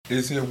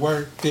Is it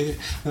worth it?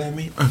 Let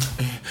me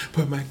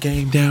put my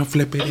game down,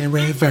 flip it in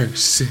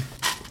reverse.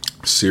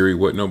 Siri,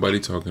 what? Nobody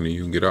talking to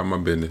you. Get out my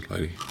business,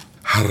 lady.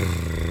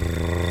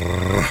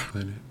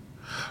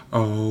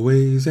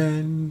 Always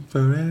and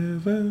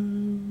forever.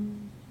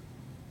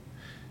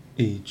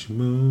 Each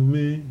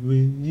moment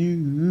with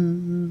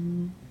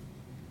you.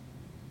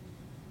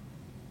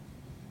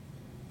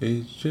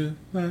 It's just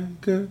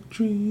like a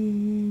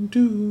dream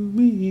to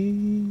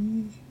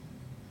me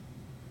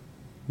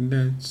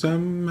that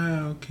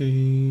somehow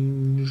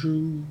came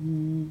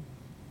true.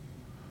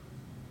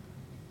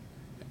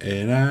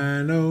 And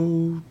I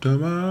know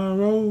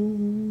tomorrow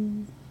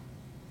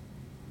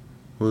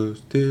will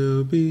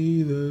still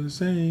be the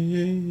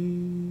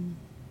same.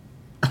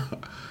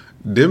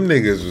 Them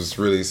niggas was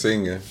really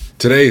singing.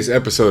 Today's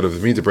episode of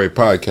the Meet the Brave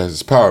podcast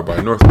is powered by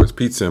Northwest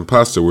Pizza and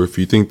Pasta, where if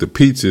you think the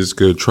pizza is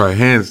good, try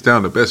hands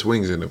down the best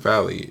wings in the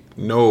valley.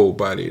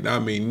 Nobody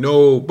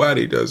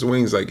does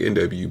wings like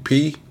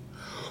NWP.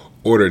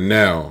 Order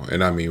now,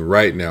 and I mean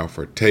right now,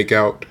 for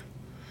takeout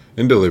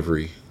and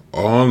delivery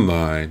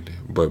online,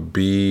 but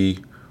be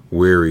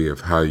wary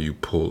of how you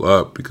pull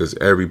up, because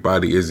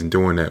everybody isn't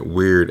doing that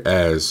weird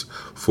ass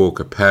full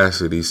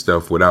capacity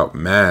stuff without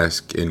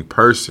mask in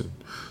person.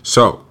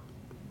 So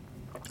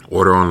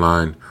order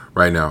online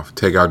right now,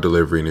 takeout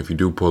delivery, and if you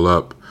do pull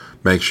up,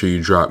 make sure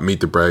you drop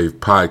Meet the Brave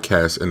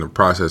podcast in the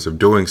process of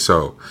doing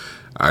so.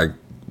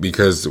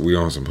 Because we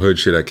on some hood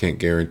shit, I can't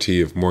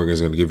guarantee if Morgan's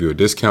going to give you a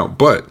discount,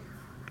 but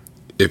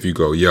if you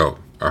go, yo,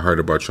 I heard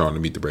about you on the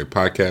Meet the Brave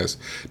podcast,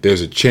 there's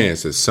a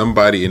chance that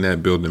somebody in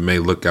that building may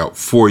look out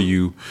for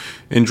you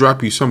and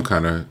drop you some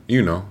kind of,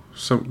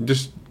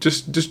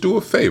 just do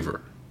a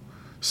favor.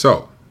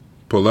 So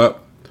pull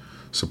up,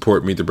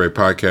 support Meet the Brave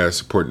podcast,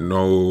 support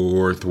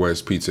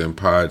Northwest Pizza and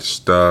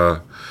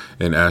Pasta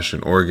in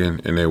Ashland, Oregon,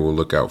 and they will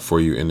look out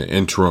for you in the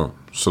interim.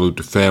 Salute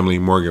the family.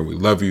 Morgan, we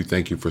love you.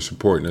 Thank you for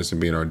supporting us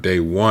and being our day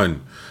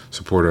one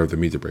supporter of the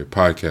Meet the Brave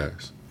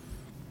podcast.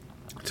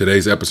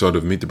 Today's episode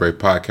of Meet the Brave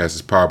podcast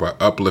is powered by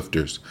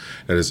Uplifters.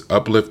 That is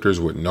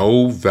Uplifters with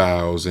no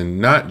vowels, and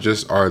not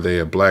just are they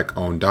a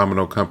black-owned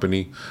domino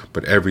company,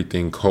 but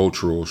everything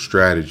cultural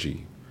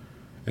strategy.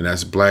 And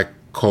that's black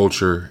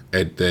culture,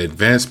 at the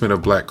advancement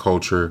of black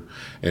culture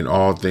and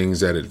all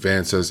things that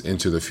advance us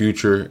into the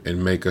future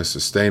and make us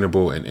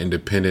sustainable and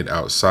independent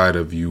outside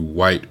of you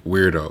white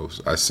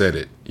weirdos. I said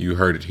it. You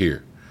heard it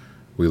here.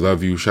 We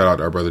love you. Shout out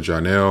to our brother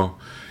Jonell.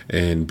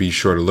 And be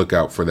sure to look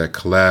out for that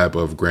collab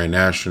of Grand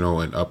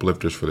National and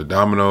Uplifters for the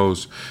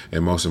Dominoes.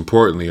 And most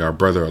importantly, our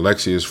brother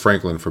Alexius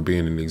Franklin for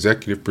being an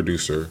executive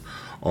producer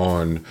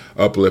on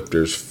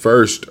Uplifters'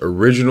 first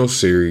original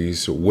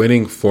series,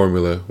 Winning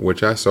Formula,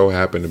 which I so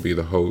happen to be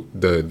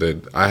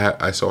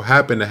I so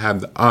happen to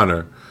have the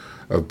honor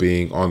of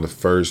being on the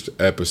first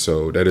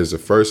episode. That is the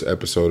first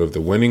episode of the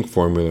Winning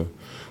Formula,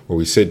 where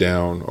we sit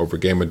down over a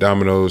game of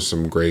dominoes,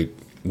 some great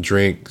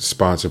drink,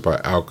 sponsored by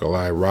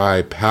Alkali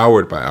Rye,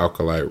 powered by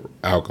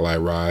Alkali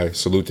Rye.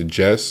 Salute to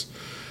Jess.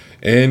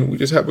 And we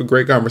just have a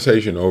great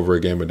conversation over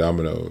a game of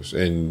dominoes,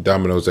 and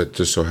dominoes that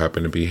just so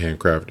happen to be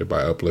handcrafted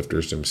by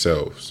Uplifters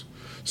themselves.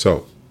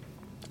 So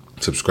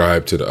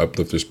subscribe to the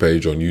Uplifters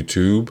page on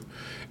YouTube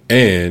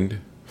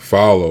and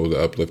follow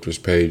the Uplifters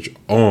page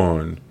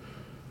on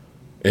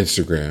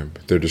Instagram.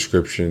 The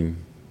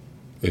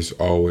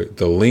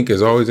link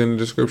is always in the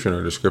description,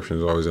 or description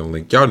is always in the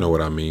link. Y'all know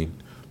what I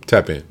mean.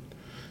 Tap in.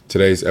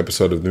 Today's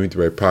episode of the Meet the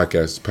Brave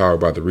podcast is powered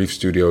by the Reef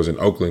Studios in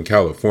Oakland,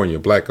 California.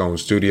 Black-owned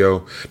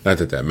studio. Not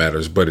that that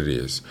matters, but it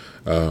is.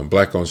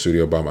 Black-owned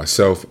studio by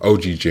myself,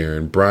 OG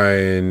Jaron,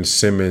 Brian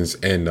Simmons,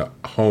 and the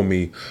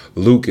homie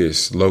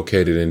Lucas,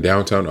 located in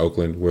downtown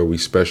Oakland, where we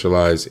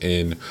specialize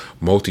in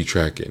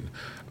multi-tracking,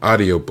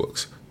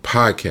 audiobooks,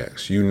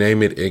 podcasts, you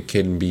name it, it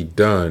can be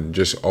done.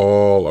 Just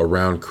all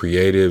around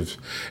creative.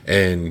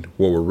 And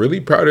what we're really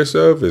proudest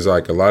of is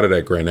like a lot of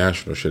that Grand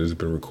National shit has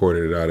been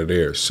recorded out of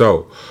there.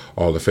 So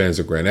all the fans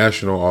of Grand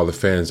National, all the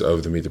fans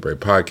of the Meet the Brave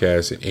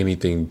podcast, and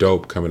anything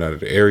dope coming out of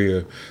the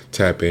area,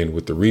 tap in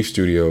with the Reef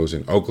Studios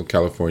in Oakland,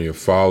 California.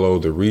 Follow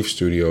the Reef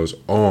Studios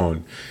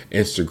on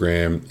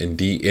Instagram and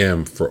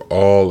DM for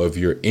all of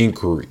your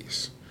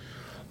inquiries.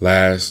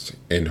 Last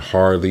and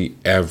hardly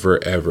ever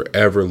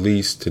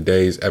least,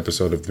 today's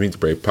episode of the Meet the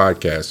Brave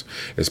podcast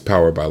is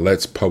powered by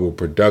Let's Bubble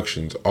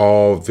Productions.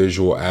 All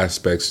visual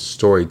aspects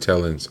and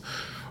storytellings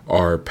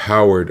are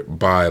powered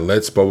by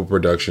Let's Bubble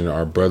Production,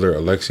 our brother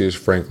Alexius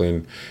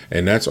Franklin,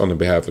 and that's on the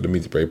behalf of the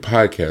Meet the Brave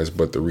podcast.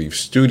 But the Reef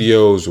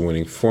Studios,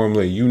 Winning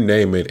Formula, you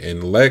name it,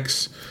 and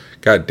Lex,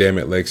 God damn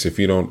it, Lex, if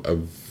you don't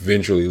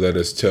eventually let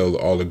us tell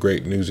all the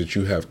great news that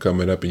you have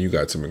coming up, and you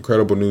got some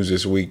incredible news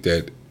this week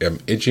that I'm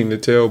itching to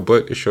tell,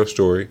 but it's your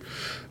story.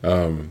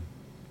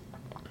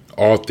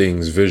 All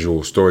things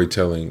visual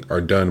storytelling are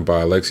done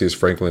by Alexius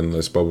Franklin and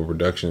Let's Bubble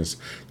Productions.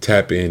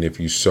 Tap in if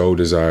you so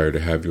desire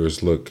to have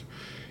yours look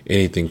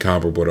anything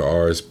comparable to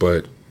ours,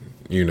 but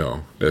you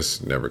know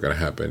that's never going to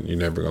happen. You're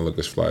never going to look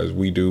as fly as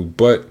we do,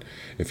 but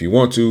if you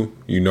want to,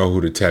 you know who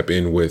to tap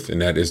in with,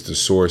 and that is the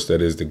source,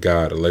 that is the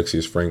God,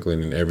 Alexius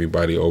Franklin, and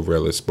everybody over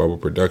at Let's Bubble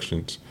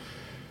Productions.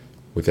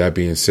 with that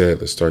being said,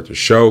 let's start the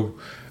show.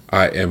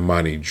 I am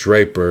Monty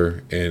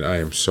Draper, and I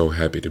am so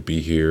happy to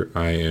be here.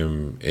 I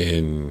am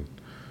in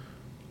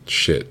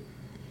shit.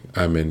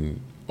 I'm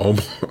in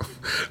almost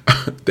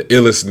the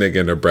illest nigga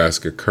in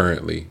Nebraska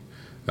currently.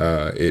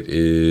 It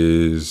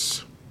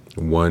is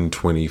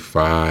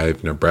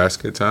 1:25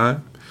 Nebraska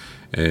time,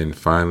 and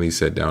finally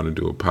sat down to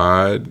do a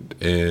pod,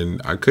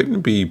 and I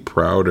couldn't be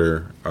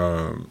prouder.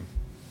 I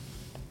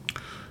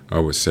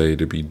would say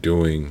to be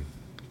doing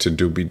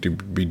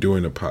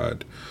a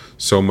pod.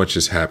 So much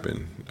has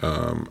happened.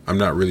 I'm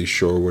not really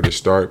sure where to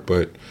start,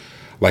 but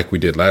like we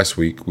did last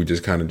week, we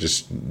just kind of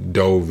just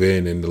dove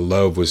in, and the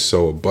love was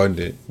so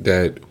abundant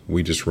that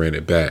we just ran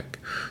it back.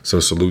 So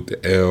salute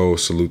to L,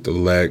 salute to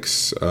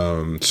Lex,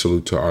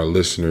 salute to our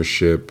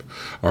listenership,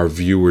 our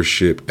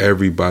viewership,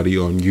 everybody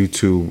on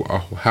YouTube.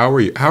 How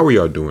are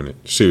y'all doing it?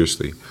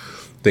 Seriously,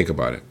 think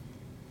about it.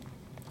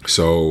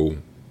 So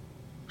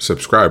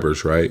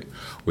subscribers, right?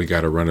 We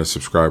got to run the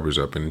subscribers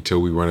up, and until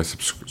we run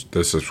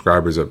the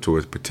subscribers up to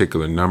a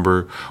particular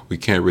number, we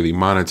can't really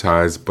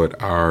monetize. But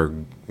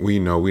we're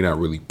not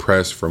really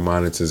pressed for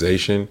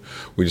monetization.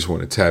 We just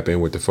want to tap in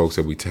with the folks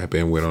that we tap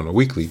in with on a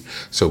weekly,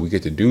 so we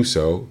get to do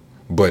so.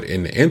 But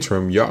in the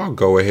interim, y'all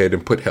go ahead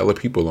and put hella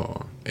people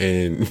on,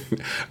 and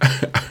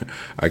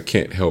I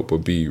can't help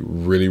but be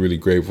really, really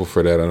grateful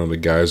for that. I know the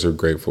guys are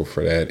grateful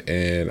for that,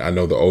 and I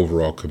know the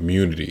overall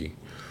community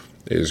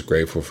is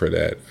grateful for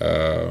that.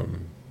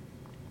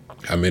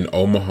 I'm in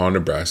Omaha,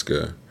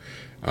 Nebraska.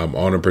 I'm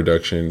on a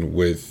production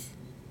with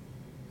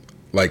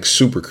like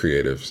super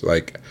creatives.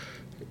 Like,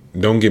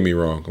 don't get me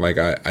wrong. Like,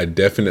 I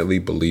definitely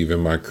believe in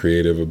my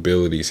creative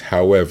abilities.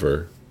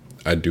 However,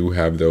 I do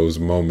have those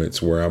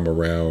moments where I'm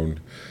around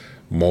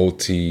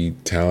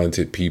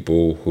multi-talented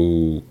people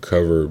who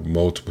cover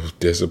multiple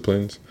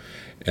disciplines,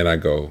 and I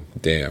go,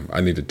 damn,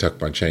 I need to tuck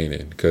my chain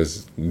in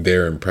because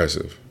they're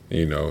impressive.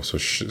 So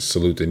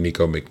salute to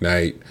Nico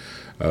McKnight,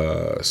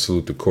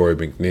 salute to Corey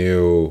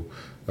McNeil,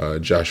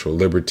 Joshua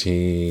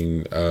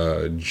Libertine,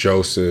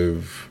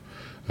 Joseph,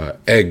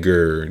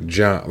 Edgar,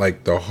 John,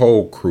 like the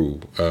whole crew.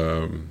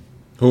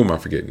 Who am I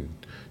forgetting?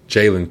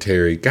 Jalen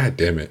Terry, god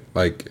damn it.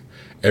 Like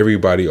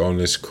everybody on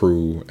this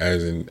crew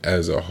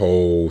as a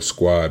whole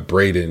squad,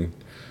 Braden,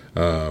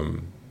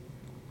 the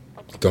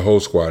whole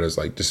squad is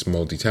like just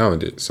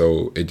multi-talented.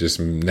 So it just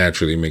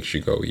naturally makes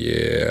you go,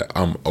 yeah,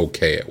 I'm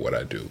okay at what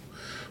I do.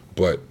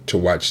 But to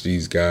watch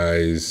these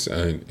guys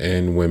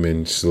and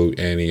women, salute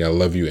Annie. I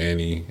love you,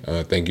 Annie.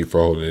 Thank you for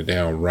holding it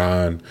down.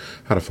 Ron,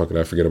 how the fuck did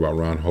I forget about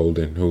Ron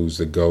Holden, who's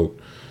the GOAT?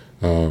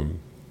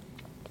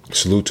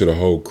 Salute to the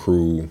whole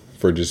crew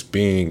for just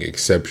being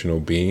exceptional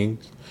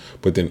beings,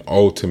 but then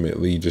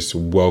ultimately just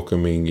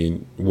welcoming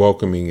in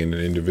an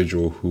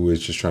individual who is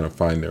just trying to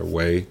find their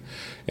way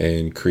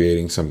and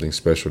creating something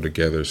special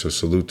together. So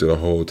salute to the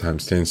whole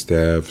Times 10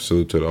 staff,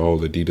 salute to the whole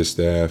Adidas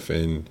staff,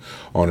 and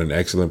on an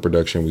excellent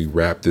production. We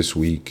wrapped this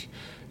week,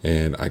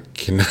 and I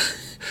can't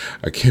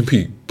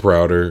be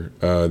prouder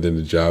than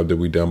the job that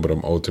we done, but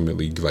I'm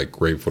ultimately like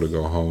grateful to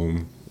go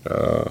home.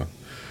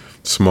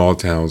 Small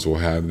towns will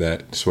have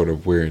that sort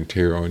of wear and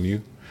tear on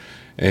you,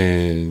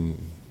 and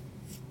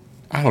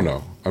I don't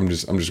know. I'm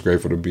just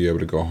grateful to be able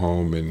to go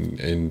home,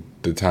 and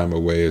the time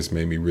away has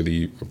made me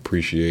really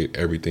appreciate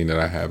everything that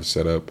I have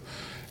set up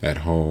at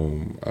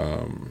home.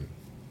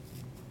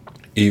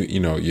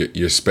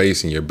 Your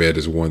space and your bed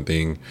is one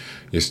thing,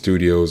 your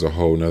studio is a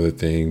whole nother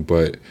thing.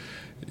 But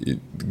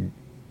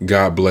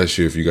God bless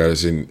you if you got a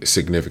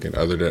significant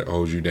other that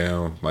holds you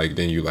down. Like,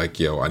 then you like,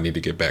 yo, I need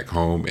to get back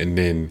home. And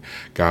then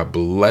God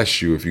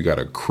bless you if you got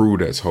a crew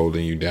that's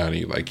holding you down and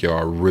you're like, yo,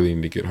 I really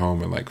need to get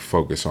home and like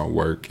focus on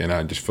work. And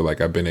I just feel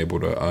like I've been able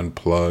to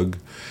unplug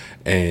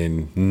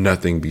and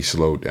nothing be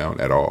slowed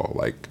down at all.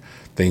 Like,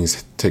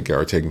 things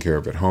are taken care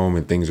of at home,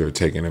 and things are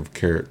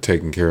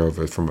taken care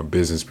of from a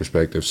business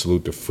perspective.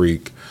 Salute to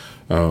Freak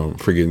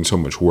for getting so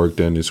much work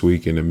done this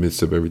week in the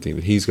midst of everything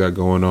that he's got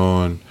going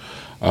on.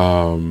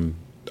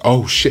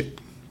 Oh shit,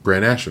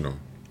 Grand National.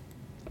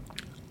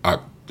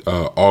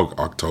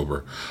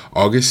 October.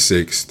 August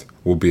 6th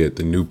will be at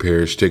the New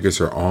Parish. Tickets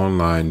are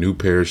online,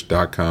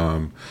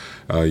 newparish.com.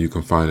 You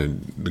can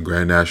find the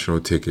Grand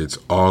National tickets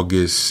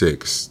August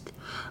 6th.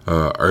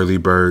 Early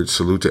bird,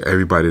 salute to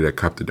everybody that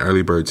copped an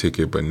early bird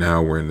ticket, but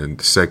now we're in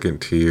the second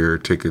tier.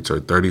 Tickets are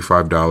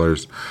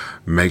 $35.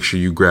 Make sure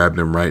you grab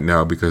them right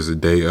now because the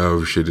day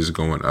of shit is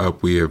going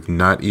up. We have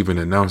not even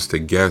announced the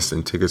guests,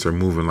 and tickets are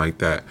moving like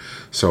that.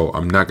 So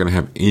I'm not going to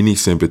have any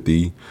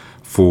sympathy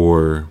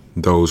for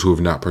those who have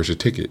not purchased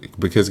a ticket,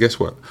 because guess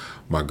what?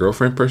 My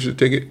girlfriend purchased a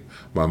ticket.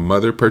 My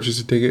mother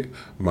purchased a ticket.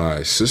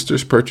 My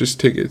sisters purchased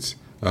tickets.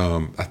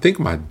 I think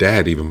my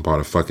dad even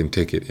bought a fucking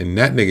ticket, and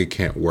that nigga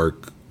can't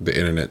work the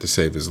internet to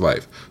save his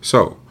life.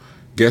 So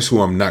guess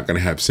who I'm not going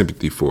to have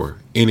sympathy for?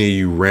 Any of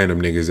you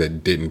random niggas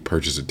that didn't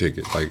purchase a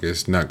ticket. Like,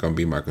 it's not going to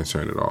be my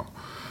concern at all.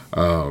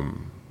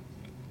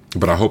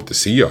 But I hope to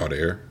see y'all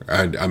there.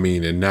 I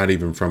mean, and not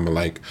even from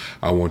like,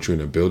 I want you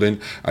in the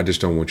building. I just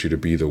don't want you to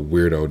be the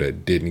weirdo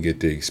that didn't get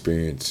to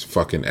experience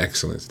fucking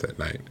excellence that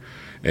night.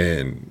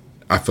 And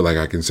I feel like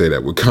I can say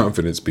that with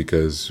confidence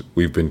because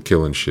we've been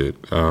killing shit.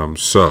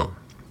 So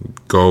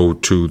go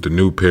to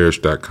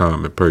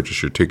thenewparish.com and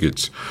purchase your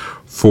tickets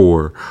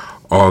for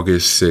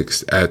August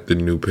 6th at the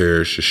New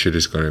Parish. The shit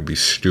is going to be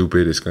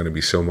stupid. It's going to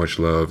be so much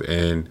love.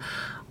 And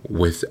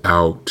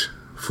without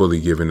fully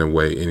giving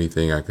away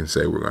anything, I can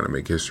say we're going to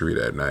make history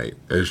that night.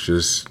 It's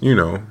just,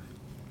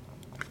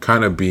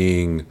 kind of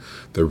being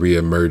the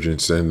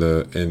reemergence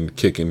and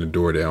kicking the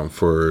door down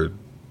for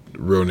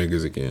real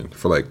niggas again,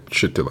 for like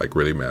shit to like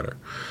really matter.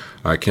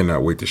 I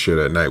cannot wait to share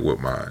that night with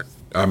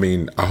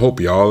I hope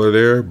y'all are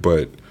there,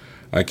 but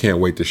I can't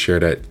wait to share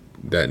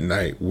that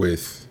night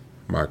with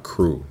my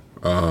crew.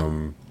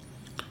 Kev,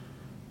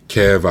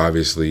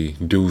 obviously,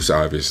 Deuce,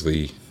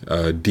 obviously,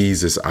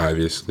 Deezus,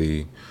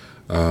 obviously,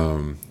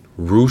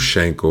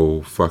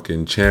 Rushenko,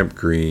 fucking Champ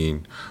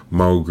Green,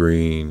 Mo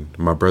Green,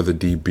 my brother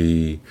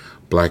DB,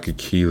 Black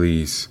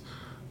Achilles,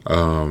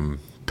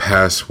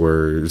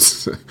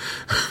 Passwords,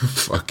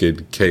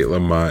 fucking Kate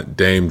Lamont,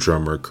 Dame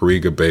Drummer,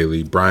 Kariga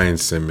Bailey, Brian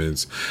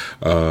Simmons,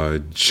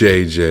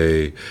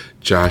 JJ,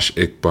 Josh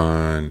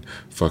Ickbon,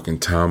 fucking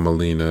Tom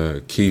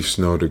Molina, Keith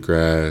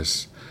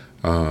Snowdegrass,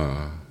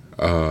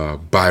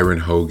 Byron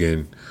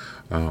Hogan.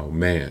 Oh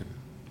man,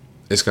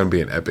 it's gonna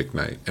be an epic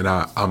night, and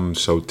I'm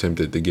so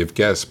tempted to give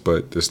guests,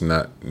 but it's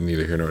not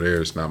neither here nor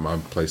there. It's not my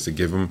place to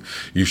give them.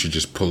 You should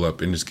just pull up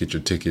and just get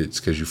your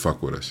tickets because you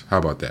fuck with us. How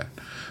about that?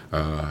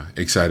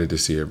 Excited to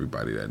see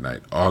everybody that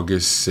night.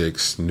 August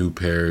 6th, New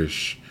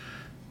Parish.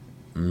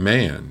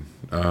 Man,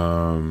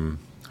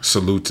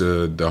 salute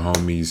to the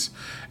homies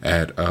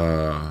at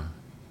the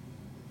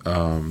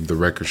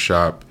record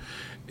shop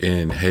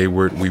in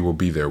Hayward. We will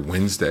be there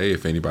Wednesday.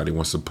 If anybody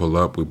wants to pull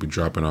up, we'll be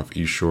dropping off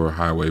East Shore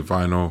Highway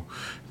vinyl,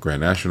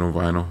 Grand National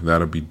vinyl.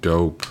 That'll be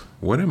dope.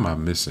 What am I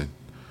missing?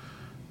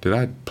 Did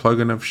I plug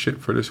enough shit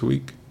for this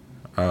week?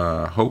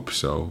 Hope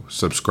so.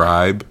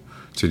 Subscribe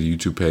to the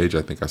YouTube page.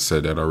 I think I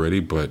said that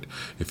already, but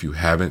if you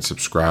haven't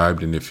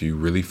subscribed and if you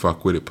really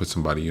fuck with it, put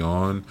somebody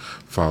on.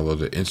 Follow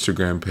the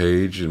Instagram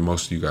page, and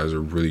most of you guys are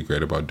really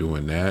great about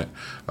doing that.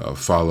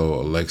 Follow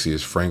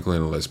Alexius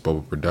Franklin and Let's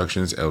Bubble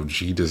Productions.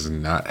 LG does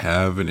not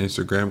have an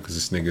Instagram because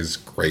this nigga's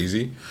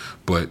crazy,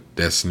 but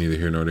that's neither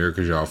here nor there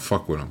because y'all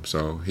fuck with him,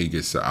 so he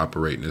gets to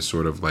operate in this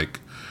sort of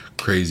like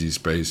crazy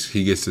space.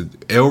 He gets to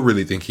L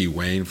really think he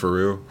Wayne for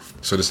real,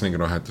 so this nigga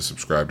don't have to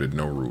subscribe to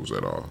no rules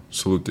at all.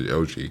 Salute to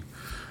LG.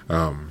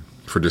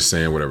 For just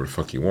saying whatever the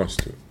fuck he wants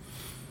to.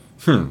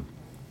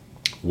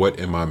 What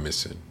am I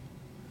missing?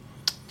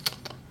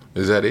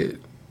 Is that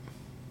it?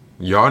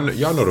 Y'all know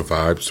the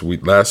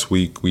vibes. Last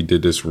week we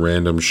did this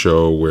random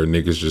show where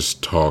niggas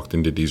just talked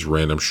and did these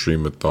random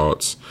stream of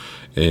thoughts,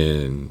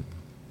 and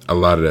a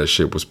lot of that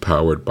shit was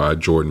powered by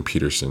Jordan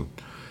Peterson.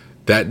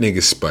 That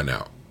nigga spun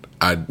out.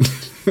 I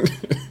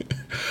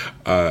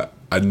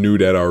knew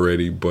that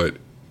already, but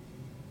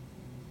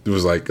it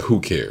was like,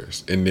 who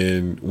cares? And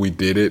then we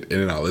did it,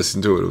 and then I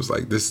listened to it. It was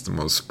like, this is the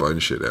most spun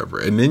shit ever.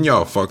 And then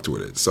y'all fucked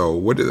with it. So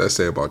what did that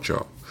say about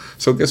y'all?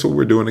 So guess what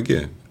we're doing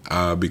again?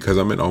 Because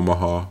I'm in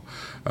Omaha,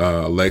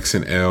 Lex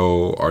and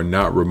L are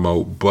not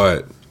remote,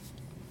 but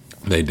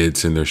they did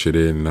send their shit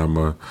in, and I'm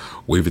going to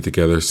weave it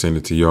together, send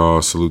it to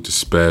y'all. Salute to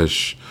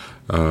Spesh,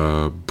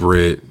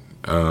 Britt.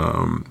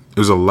 It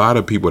was a lot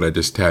of people that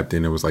just tapped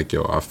in and was like,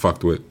 yo, I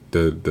fucked with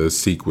the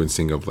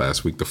sequencing of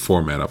last week, the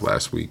format of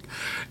last week.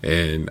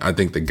 And I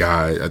think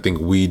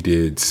we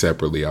did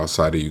separately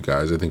outside of you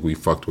guys. I think we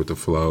fucked with the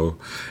flow.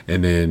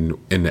 And then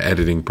in the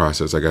editing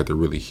process, I got to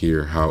really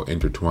hear how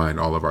intertwined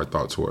all of our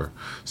thoughts were.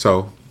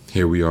 So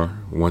here we are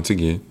once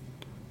again.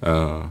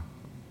 I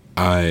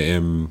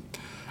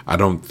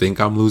don't think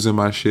I'm losing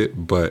my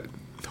shit, but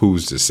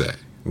who's to say?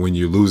 When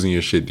you're losing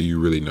your shit, do you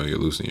really know you're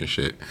losing your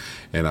shit?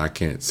 And I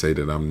can't say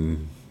that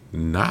I'm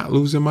not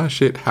losing my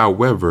shit.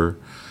 However,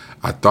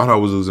 I thought I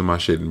was losing my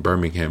shit in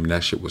Birmingham, and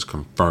that shit was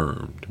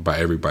confirmed by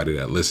everybody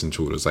that listened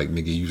to it. It's like,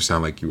 nigga, you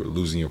sound like you were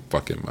losing your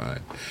fucking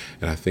mind.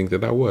 And I think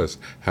that I was.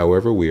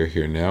 However, we are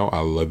here now.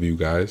 I love you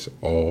guys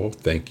all.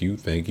 Thank you,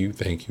 thank you,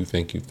 thank you,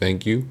 thank you,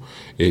 thank you.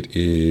 It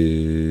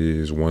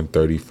is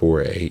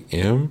 1:34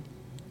 a.m.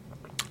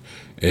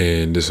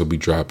 and this will be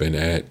dropping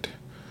at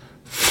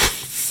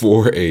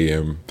 4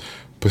 a.m.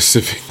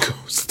 Pacific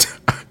Coast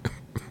time.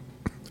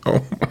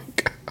 Oh my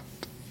God.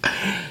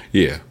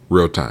 Yeah,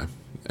 real time.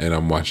 And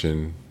I'm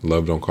watching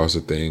Love Don't Cost a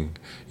Thing,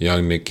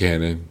 young Nick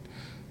Cannon.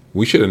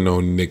 We should have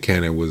known Nick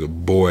Cannon was a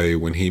boy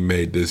when he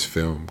made this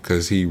film,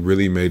 because he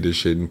really made this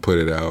shit and put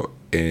it out.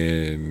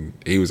 And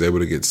he was able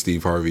to get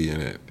Steve Harvey in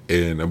it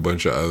and a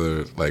bunch of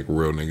other like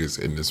real niggas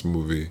in this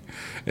movie.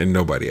 And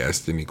nobody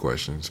asked any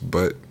questions.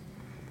 But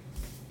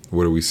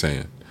what are we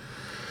saying?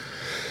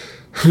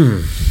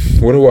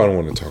 What do I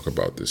want to talk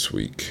about this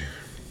week?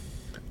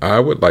 I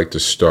would like to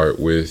start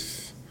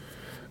with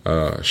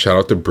shout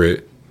out to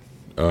Britt.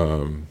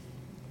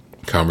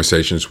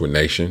 Conversations with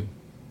Nation.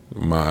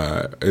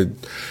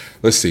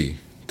 Let's see.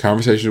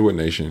 Conversations with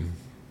Nation.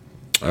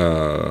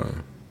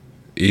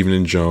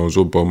 Evening Jones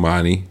with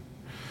Bomani.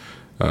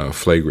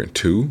 Flagrant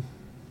 2.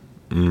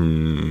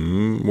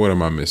 What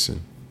am I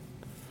missing?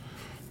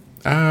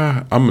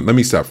 Let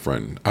me stop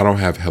fronting. I don't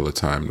have hella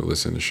time to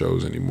listen to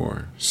shows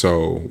anymore.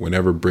 So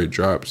whenever Brit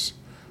drops,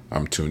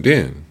 I'm tuned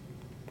in.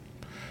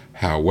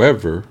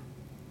 However,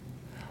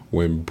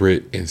 when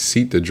Brit and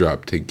Sita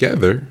drop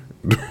together,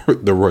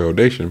 the Royal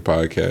Nation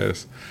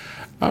podcast,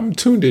 I'm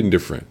tuned in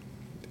different.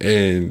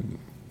 And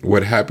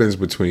what happens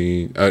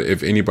between,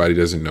 if anybody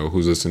doesn't know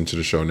who's listening to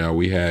the show now,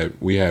 we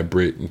had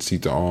Brit and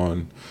Sita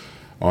on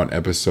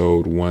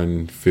episode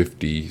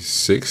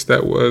 156.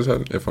 That was,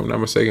 if I'm not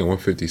mistaken,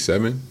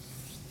 157.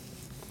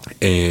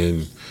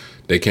 And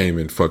they came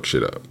and fucked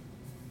shit up.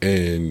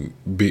 And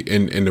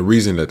the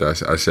reason that I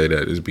say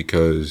that is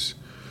because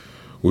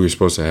we were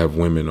supposed to have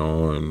women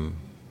on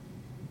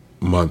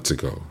months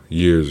ago,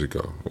 years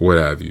ago, what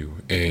have you,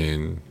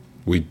 and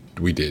we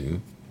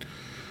didn't.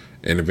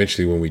 And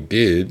eventually when we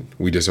did,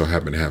 we just so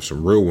happened to have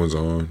some real ones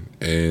on,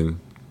 and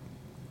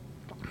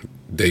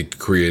they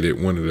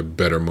created one of the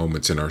better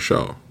moments in our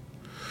show.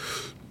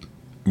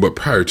 But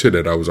prior to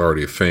that, I was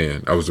already a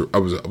fan. I was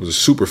a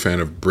super fan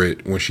of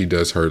Brit when she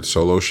does her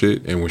solo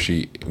shit, and when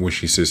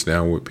she sits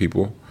down with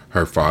people.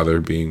 Her father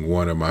being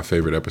one of my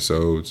favorite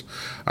episodes.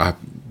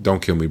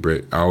 Don't kill me,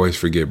 Brit. I always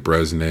forget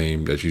Bruh's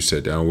name that you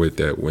sat down with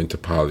that went to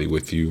Poly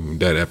with you.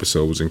 That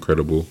episode was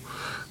incredible.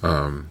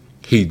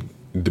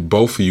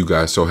 Both of you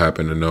guys so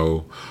happen to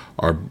know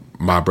our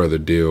My Brother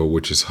Deal,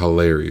 which is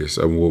hilarious.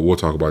 We'll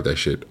talk about that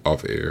shit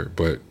off air,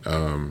 but.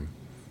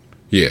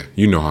 Yeah,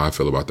 you know how I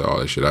feel about all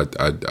that shit. I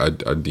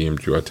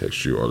DM'd you, I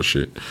texted you, all the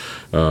shit.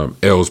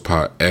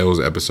 L's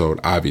episode,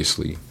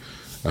 obviously.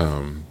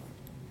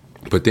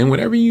 But then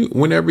whenever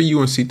you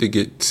and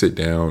Sita sit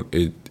down,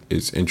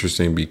 it's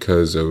interesting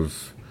because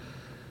of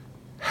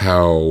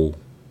how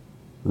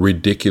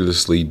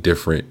ridiculously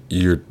different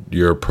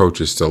your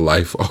approaches to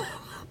life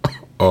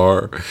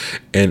are,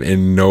 and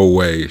in no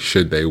way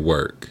should they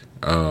work.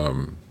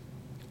 I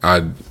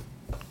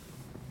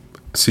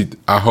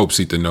hope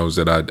Sita knows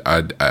that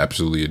I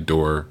absolutely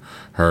adore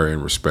her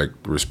and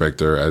respect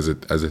her as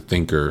a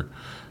thinker.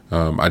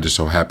 I just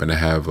so happen to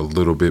have a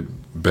little bit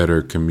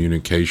better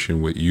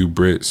communication with you,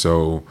 Brit,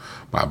 so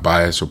my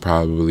bias will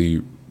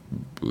probably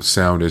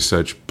sound as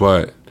such.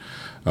 But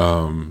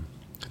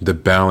the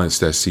balance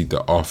that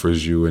Sita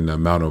offers you and the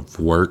amount of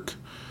work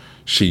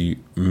she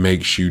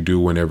makes you do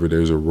whenever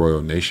there's a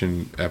Royal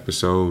Nation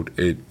episode,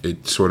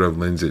 it sort of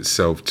lends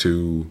itself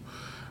to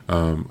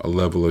a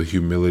level of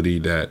humility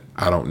that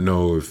I don't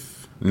know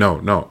if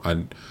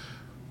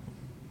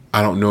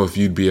I don't know if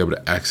you'd be able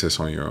to access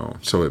on your own.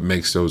 So it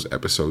makes those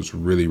episodes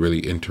really, really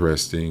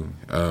interesting,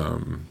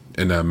 and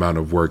the amount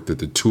of work that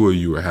the two of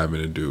you are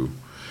having to do.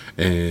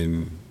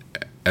 And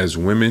as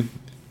women,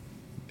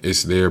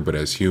 it's there, but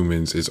as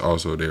humans, it's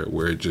also there,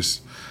 where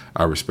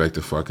I respect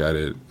the fuck out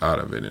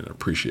of it and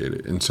appreciate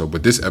it. And so,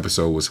 but this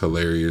episode was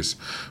hilarious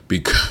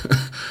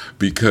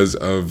because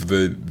of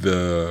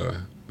the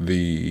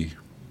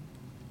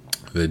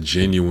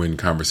genuine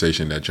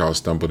conversation that y'all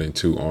stumbled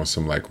into on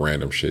some like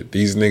random shit.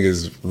 These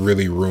niggas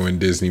really ruined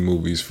Disney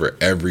movies for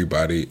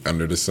everybody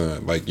under the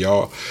sun. Like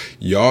y'all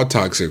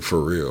toxic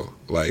for real.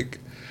 Like,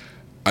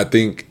 I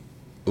think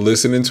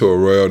listening to a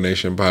Royal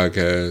Nation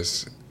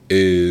podcast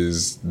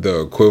is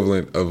the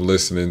equivalent of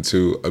listening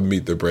to a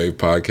Meet the Brave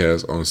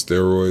podcast on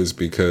steroids,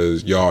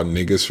 because y'all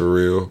niggas for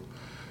real,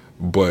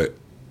 but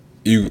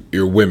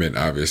you're women,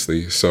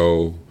 obviously.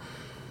 So,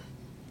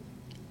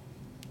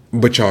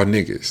 but y'all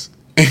niggas.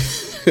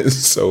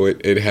 So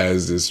it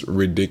has this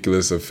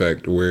ridiculous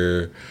effect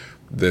where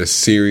the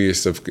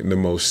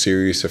most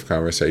serious of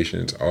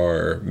conversations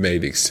are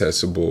made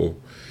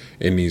accessible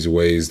in these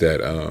ways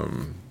that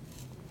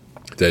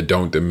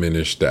don't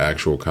diminish the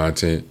actual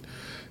content,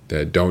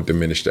 that don't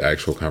diminish the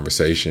actual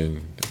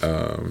conversation,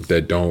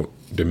 that don't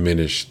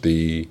diminish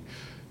the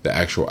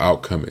actual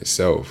outcome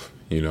itself,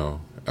 you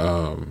know.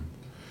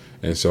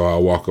 And so I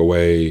walk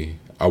away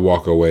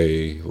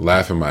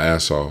laughing my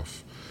ass off.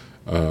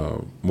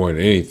 More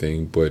than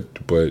anything, but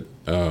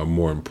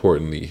more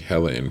importantly,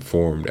 hella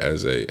informed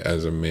as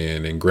a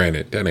man. And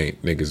granted, that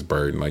ain't niggas'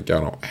 burden. Like,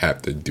 y'all don't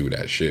have to do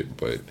that shit,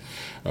 but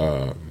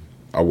I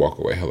walk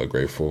away hella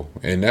grateful.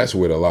 And that's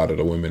with a lot of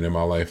the women in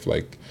my life.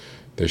 Like,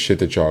 the shit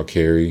that y'all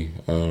carry,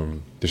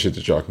 the shit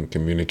that y'all can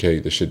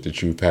communicate, the shit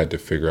that you've had to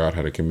figure out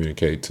how to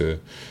communicate to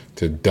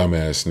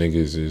dumbass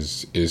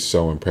niggas is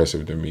so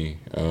impressive to me.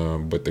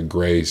 But the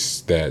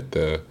grace that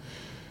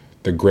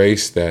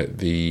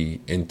the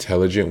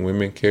intelligent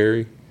women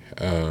carry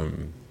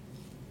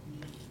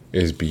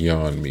is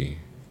beyond me.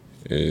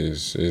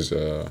 Is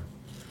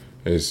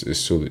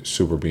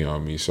super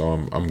beyond me.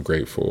 So I'm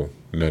grateful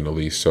none the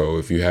least. So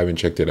if you haven't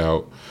checked it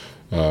out,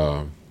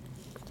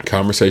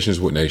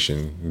 Conversations with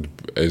Nation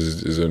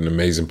is an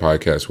amazing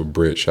podcast with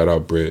Brit. Shout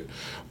out Brit.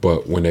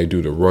 But when they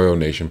do the Royal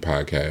Nation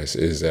podcast,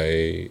 is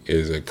a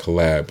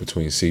collab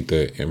between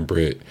Sita and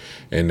Brit,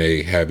 and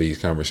they have these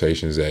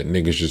conversations that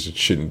niggas just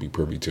shouldn't be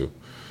privy to.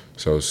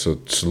 So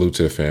salute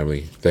to the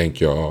family. Thank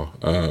y'all.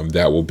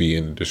 That will be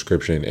in the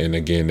description. And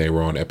again, they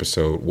were on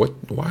episode.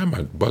 Why am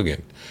I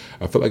bugging?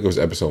 I feel like it was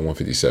episode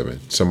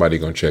 157. Somebody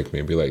gonna check me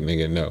and be like,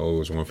 nigga, no, it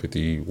was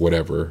 150,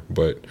 whatever.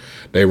 But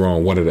they were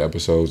on one of the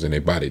episodes and they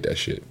bodied that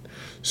shit.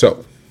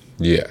 So,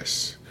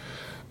 yes.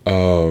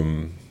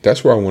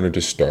 That's where I wanted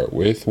to start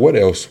with. What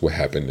else would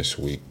happen this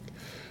week?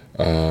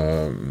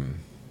 Shout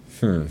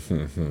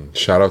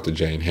out to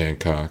Jane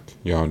Hancock.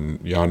 Y'all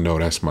know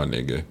that's my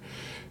nigga.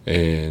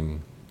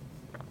 And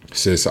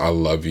sis, I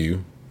love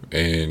you.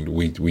 And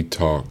we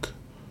talk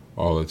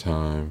all the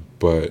time.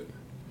 But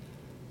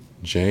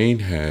Jane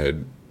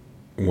had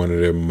one of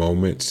the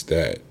moments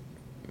that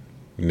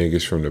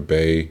niggas from the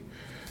Bay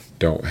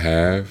don't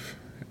have.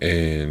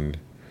 And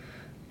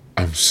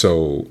I'm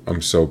so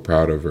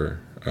proud of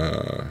her.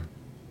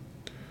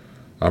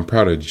 I'm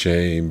proud of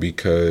Jane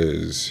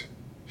because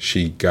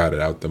she got it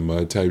out the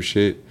mud type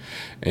shit,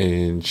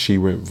 and she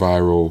went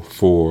viral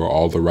for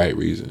all the right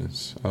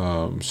reasons.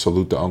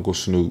 Salute to Uncle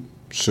Snoop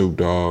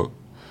Dogg,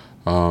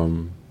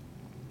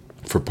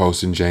 for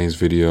posting Jane's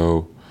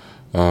video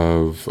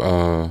of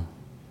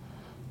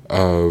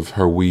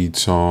her weed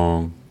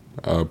song,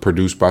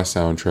 produced by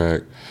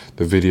Soundtrack.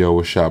 The video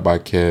was shot by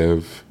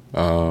Kev.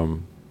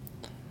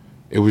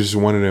 It was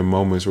just one of them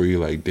moments where you're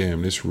like,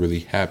 damn, this really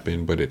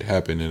happened, but it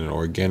happened in an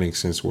organic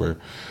sense where,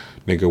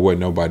 nigga,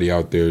 wasn't nobody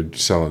out there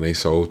selling their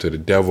soul to the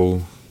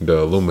devil, the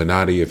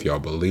Illuminati, if y'all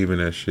believe in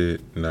that shit.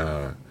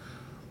 Nah,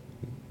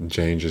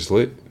 Jane just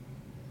lit.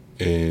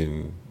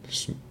 And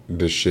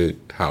the shit,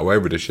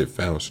 however the shit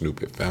found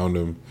Snoop, it found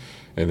him,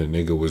 and the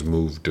nigga was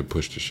moved to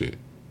push the shit.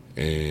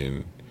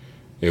 And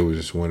it was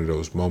just one of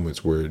those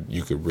moments where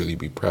you could really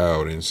be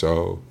proud. And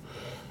so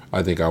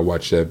I think I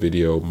watched that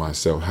video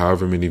myself.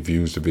 However many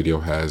views the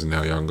video has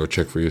now, y'all can go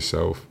check for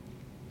yourself.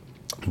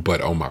 But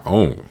on my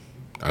own,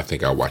 I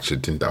think I watched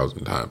it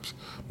 10,000 times.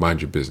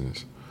 Mind your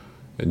business.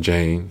 And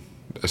Jane,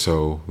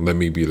 so let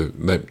me be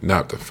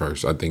not the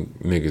first. I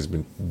think niggas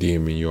been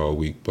DMing you all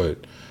week,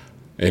 but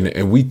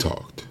and we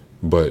talked.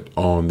 But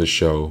on the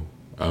show,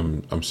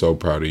 I'm so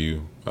proud of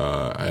you.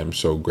 I am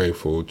so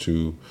grateful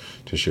to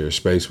share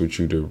space with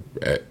you, to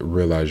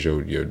realize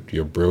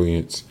your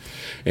brilliance.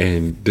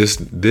 And this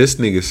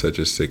nigga's such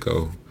a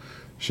sicko.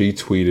 She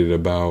tweeted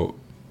about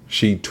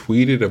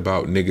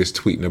niggas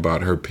tweeting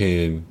about her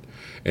pen,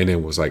 and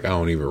then was like, I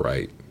don't even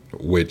write,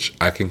 which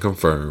I can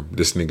confirm.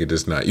 This nigga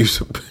does not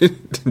use a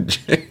pen.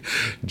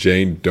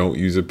 Jane don't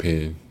use a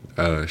pen.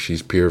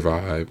 She's pure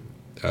vibe.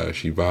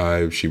 She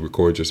vibes. She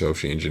records herself.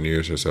 She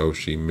engineers herself.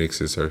 She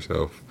mixes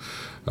herself.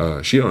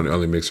 She don't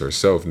only mix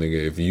herself,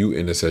 nigga. If you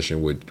in a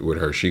session with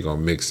her, she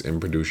gonna mix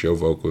and produce your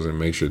vocals and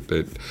make sure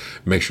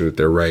that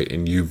they're right.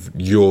 And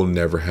you'll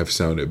never have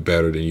sounded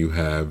better than you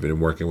have in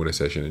working with a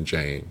session in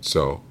Jane.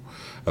 So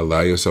allow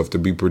yourself to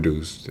be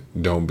produced.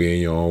 Don't be in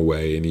your own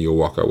way, and you'll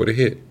walk out with a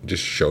hit.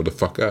 Just show the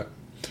fuck up.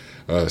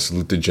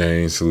 Salute to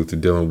Jane. Salute to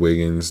Dylan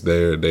Wiggins.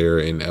 They're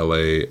in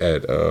LA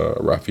at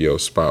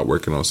Raphael's spot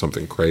working on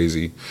something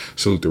crazy.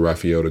 Salute to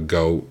Raphael the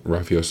GOAT,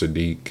 Raphael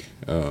Sadiq.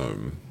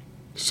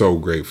 So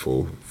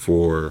grateful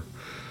for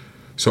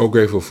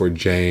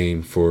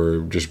Jane for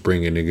just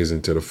bringing niggas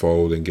into the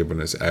fold and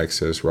giving us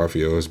access.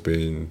 Raphael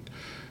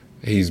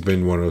he's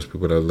been one of those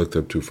people that I looked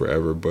up to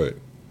forever, but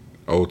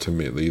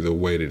ultimately the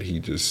way that he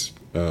just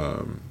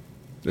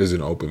is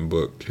an open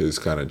book has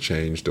kind of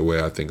changed the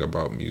way I think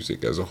about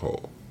music as a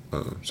whole.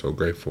 So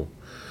grateful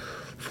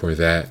for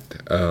that.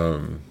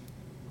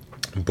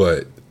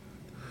 But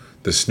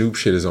the Snoop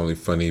shit is only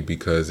funny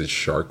because it's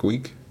Shark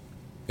Week,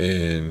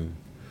 and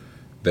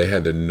they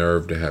had the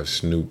nerve to have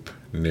Snoop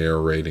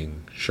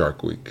narrating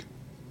Shark Week.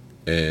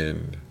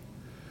 And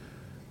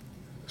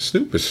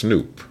Snoop is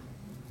Snoop.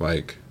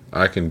 Like,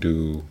 I can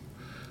do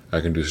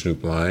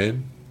Snoop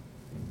Lion.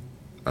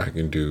 I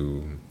can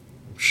do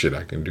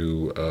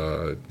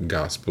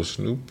gospel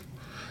Snoop.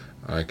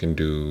 I can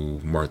do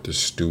Martha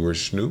Stewart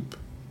Snoop.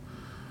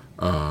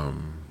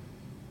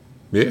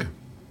 Yeah.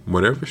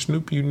 Whatever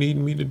Snoop you need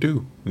me to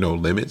do. No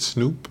Limit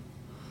Snoop.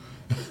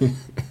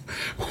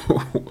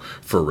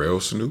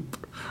 Pharrell Snoop.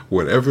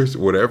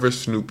 Whatever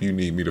Snoop you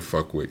need me to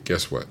fuck with,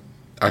 guess what?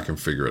 I can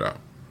figure it out.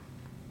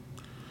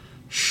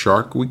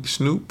 Shark Week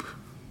Snoop.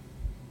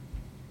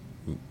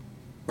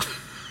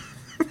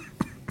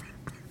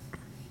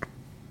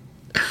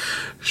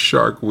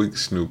 Shark Week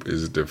Snoop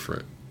is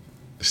different.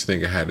 This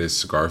nigga had his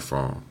scarf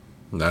on,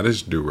 not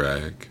his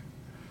do-rag.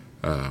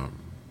 Not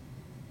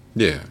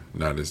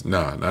his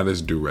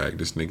do-rag.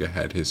 This nigga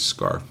had his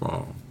scarf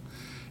on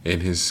in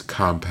his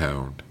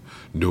compound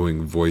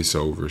doing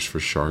voiceovers for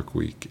Shark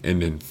Week,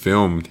 and then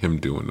filmed him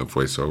doing the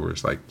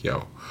voiceovers like,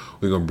 yo,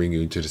 we're gonna bring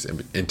you into this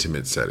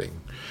intimate setting.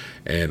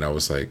 And I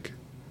was like,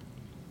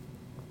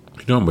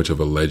 you know how much of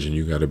a legend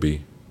you gotta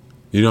be?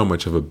 You know how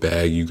much of a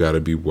bag you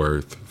gotta be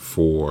worth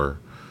for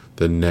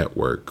the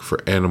network, for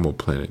Animal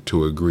Planet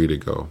to agree to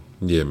go,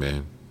 yeah,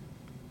 man,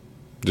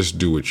 just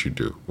do what you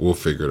do. We'll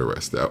figure the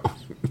rest out.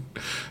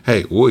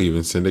 Hey, we'll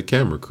even send a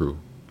camera crew.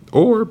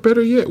 Or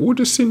better yet, we'll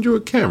just send you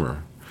a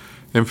camera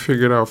and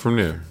figure it out from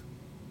there.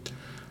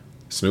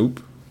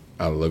 Snoop,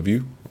 I love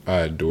you.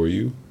 I adore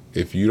you.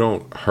 If you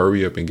don't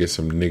hurry up and get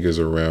some niggas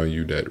around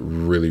you that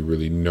really,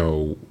 really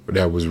know,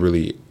 that was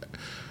really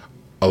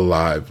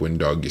alive when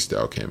Doggy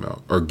Style came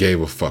out, or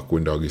gave a fuck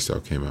when Doggy Style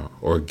came out,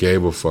 or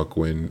gave a fuck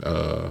when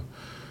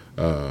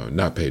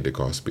not Paid the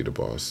Cost, Be the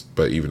Boss,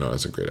 but even though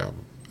that's a great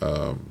album,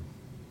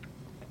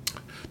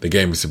 the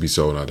game is to be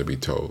sold, not to be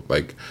told.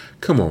 Like,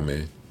 come on,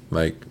 man.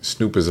 Like,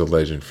 Snoop is a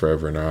legend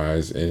forever in our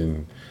eyes,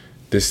 and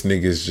this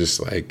nigga's just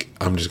like,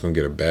 I'm just gonna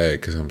get a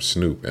bag because I'm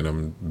Snoop and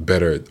I'm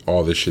better at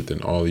all this shit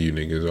than all of you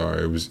niggas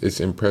are. It's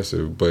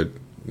impressive, but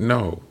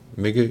no,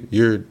 nigga,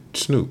 you're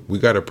Snoop. We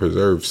gotta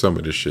preserve some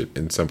of this shit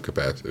in some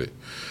capacity,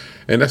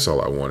 and that's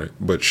all I wanted.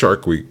 But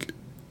Shark Week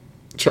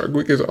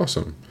is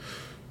awesome.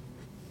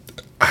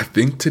 I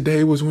think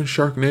today was when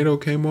Sharknado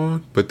came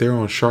on, but they're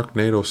on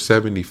Sharknado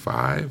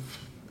 75.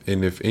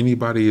 And if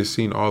anybody has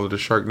seen all of the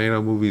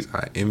Sharknado movies,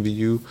 I envy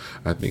you.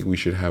 I think we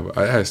should have.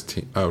 I asked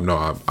Teen. Oh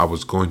no, I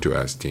was going to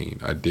ask Teen.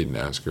 I didn't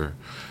ask her.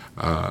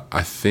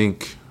 I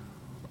think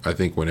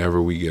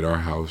whenever we get our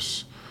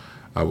house,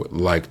 I would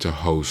like to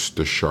host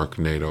the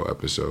Sharknado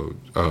episode,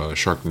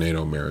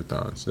 Sharknado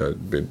marathons. That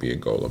would be a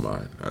goal of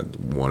mine. I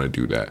want to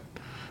do that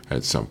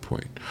at some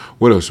point.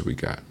 What else have we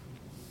got?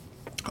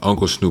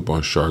 Uncle Snoop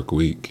on Shark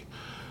Week.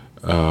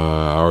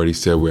 I already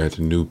said we're at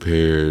the New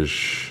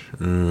Pairs,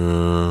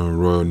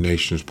 Royal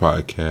Nations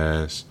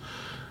podcast,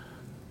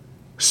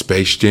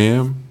 Space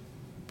Jam.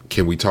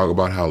 Can we talk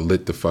about how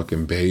lit the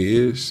fucking Bay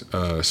is?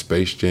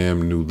 Space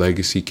Jam New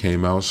Legacy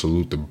came out.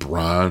 Salute to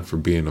Bron for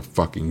being a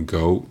fucking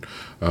GOAT.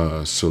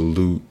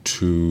 Salute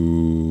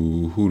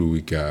to, who do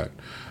we got?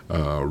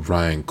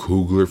 Ryan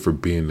Coogler for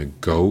being the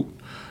GOAT.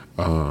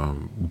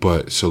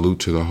 But salute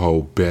to the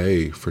whole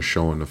Bay for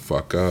showing the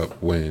fuck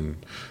up when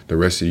the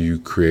rest of you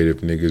creative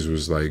niggas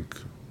was like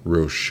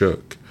real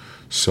shook.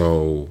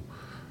 So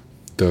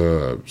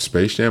the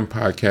Space Jam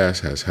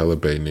podcast has hella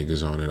Bay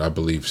niggas on it. I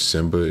believe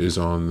Simba is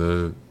on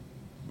the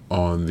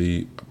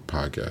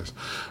podcast,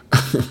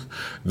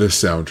 the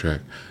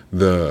soundtrack,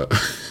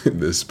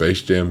 the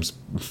Space Jam's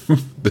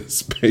the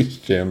Space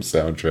Jam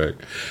soundtrack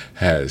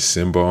has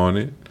Simba on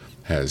it,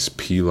 has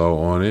P-Lo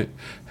on it,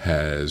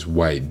 has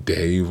White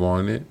Dave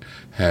on it,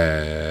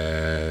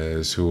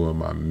 has, who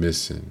am I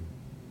missing?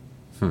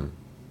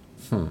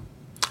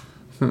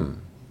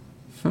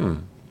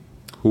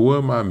 Who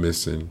am I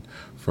missing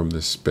from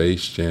the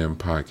Space Jam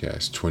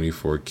podcast?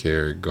 24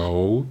 Karat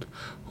Gold.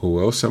 Who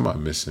else am I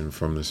missing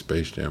from the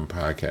Space Jam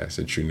podcast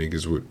that you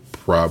niggas would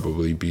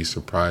probably be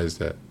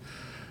surprised at?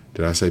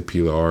 Did I say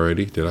P-Lo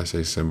already? Did I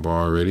say Simba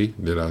already?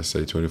 Did I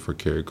say 24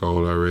 Karat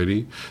Gold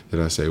already?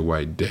 Did I say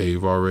White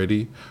Dave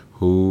already?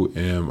 Who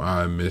am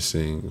I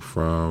missing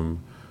from?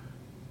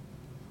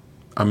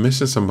 I'm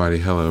missing somebody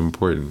hella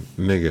important.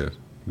 Nigga,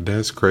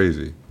 that's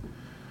crazy.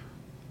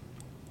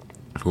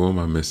 Who am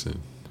I missing?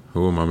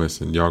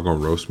 Y'all gonna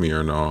roast me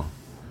or no?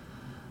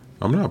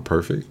 I'm not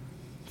perfect.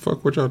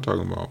 Fuck what y'all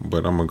talking about.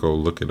 But I'm gonna go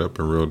look it up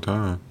in real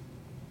time.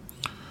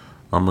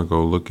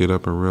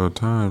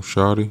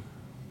 Shawty.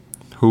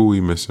 Who we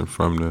missing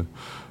from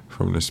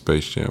the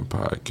Space Jam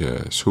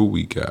podcast? Who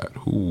we got?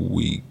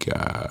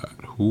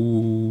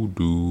 Who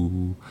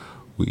do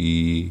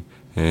we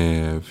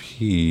have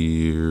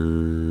here?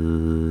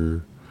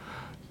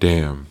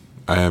 Damn,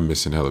 I am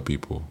missing hella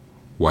people.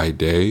 White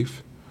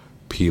Dave,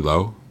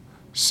 P-Lo,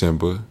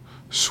 Simba,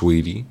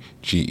 Sweetie,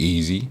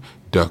 G-Eazy,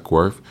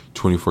 Duckworth,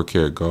 24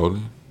 Karat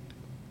Golden,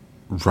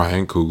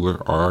 Ryan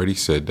Coogler. Already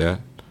said that.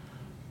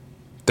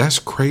 That's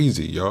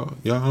crazy, y'all.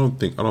 I don't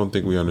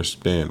think we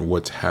understand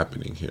what's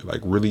happening here.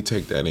 Like, really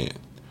take that in.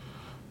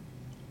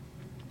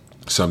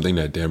 Something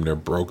that damn near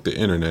broke the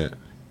internet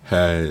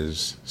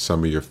has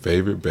some of your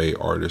favorite Bay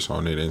artists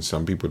on it, and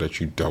some people that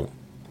you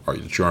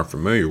aren't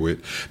familiar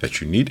with, that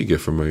you need to get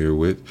familiar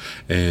with.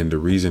 And the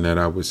reason that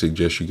I would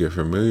suggest you get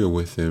familiar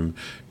with them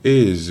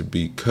is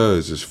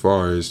because, as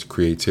far as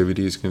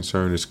creativity is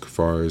concerned, as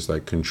far as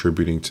like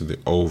contributing to the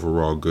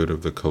overall good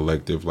of the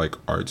collective like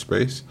art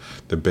space,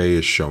 the Bay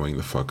is showing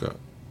the fuck up.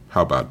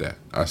 How about that?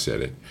 I said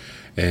it.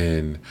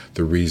 And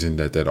the reason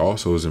that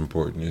also is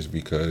important is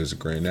because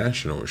Grand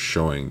National is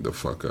showing the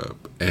fuck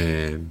up.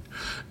 And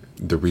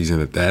the reason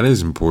that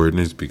is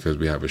important is because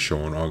we have a show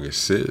on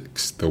August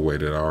 6th, the way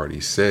that I already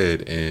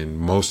said, and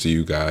most of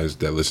you guys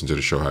that listen to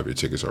the show have your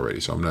tickets already,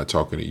 so I'm not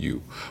talking to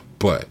you.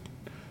 But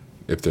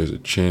if there's a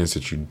chance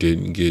that you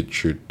didn't get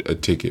a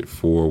ticket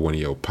for one of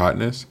your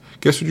partners,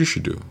 guess what you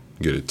should do?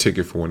 Get a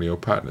ticket for one of your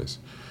partners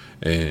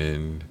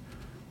and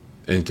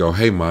go,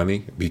 hey,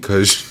 Monty,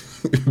 because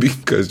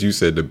you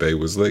said the Bay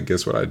was lit,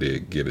 guess what I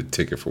did? Get a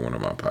ticket for one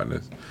of my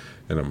partners,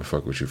 and I'm going to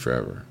fuck with you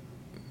forever.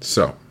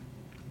 So,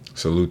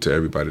 salute to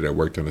everybody that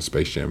worked on the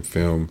Space Jam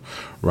film.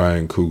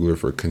 Ryan Coogler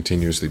for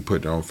continuously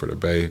putting on for the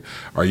Bay.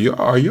 Are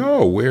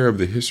y'all aware of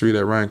the history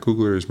that Ryan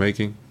Coogler is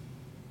making?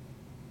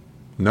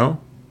 No?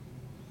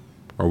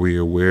 Are we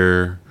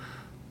aware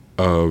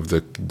of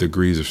the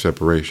degrees of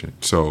separation?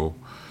 So,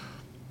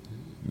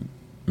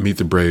 Meet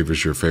the Brave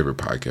is your favorite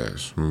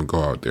podcast. I'm going to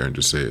go out there and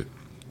just say it.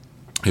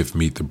 If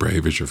Meet the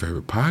Brave is your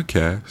favorite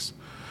podcast,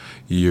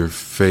 Your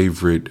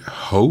favorite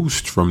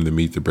host from the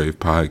Meet the Brave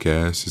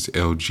podcast is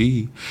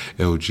LG.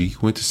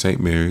 LG went to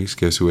St. Mary's.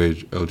 Guess who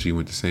LG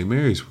went to St.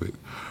 Mary's with?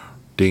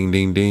 Ding,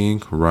 ding,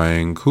 ding.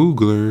 Ryan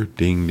Coogler.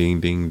 Ding,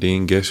 ding, ding,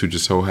 ding. Guess who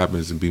just so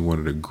happens to be one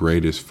of the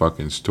greatest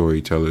fucking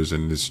storytellers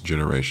in this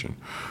generation?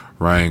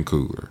 Ryan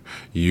Coogler.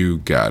 You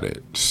got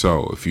it.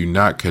 So if you're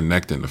not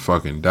connecting the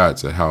fucking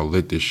dots of how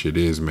lit this shit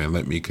is, man,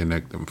 let me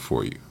connect them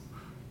for you.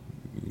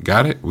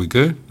 Got it? We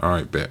good? All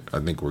right, bet. I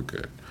think we're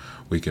good.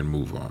 We can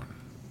move on.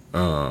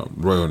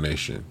 Royal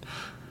Nation,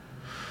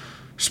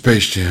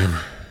 Space Jam,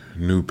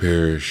 New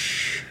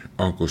Parish,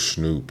 Uncle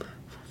Snoop.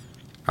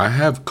 I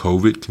have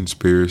COVID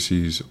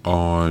conspiracies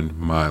on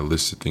my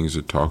list of things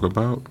to talk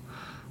about,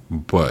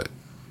 but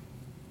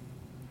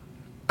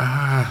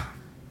I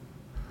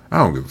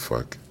don't give a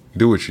fuck.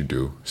 Do what you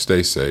do.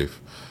 Stay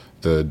safe.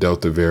 The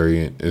Delta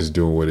variant is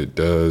doing what it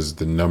does.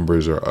 The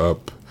numbers are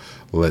up.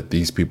 Let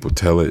these people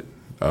tell it.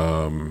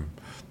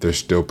 They're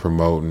still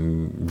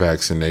promoting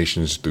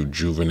vaccinations through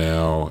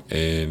Juvenile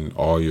and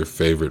all your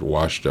favorite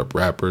washed up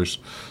rappers.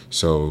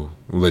 So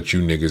let you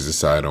niggas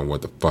decide on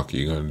what the fuck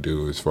you're going to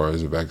do as far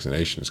as the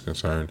vaccination is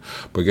concerned.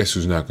 But guess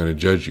who's not going to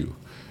judge you?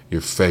 Your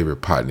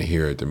favorite partner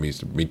here at the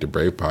Meet the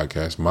Brave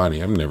podcast,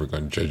 Monty. I'm never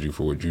going to judge you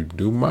for what you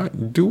do.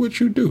 Do what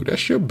you do.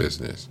 That's your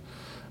business.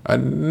 I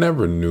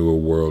never knew a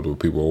world where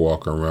people were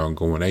walking around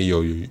going, hey,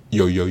 yo,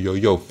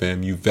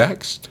 fam, you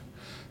vaxxed?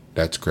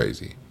 That's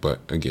crazy. But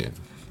again,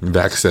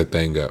 vax that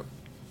thing up.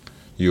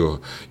 You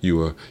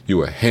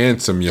a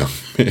handsome young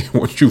man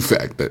once you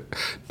fact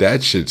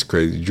that shit's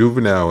crazy.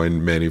 Juvenile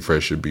and Manny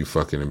Fresh should be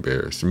fucking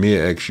embarrassed.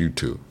 Mia X, you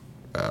too.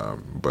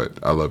 But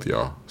I love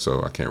y'all,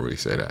 so I can't really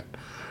say that.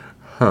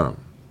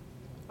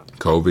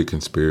 COVID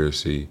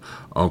conspiracy,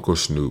 Uncle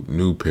Snoop,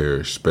 New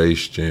Parish,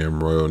 Space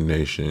Jam, Royal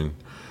Nation.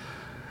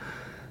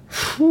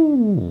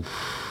 Whew.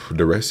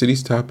 The rest of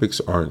these topics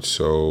aren't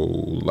so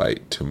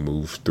light to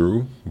move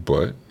through,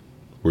 but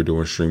we're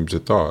doing streams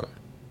of thought.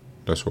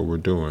 That's what we're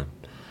doing.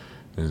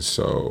 And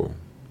so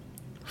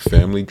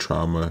family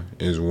trauma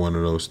is one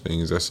of those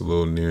things that's a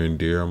little near and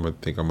dear. I'm going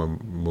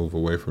to move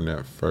away from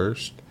that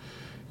first.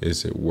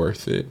 Is it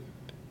worth it?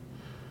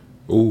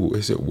 Ooh,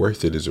 is it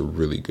worth it is a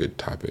really good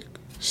topic.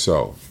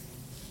 So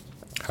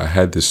I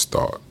had this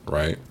thought,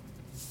 right?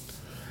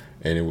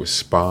 And it was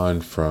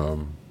spawned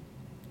from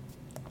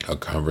a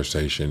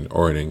conversation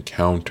or an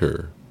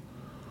encounter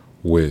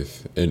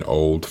with an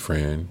old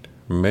friend.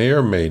 May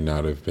or may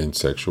not have been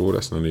sexual.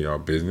 That's none of y'all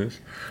business.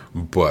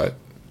 But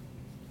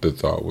the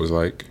thought was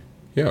like,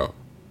 yo,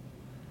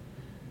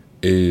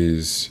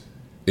 is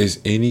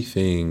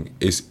anything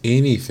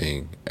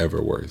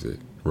ever worth it,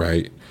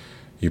 right?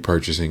 You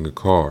purchasing a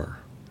car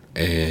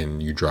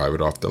and you drive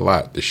it off the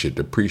lot, the shit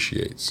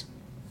depreciates.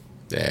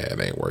 Yeah,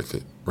 it ain't worth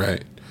it,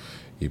 right?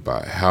 You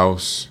buy a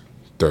house,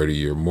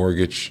 30-year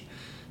mortgage.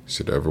 Is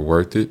it ever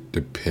worth it?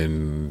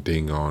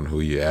 Depending on who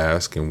you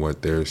ask and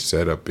what their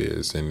setup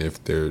is and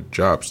if their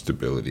job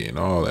stability and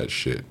all that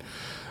shit.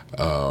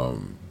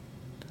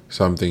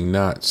 Something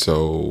not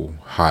so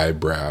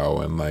highbrow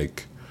and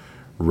like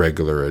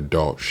regular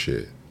adult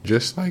shit.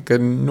 Just like a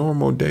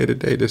normal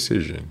day-to-day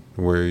decision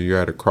where you're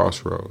at a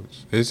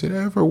crossroads. Is it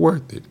ever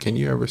worth it? Can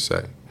you ever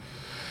say?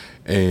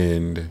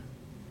 And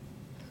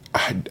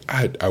I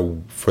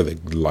for the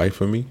life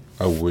of me,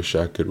 I wish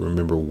I could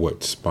remember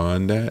what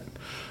spawned that,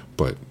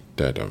 but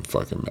that doesn't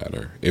fucking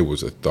matter. It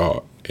was a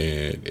thought,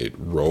 and it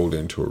rolled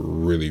into a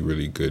really,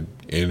 really good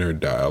inner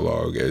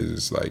dialogue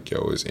as like,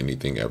 yo, is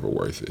anything ever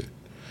worth it?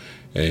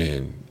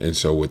 And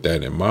so with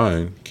that in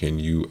mind, can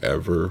you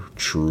ever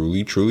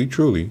truly,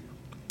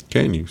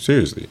 can you,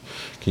 seriously,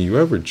 can you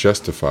ever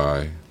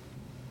justify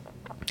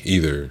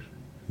either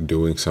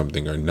doing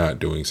something or not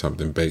doing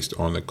something based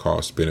on the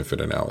cost-benefit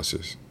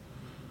analysis?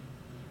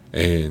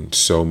 And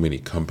so many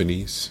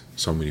companies,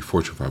 so many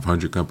Fortune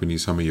 500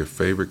 companies, some of your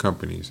favorite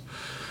companies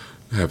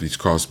have these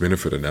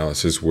cost-benefit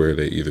analysis where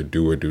they either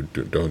do or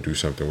don't do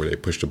something, where they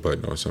push the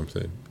button on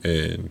something.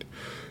 And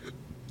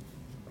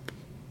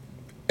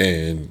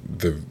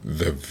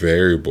the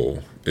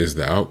variable is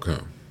the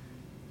outcome.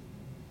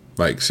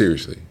 Like,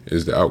 seriously,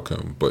 is the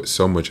outcome. But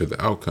so much of the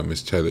outcome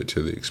is tethered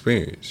to the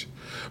experience.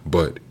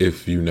 But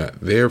if you're not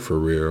there for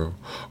real,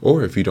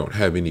 or if you don't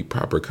have any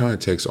proper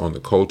context on the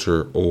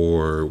culture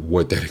or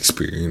what that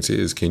experience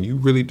is, can you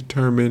really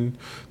determine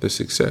the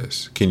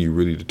success? Can you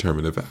really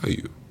determine the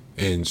value?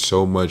 And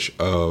so much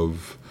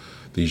of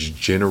these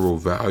general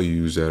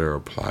values that are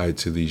applied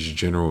to these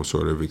general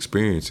sort of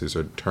experiences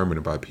are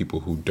determined by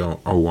people who don't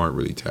or aren't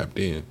really tapped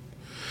in.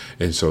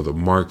 And so the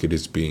market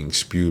is being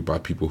spewed by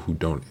people who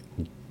don't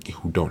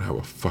have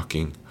a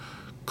fucking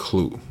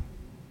clue.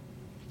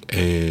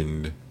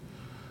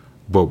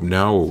 But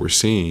now what we're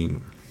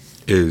seeing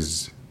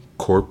is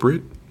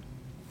corporate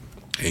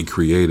and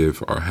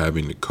creative are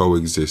having to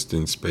coexist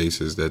in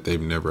spaces that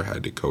they've never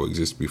had to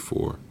coexist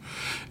before.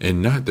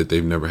 And not that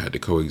they've never had to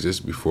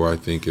coexist before. I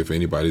think if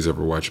anybody's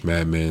ever watched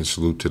Mad Men,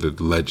 salute to the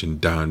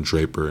legend Don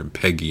Draper and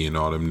Peggy and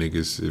all them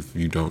niggas. If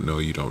you don't know,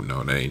 you don't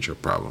know. That ain't your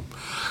problem.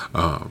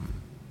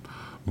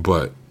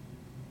 But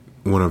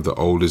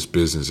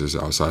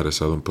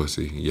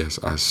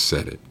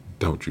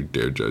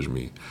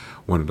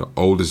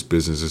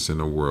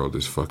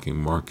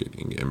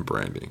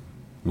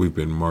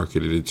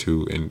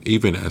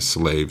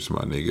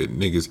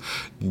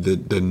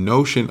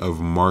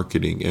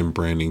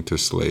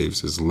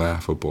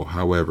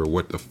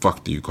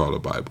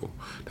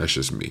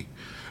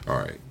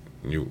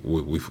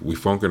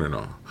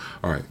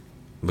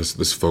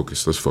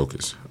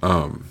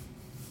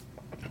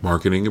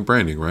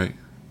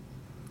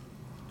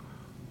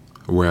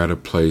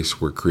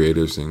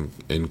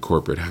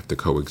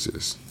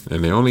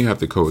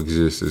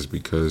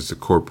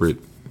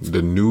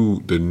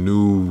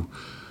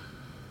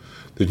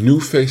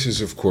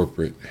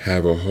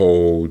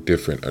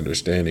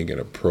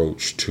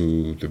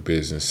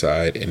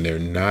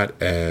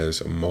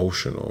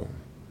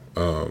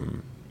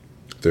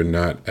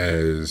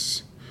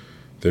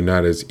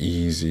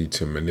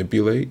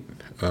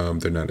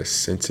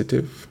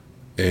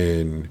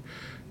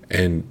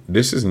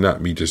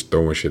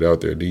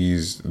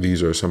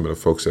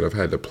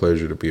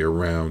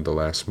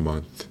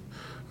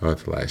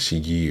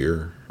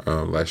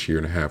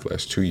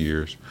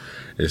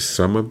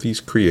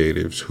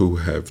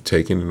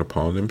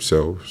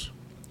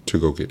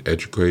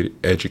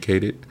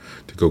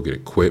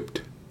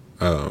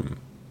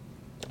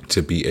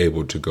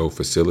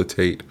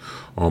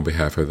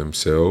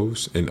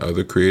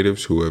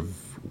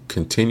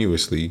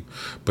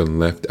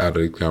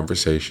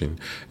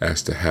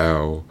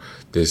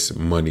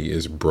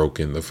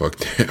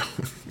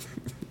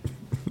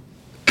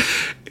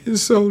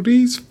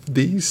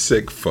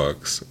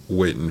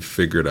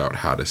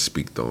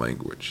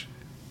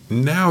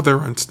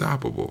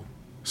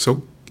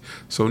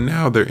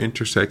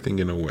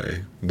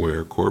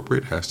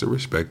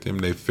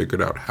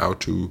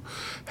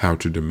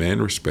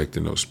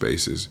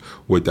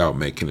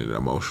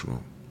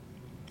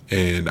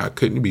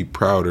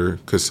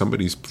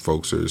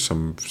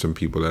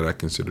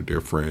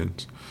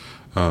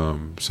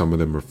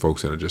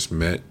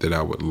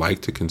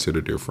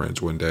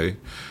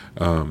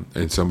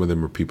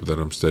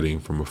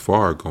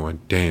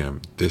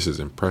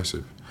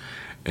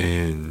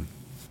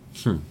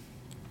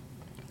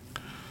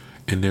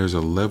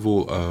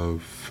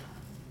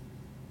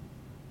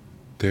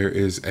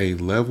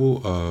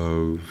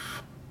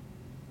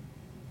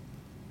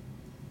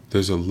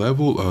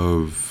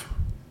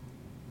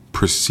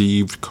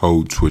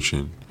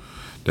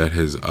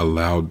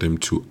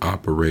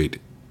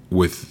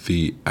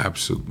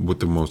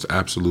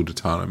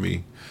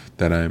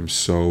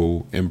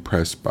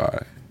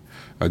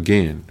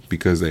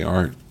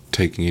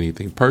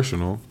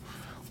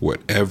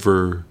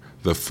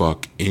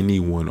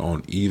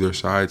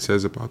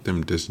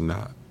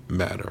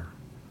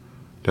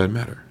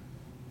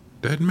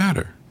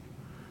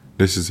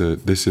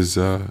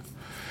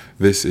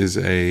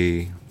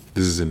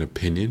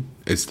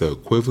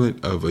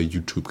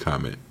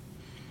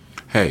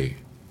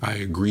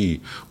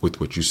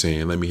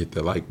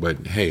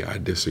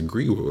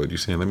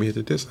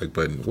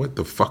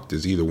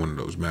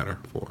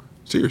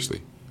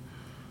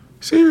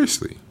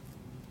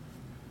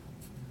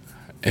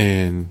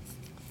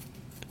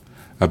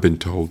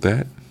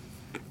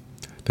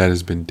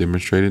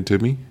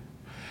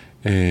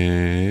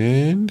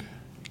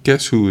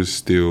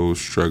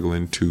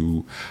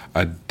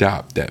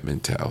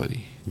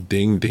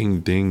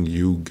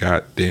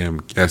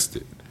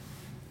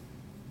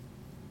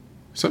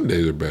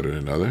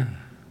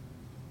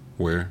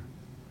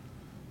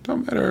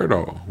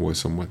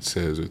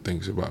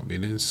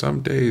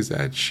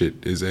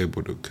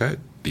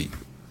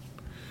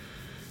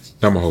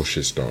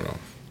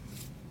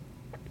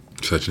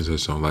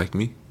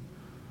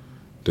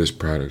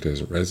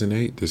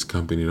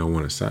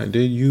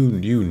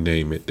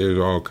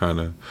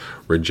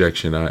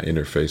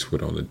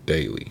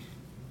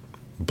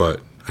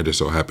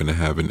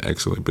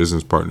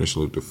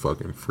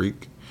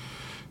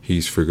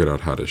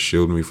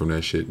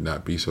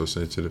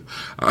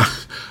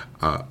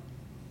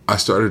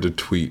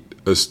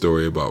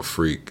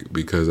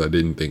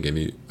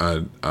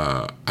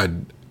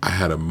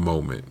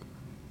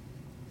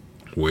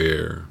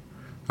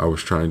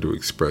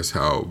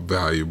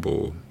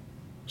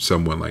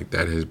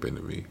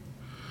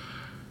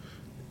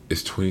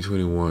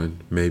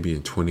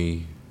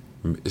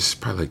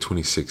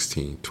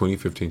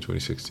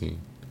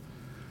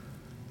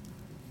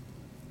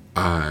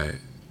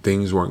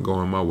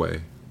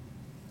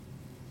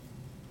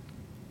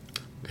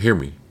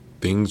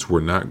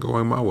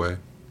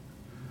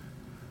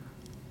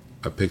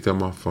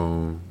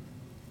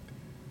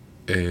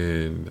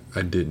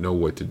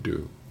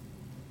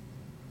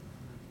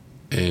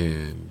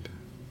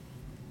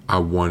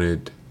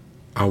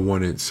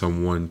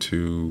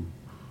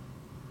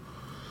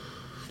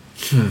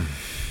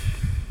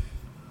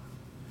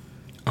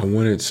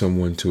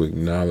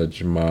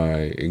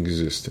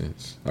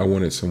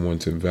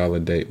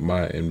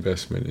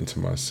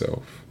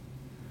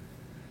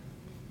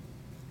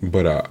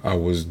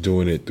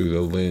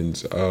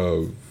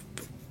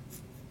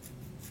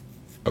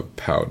of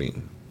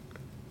pouting,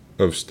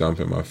 of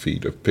stomping my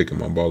feet, of picking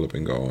my ball up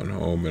and going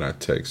home. And I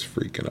text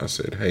Freak and I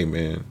said, hey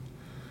man,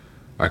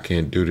 I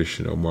can't do this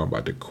shit no more. I'm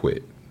about to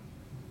quit.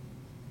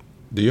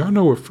 Do y'all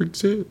know what Freak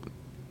said?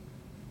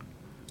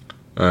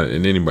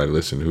 And anybody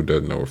listening who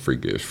doesn't know what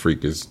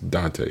Freak is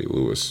Dante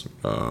Lewis,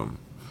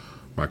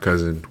 my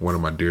cousin, one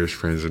of my dearest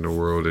friends in the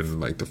world,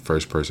 and like the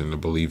first person to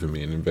believe in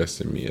me and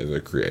invest in me as a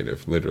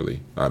creative.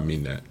 Literally, I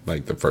mean that.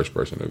 Like the first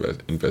person to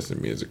invest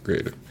in me as a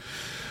creative.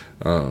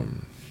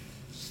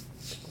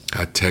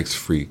 I text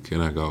Freak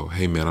and I go,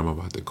 "Hey man, I'm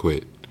about to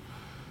quit."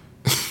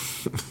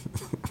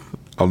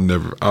 I'll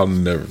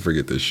never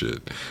forget this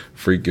shit.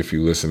 Freak, if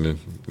you listening,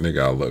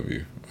 nigga, I love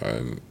you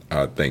and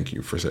I thank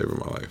you for saving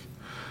my life.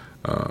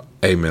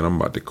 Hey man, I'm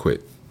about to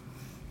quit.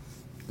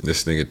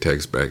 This nigga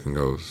texts back and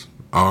goes,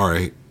 all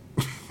right.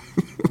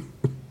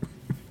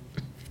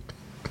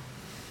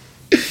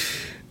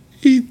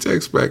 He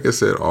texts back and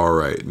said, all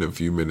right. And a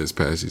few minutes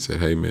passed, he said,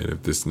 hey man,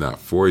 if this is not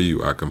for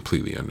you, I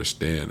completely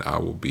understand. I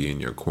will be in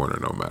your corner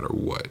no matter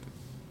what.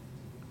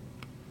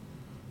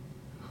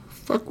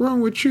 Fuck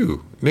wrong with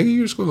you? Nigga,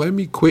 you just gonna let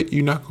me quit?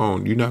 You're not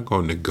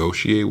gonna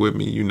negotiate with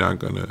me. You're not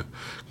gonna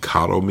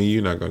coddle me.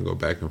 You're not gonna go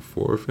back and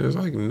forth. And it's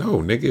like,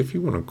 no, nigga, if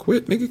you wanna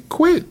quit, nigga,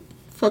 quit.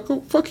 Fuck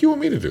you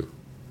want me to do?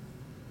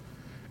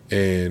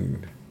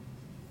 And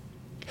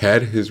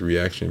had his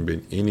reaction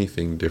been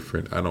anything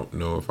different, I don't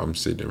know if I'm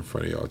sitting in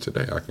front of y'all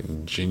today. I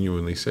can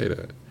genuinely say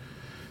that.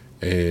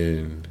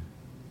 And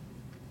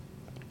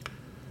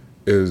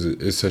it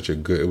was such a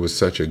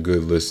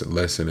good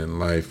lesson in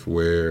life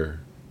where,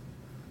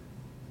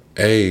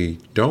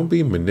 don't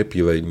be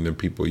manipulating the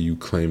people you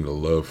claim to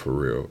love for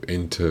real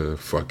into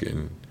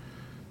fucking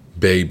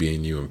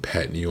babying you and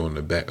patting you on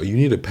the back. Oh, you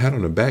need a pat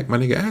on the back? My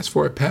nigga, ask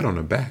for a pat on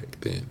the back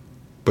then.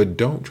 But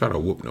don't try to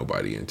whoop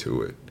nobody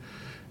into it.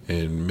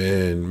 And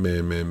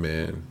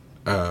man.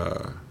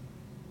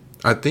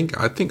 I think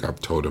I've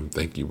told him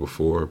thank you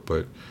before,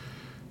 but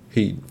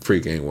he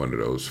Freak ain't one of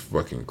those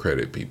fucking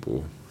credit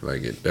people.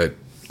 Like that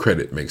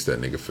credit makes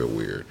that nigga feel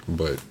weird.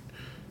 But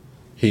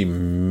he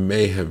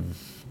may have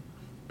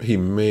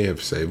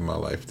saved my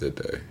life that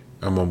day.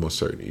 I'm almost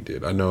certain he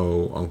did. I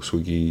know Uncle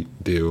Swiggy,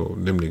 Deal,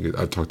 them niggas,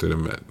 I talked to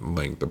them at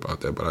length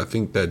about that, but I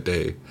think that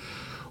day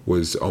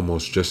was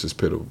almost just as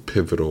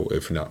pivotal,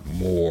 if not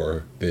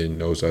more, than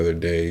those other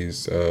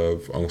days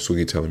of Uncle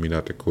Swiggy telling me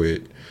not to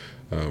quit,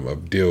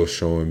 of Dill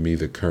showing me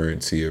the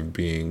currency of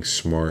being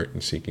smart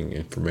and seeking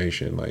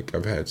information. Like,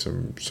 I've had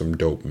some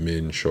dope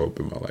men show up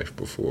in my life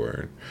before,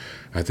 and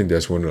I think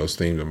that's one of those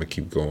things I'm gonna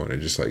keep going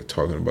and just like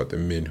talking about the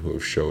men who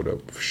have shown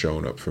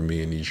up for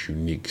me in these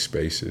unique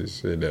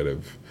spaces and that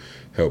have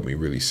helped me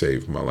really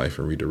save my life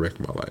and redirect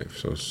my life.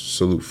 So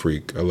salute,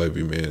 Freak. I love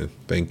you, man.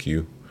 Thank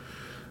you.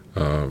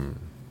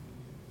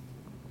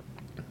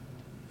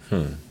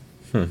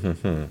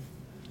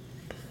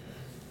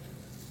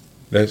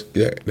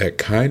 That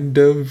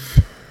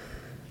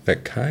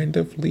kind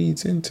of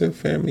leads into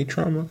family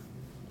trauma,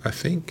 I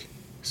think,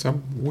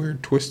 some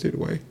weird twisted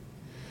way,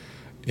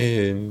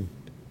 and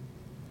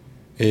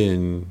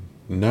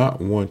not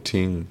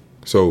wanting.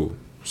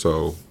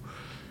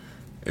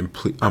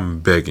 I'm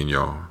begging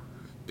y'all,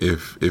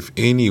 if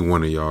any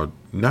one of y'all,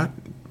 not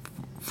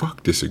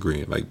fuck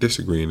disagreeing, like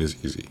disagreeing is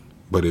easy,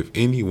 but if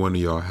any one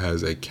of y'all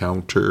has a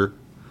counter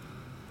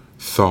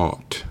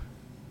thought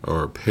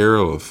or a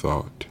parallel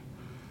thought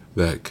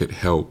that could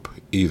help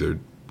either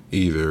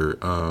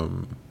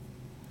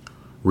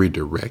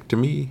redirect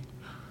me,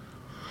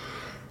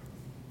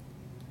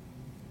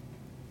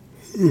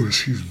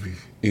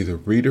 either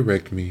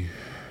redirect me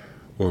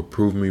or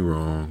prove me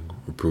wrong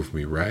or prove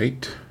me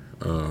right,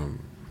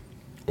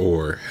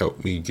 or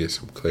help me get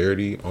some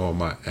clarity on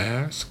my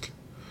ask,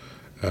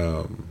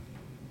 I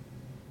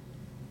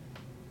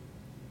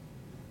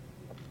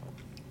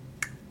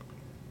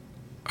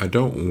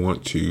don't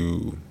want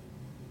to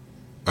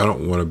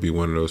be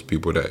one of those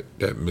people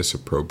that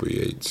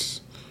misappropriates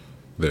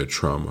their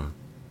trauma.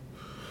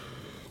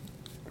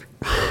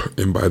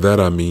 And by that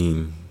I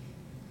mean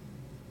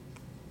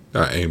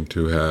I aim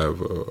to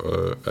have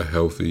a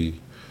healthy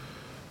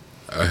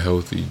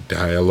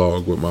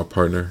dialogue with my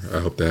partner. I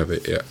hope to have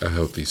a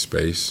healthy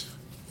space.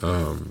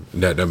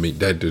 That don't mean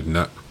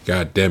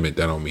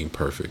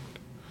perfect.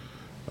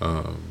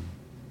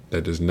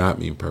 That does not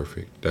mean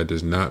perfect. That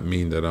does not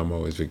mean that I'm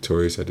always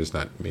victorious. That does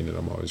not mean that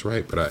I'm always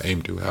right. But I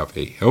aim to have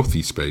a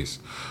healthy space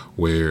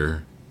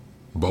where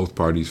both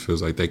parties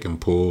feels like they can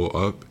pull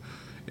up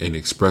and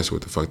express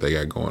what the fuck they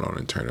got going on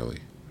internally,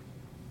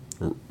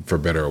 for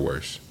better or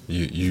worse.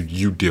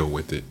 You deal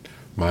with it,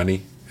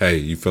 Monty. Hey,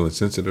 you feeling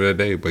sensitive that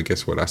day? But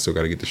guess what? I still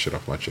got to get this shit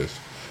off my chest.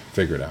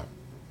 Figure it out.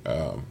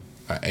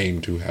 I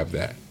aim to have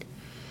that.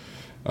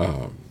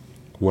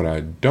 What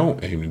I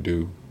don't aim to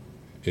do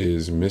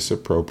is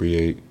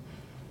misappropriate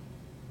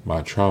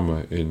my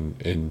trauma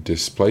and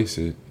displace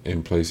it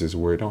in places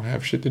where it don't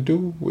have shit to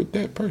do with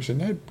that person.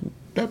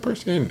 That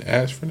person didn't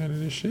ask for none of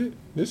this shit.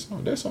 That's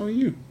on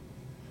you.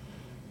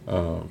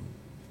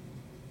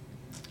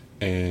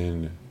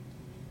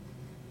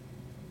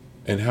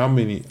 And how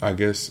many? I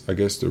guess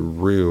the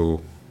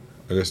real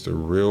I guess the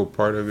real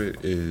part of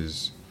it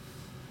is,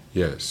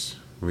 yes,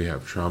 we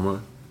have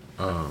trauma,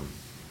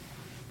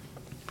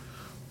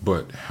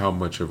 but how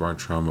much of our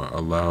trauma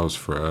allows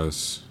for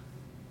us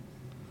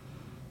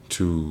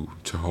to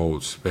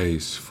hold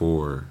space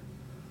for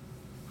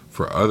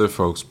other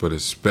folks, but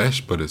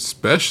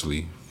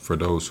especially for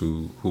those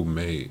who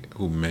may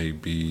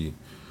be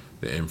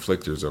the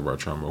inflictors of our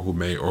trauma, who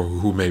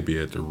may be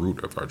at the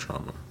root of our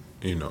trauma.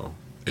 You know,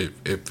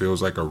 it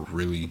feels like a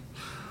really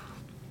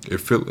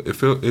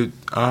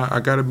I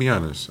gotta be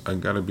honest.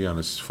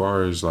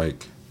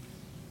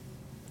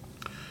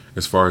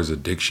 As far as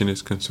addiction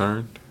is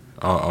concerned,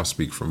 I'll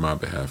speak from my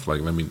behalf. Like,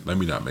 let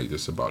me not make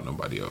this about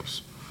nobody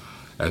else.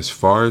 As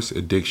far as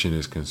addiction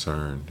is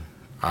concerned,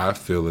 I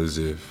feel as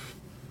if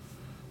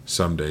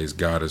some days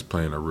God is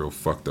playing a real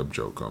fucked up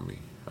joke on me.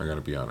 I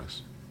gotta be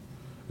honest.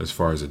 As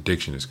far as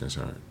addiction is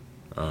concerned,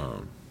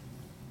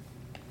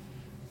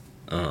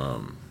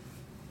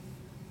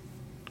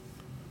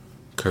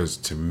 because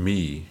to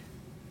me,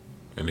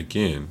 and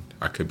again,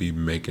 I could be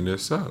making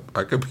this up.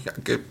 I could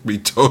be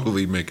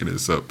totally making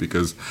this up,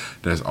 because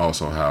that's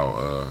also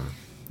how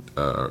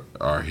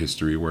our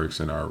history works,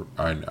 and our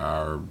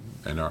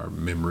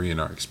memory and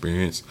our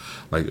experience.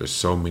 Like, there's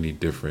so many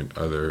different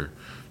other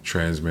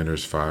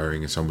transmitters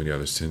firing and so many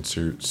other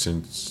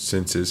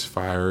senses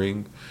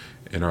firing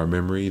in our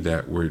memory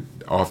that we're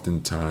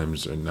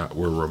oftentimes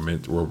we're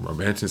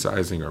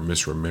romanticizing or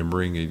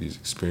misremembering these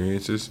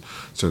experiences,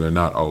 so they're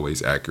not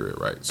always accurate,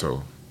 right?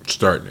 So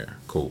starting there,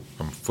 cool.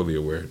 I'm fully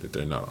aware that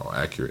they're not all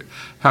accurate.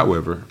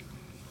 However,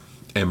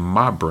 in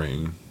my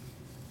brain,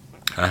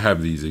 I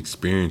have these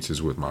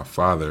experiences with my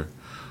father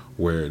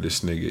where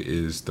this nigga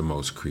is the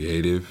most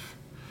creative,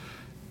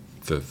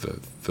 the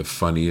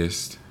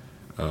funniest,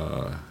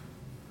 the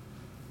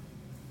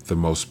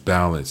most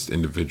balanced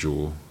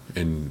individual,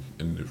 and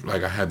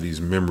like, I have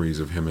these memories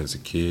of him as a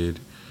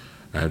kid.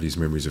 I have these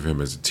memories of him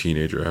as a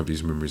teenager. I have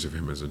these memories of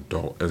him as an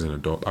adult.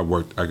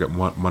 I got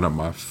one of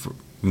my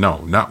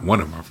not one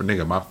of my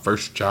nigga. My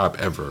first job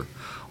ever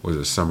was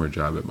a summer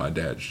job at my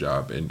dad's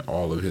job, and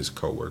all of his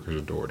coworkers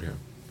adored him.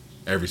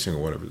 Every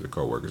single one of his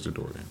coworkers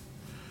adored him,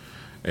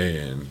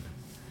 and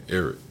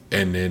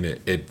then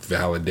it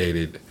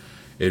validated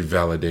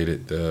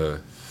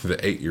the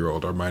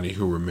 8-year-old Armani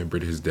who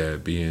remembered his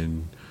dad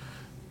being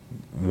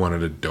one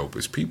of the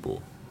dopest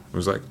people. It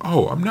was like,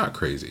 oh, I'm not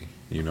crazy,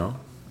 you know,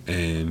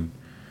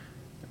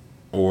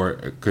 or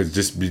because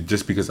just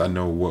because I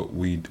know what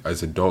we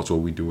as adults,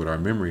 what we do with our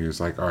memory, is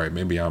like, all right,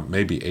 maybe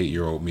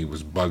 8-year-old me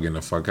was bugging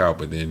the fuck out,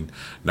 but then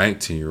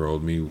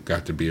 19-year-old me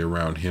got to be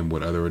around him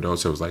with other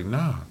adults. So it was like,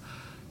 nah,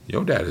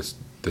 your dad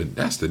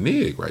that's the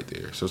nig right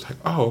there. So it's like,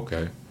 oh,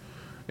 okay.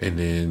 And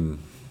then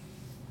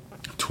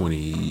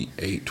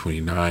 28,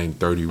 29,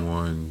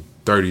 31,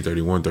 30,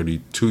 31,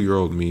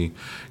 32-year-old me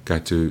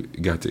got to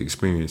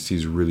experience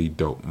these really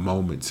dope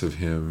moments of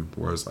him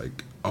where it's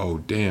like, oh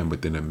damn,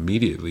 but then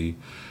immediately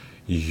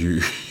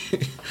you're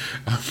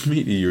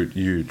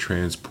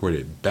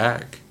transported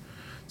back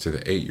to the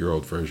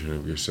 8-year-old version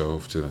of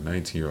yourself, to the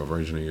 19-year-old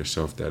version of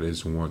yourself that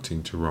is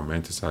wanting to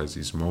romanticize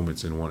these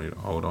moments and wanting to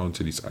hold on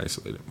to these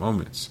isolated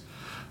moments.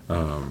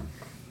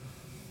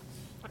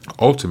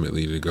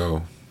 Ultimately to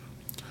go,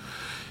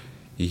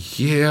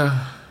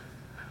 yeah,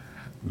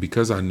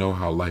 because I know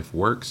how life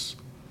works,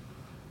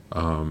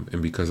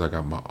 and because I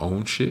got my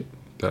own shit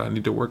that I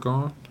need to work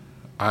on,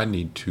 I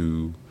need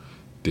to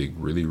dig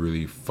really,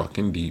 really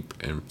fucking deep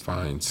and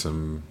find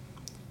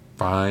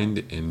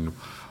and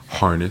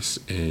harness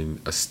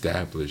and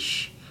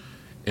establish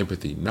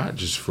empathy, not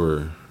just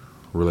for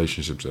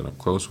relationships that I'm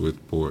close with,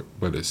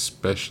 but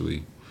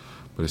especially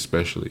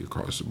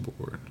across the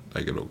board.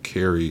 Like,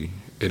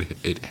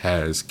 it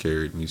has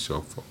carried me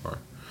so far,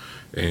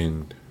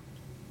 and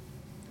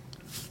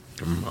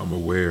I'm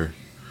aware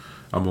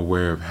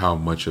of how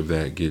much of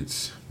that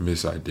gets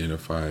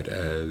misidentified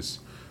as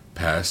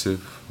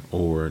passive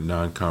or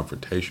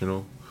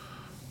non-confrontational.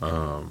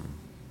 I'm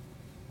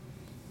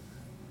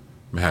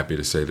happy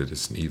to say that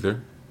it's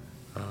neither,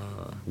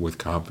 with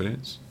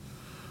confidence.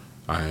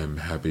 I am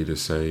happy to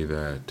say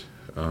that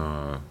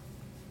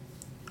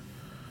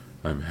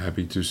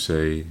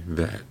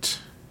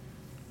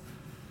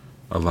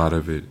a lot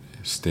of it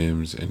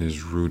stems and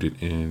is rooted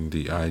in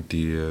the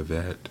idea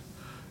that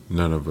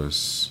none of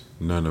us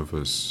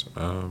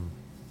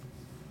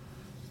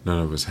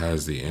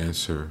has the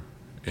answer,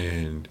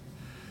 and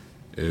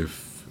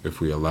if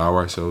we allow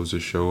ourselves to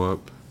show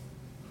up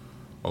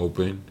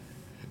open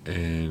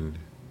and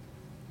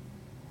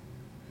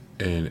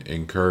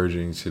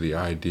encouraging to the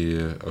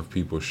idea of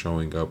people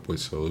showing up with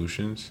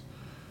solutions,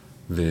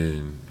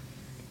 then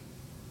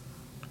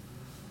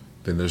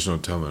there's no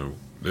telling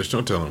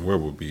where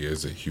we'll be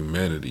as a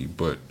humanity,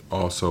 but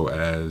also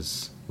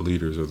as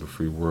leaders of the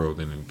free world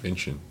and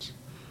inventions,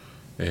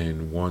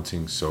 and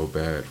wanting so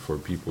bad for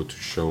people to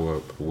show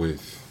up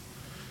with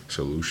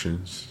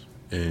solutions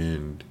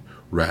and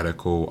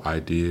radical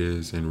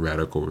ideas and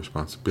radical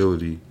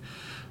responsibility,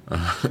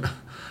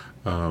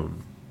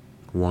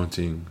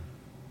 wanting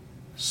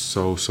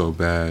so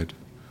bad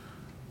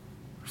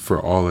for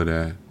all of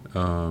that,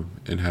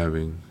 and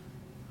having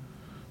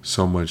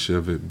so much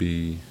of it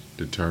be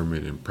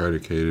determined and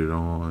predicated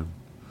on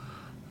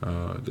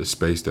the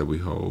space that we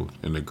hold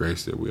and the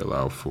grace that we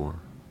allow for.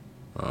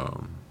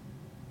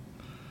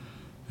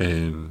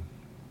 And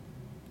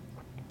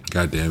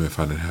goddamn, if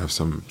I didn't have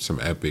some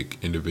epic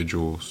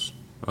individuals,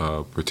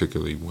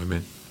 particularly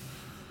women,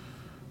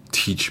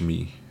 teach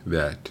me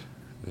that,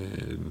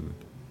 and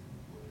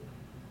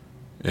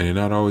it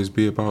not always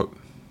be about,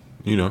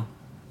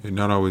 it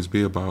not always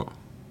be about,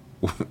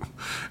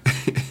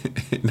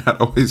 it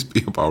not always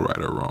be about right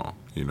or wrong,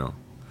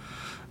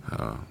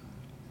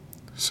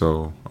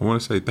 So I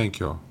want to say thank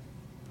y'all.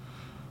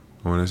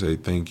 I want to say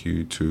thank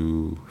you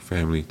to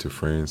family, to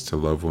friends, to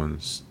loved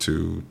ones,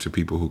 to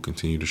people who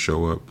continue to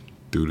show up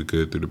through the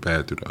good, through the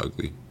bad, through the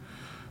ugly.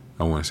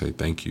 I want to say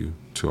thank you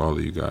to all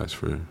of you guys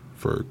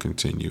for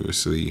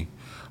continuously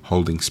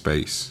holding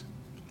space.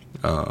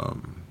 I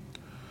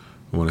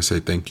want to say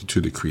thank you to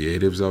the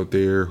creatives out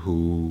there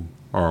who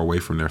are away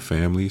from their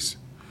families.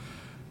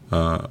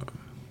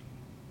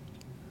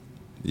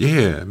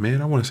 Yeah,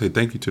 man, I want to say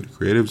thank you to the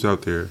creatives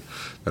out there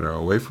that are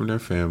away from their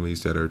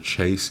families, that are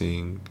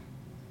chasing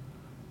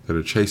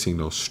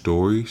those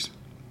stories,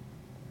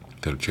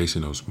 that are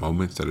chasing those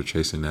moments, that are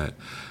chasing that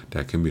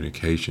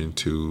communication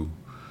to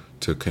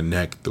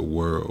connect the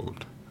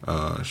world.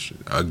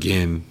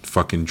 Again,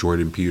 fucking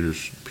Jordan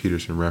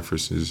Peterson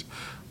references,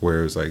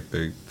 where it's like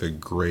the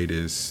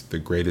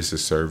greatest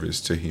service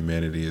to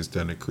humanity is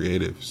done to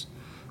creatives,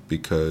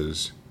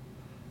 because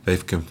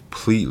they've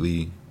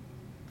completely,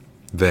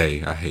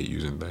 I hate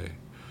using they.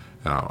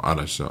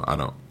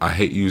 I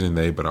hate using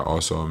they, but I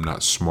also am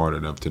not smart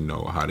enough to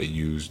know how to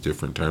use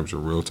different terms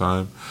in real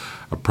time.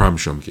 I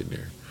promise you I'm getting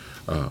there.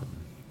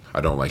 I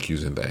don't like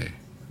using they.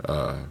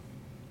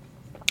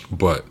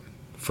 But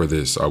for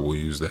this, I will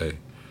use they.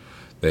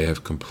 They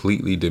have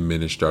completely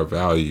diminished our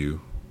value.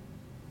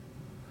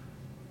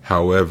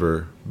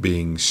 However,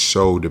 being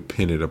so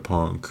dependent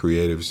upon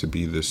creatives to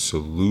be the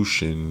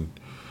solution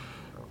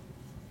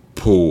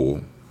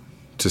pool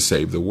to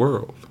save the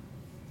world.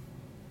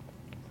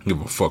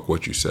 Give a fuck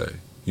what you say.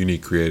 You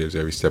need creatives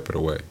every step of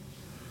the way.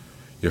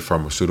 Your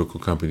pharmaceutical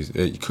companies.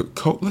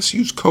 Let's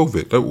use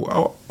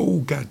COVID. Oh,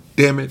 god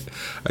damn it!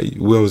 I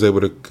was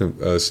able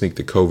to sneak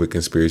the COVID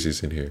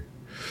conspiracies in here.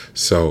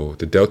 So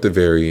the Delta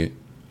variant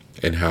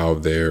and how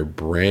they're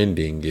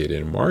branding it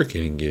and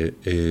marketing it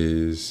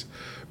is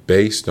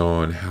based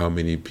on how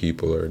many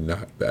people are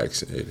not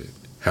vaccinated.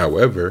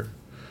 However,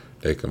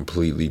 they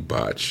completely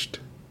botched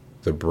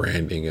the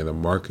branding and the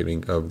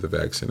marketing of the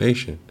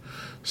vaccination.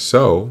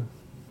 So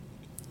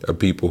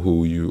people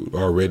who you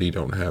already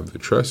don't have the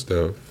trust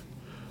of,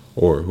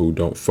 or who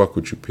don't fuck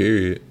with you,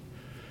 period,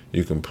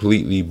 you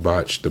completely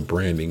botch the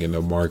branding and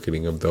the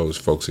marketing of those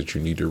folks that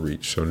you need to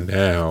reach. So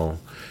now,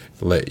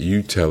 let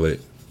you tell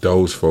it,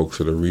 those folks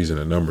are the reason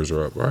the numbers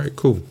are up. All right,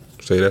 cool.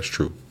 Say that's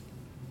true.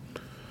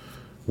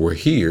 We're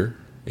here,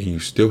 and you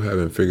still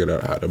haven't figured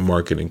out how to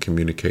market and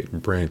communicate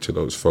and brand to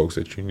those folks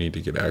that you need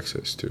to get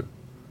access to.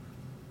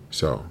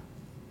 So,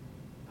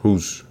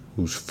 whose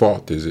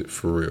fault is it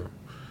for real?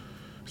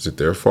 Is it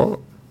their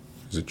fault?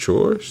 Is it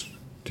yours?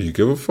 Do you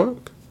give a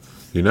fuck?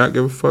 Do you not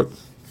give a fuck?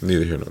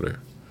 Neither here nor there.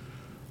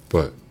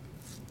 But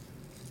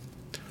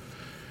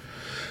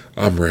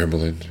I'm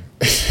rambling.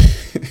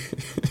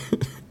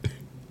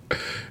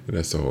 And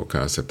that's the whole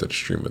concept of the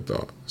stream of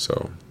thought.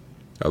 So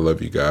I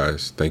love you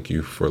guys. Thank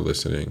you for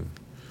listening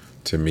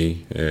to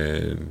me.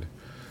 And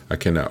I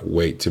cannot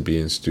wait to be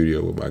in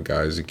studio with my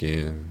guys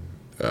again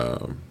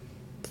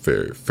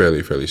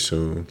fairly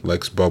soon.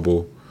 Lex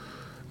Bubble,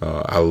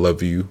 I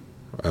love you.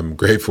 I'm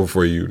grateful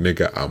for you,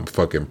 nigga. I'm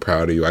fucking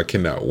proud of you. I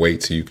cannot wait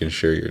till you can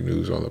share your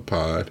news on the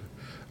pod.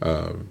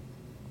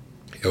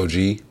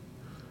 LG,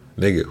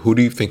 nigga, who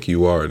do you think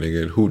you are,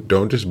 nigga? Who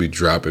don't just be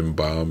dropping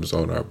bombs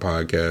on our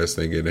podcast,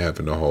 nigga, and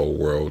having the whole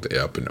world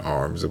up in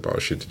arms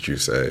about shit that you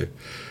say.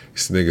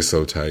 This nigga's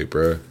so tight,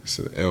 bro.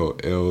 L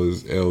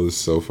is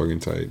so fucking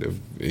tight.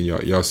 And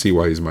y'all see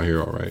why he's my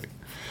hero, right?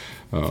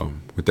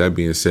 With that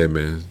being said,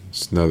 man,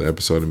 it's another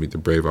episode of Meet the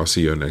Brave. I'll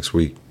see you next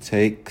week.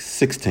 Take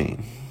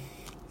 16.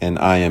 And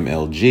I am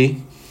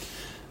LG.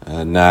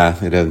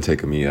 It doesn't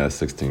take me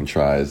 16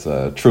 tries.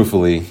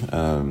 Truthfully,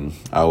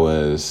 I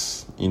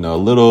was, a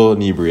little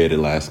inebriated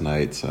last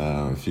night.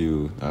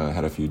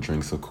 Had a few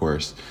drinks, of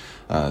course.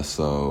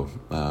 So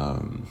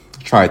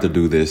tried to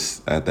do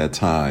this at that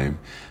time,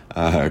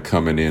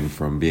 coming in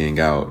from being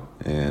out,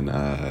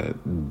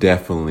 and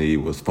definitely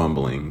was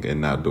fumbling and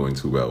not doing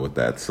too well with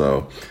that.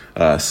 So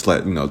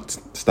slept,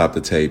 stopped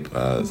the tape,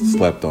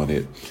 slept on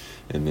it.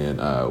 And then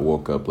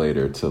woke up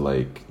later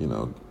to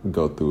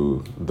go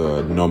through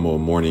the normal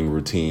morning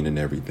routine and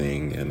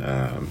everything,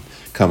 and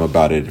come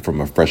about it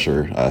from a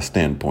fresher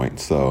standpoint.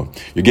 So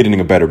you're getting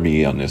a better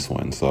me on this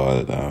one. So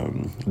I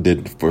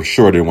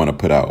didn't want to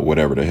put out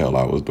whatever the hell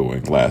I was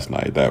doing last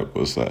night. That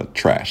was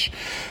trash.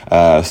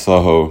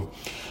 So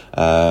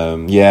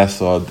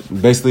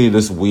basically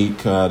this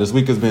week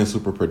has been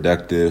super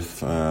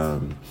productive.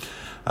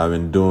 I've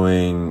been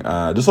doing,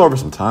 just over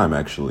some time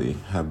actually,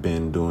 have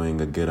been doing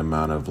a good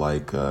amount of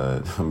like,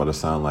 I'm about to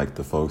sound like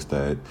the folks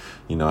that,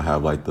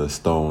 have like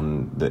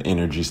the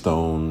energy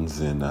stones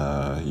and,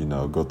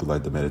 go through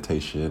like the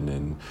meditation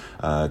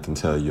and can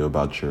tell you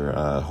about your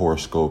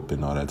horoscope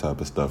and all that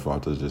type of stuff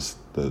after just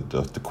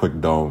the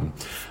quick dome.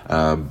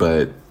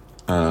 But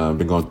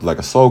been going through like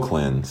a soul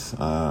cleanse.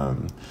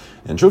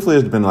 And truthfully,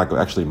 it's been like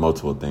actually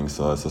multiple things.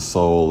 So it's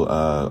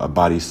a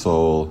body,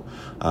 soul,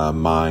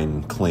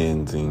 mind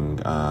cleansing,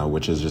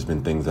 which has just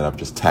been things that I've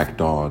just tacked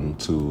on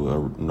to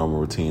a normal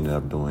routine that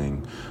I'm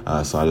doing.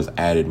 So I just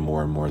added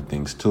more and more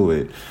things to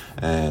it.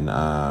 And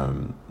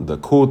the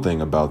cool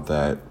thing about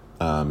that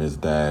is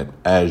that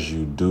as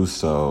you do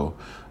so,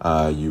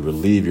 you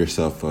relieve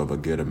yourself of a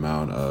good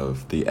amount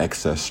of the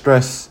excess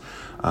stress.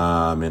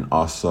 And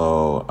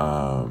also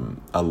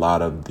a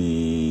lot of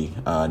the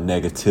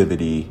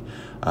negativity,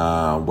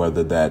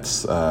 whether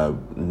that's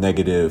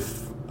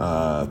negative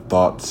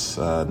thoughts,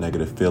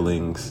 negative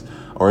feelings,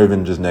 or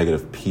even just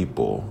negative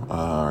people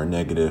or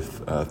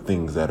negative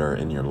things that are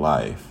in your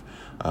life.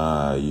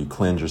 You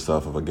cleanse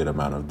yourself of a good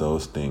amount of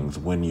those things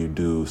when you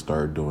do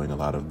start doing a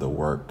lot of the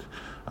work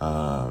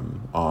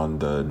on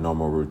the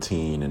normal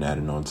routine and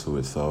adding on to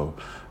it. So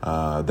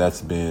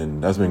that's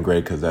been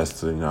great because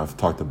that's, I've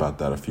talked about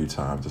that a few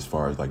times as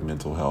far as like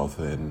mental health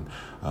and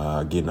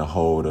getting a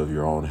hold of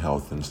your own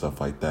health and stuff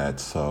like that.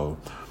 So,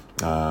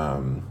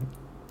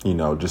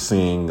 just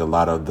seeing a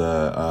lot of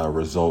the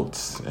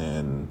results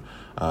and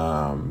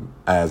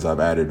as I've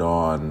added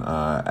on,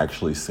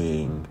 actually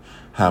seeing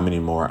how many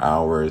more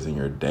hours in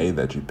your day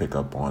that you pick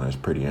up on is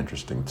pretty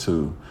interesting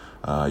too.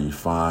 You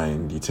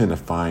tend to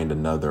find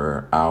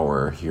another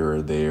hour here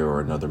or there, or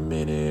another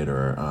minute,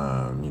 or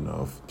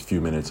a few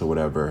minutes or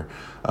whatever.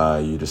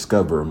 You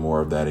discover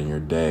more of that in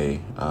your day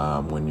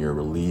when you're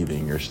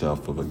relieving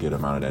yourself of a good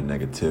amount of that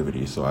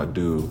negativity. So I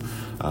do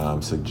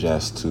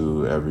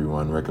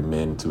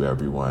recommend to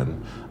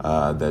everyone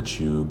that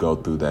you go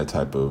through that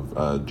type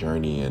of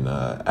journey and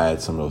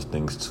add some of those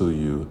things to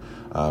you,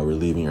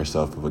 relieving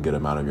yourself of a good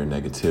amount of your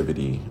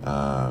negativity.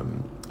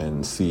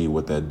 And see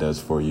what that does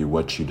for you,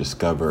 what you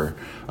discover,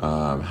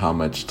 how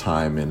much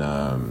time and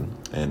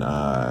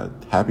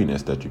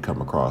happiness that you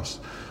come across.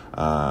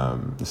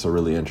 It's a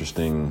really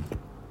interesting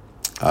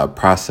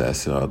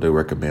process. I do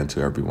recommend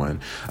to everyone.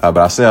 But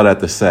I say all that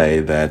to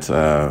say that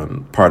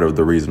part of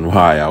the reason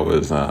why I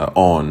was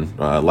on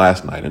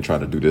last night and trying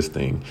to do this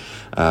thing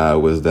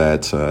was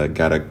that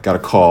got a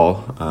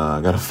call,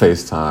 got a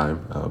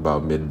FaceTime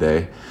about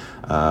midday.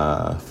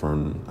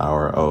 From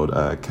our old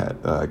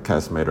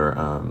castmate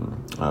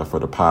for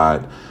the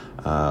pod,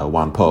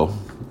 Juan Po.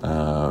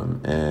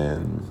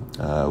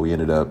 And we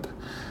ended up,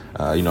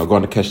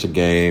 going to catch the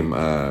game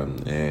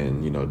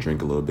and,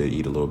 drink a little bit,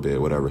 eat a little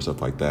bit, whatever,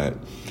 stuff like that.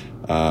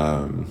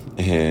 I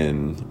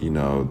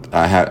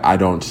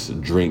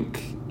don't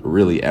drink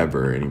really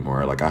ever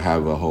anymore. Like I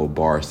have a whole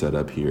bar set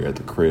up here at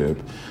the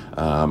crib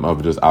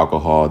of just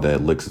alcohol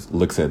that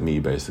looks at me.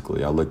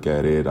 Basically, I look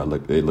at it,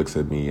 it looks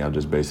at me. I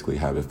just basically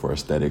have it for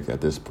aesthetic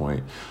at this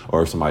point.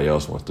 Or if somebody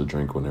else wants to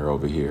drink when they're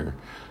over here,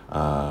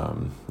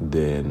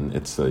 then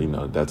it's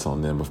that's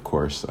on them, of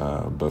course.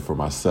 But for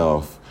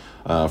myself,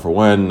 for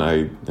one,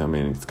 I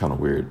mean it's kind of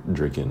weird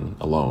drinking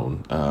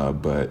alone,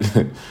 but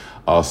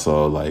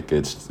also like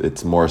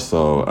it's more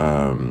so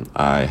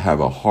I have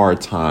a hard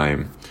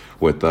time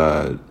with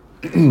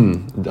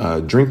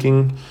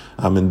drinking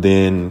and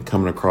then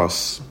coming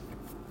across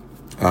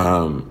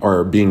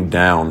or being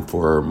down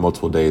for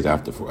multiple days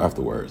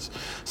afterwards.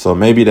 So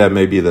maybe that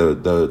may be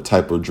the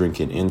type of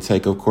drinking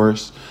intake, of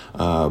course,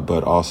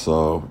 but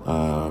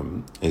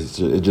also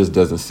it just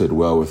doesn't sit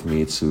well with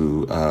me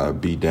to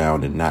be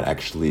down and not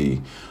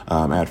actually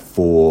at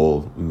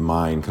full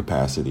mind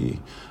capacity.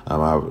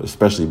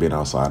 Especially being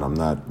outside, I'm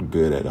not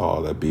good at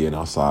all at being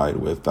outside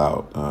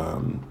without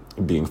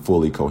being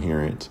fully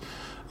coherent,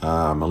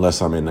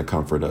 unless I'm in the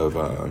comfort of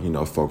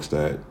folks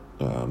that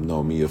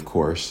know me, of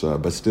course,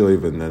 but still,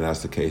 even then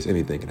that's the case,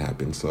 anything can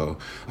happen. So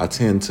I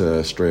tend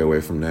to stray away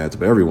from that.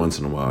 But every once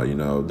in a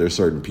while, there's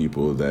certain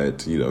people that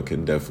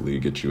can definitely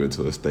get you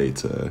into a state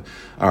to,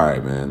 all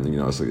right,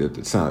 man, so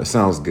it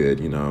sounds good,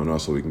 and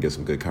also we can get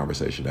some good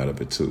conversation out of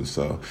it too.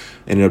 So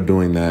ended up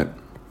doing that,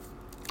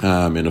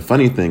 and the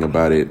funny thing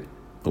about it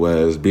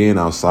was being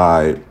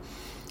outside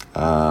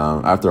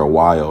after a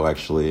while,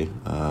 actually,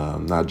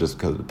 not just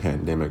because of the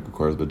pandemic, of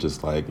course, but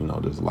just like,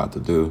 there's a lot to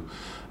do.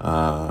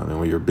 And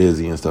when you're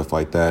busy and stuff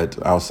like that,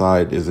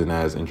 outside isn't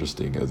as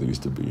interesting as it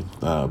used to be.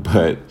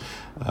 But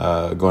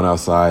going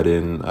outside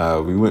and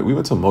we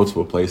went to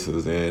multiple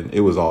places and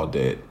it was all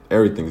dead.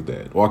 Everything's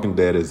dead. Walking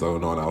Dead is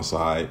going on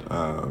outside.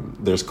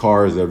 There's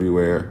cars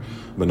everywhere,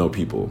 but no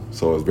people.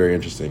 So it's very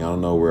interesting. I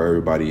don't know where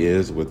everybody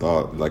is with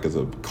all, like, it's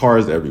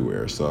cars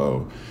everywhere.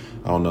 So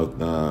I don't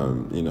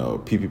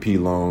know,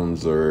 PPP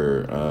loans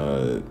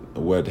or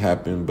what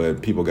happened,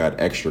 but people got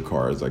extra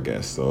cars, I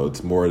guess. So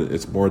it's more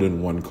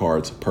than one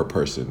car per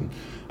person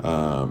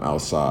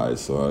outside.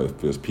 So if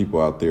there's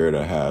people out there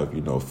that have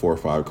 4 or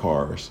 5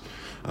 cars,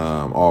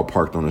 all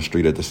parked on the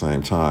street at the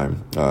same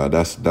time.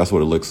 That's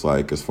what it looks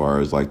like as far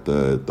as like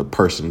the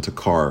person to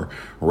car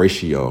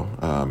ratio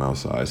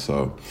outside.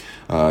 So,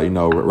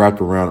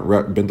 wrapped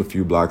around, been a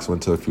few blocks,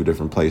 went to a few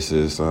different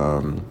places.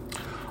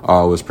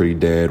 All was pretty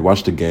dead.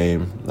 Watched the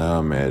game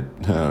at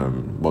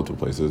multiple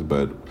places,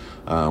 but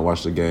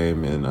watched the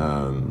game, and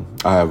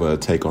I have a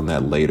take on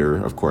that later,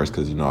 of course,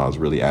 because I was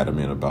really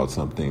adamant about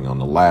something on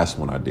the last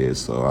one I did,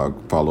 so I'll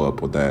follow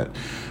up with that.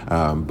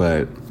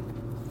 But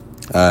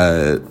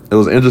it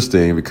was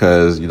interesting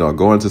because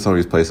going to some of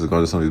these places,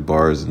 going to some of these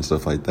bars and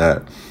stuff like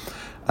that,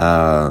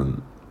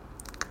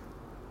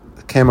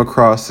 came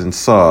across and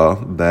saw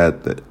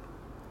that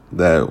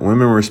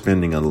women were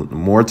spending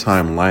more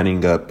time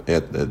lining up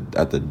at the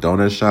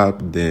donut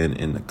shop than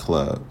in the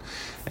club.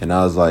 And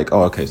I was like,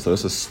 oh, okay, so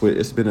it's a switch.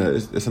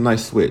 It's a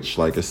nice switch.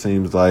 Like, it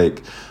seems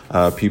like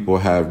people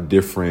have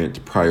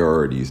different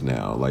priorities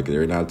now. Like,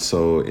 they're not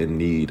so in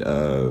need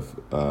of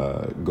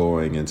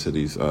going into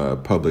these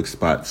public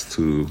spots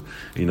to,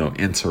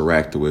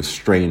 interact with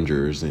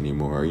strangers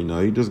anymore.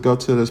 You just go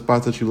to the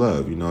spots that you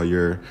love.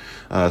 Your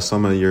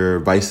some of your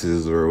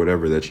vices or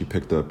whatever that you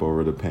picked up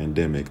over the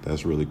pandemic.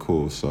 That's really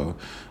cool. So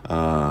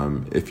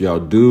if y'all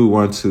do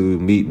want to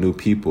meet new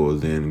people,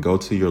 then go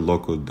to your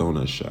local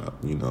donut shop.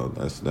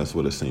 That's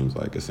what it seems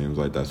like. It seems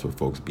like that's where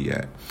folks be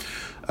at.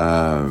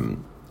 I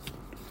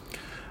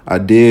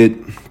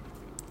did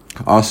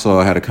also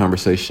had a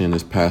conversation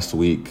this past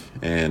week,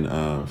 and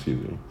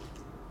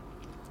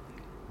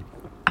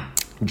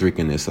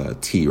drinking this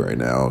tea right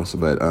now.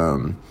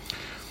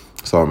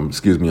 So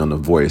excuse me on the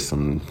voice.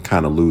 I'm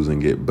kind of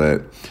losing it,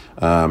 but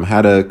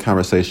had a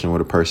conversation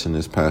with a person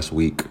this past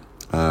week,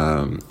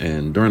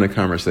 and during the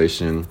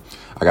conversation,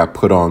 I got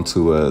put on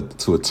to a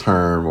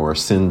term or a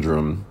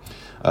syndrome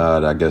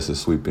that I guess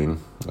is sweeping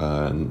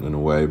in a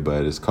way,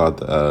 but it's called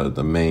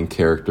the main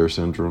character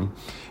syndrome.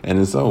 And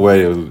in some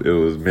way, it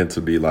was meant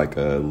to be like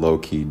a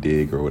low-key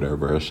dig or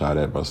whatever, a shot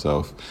at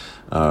myself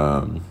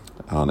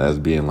as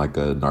being like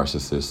a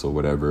narcissist or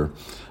whatever.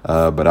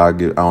 But I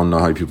don't know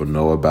how many people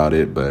know about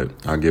it, but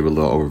I'll give a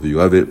little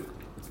overview of it.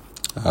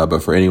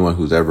 But for anyone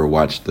who's ever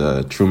watched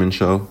The Truman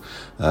Show,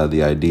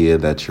 the idea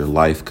that your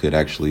life could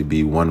actually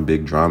be one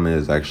big drama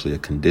is actually a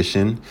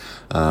condition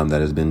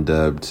that has been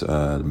dubbed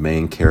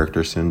main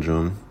character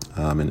syndrome,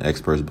 and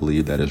experts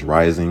believe that is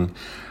rising.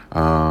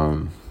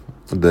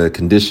 The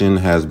condition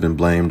has been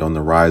blamed on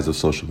the rise of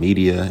social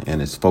media and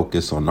its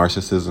focus on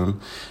narcissism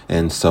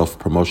and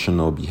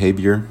self-promotional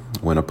behavior.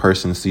 When a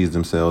person sees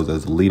themselves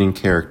as the leading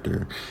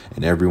character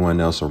and everyone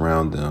else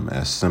around them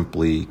as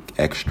simply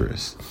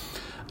extras.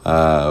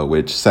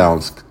 Which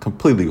sounds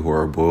completely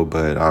horrible,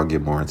 but I'll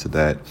get more into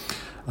that.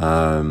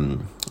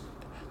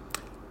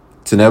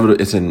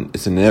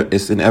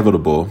 It's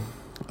inevitable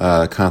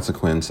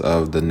consequence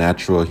of the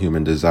natural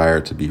human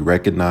desire to be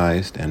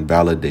recognized and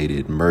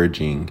validated,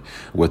 merging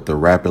with the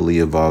rapidly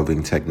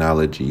evolving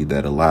technology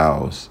that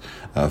allows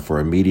for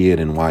immediate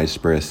and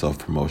widespread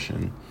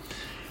self-promotion.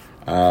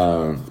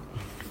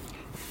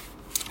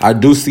 I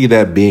do see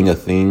that being a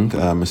thing,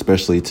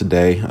 especially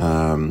today,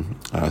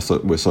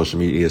 with social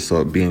media.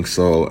 So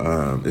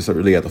it's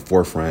really at the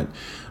forefront,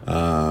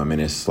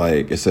 and it's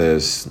like it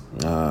says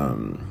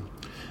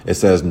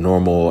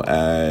normal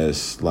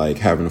as like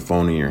having a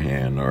phone in your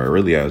hand, or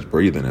really as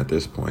breathing at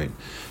this point.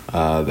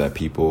 That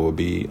people will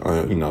be,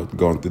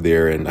 going through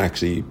there and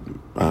actually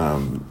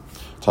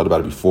talked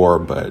about it before,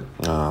 but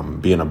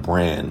being a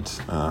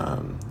brand,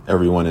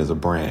 everyone is a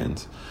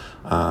brand.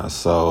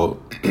 So,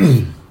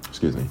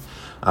 excuse me.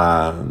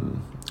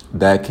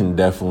 That can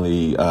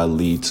definitely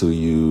lead to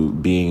you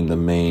being the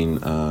main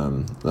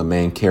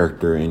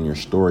character in your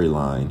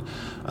storyline.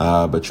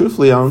 But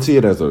truthfully, I don't see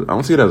it as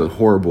a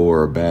horrible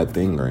or a bad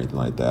thing or anything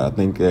like that. I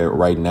think that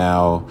right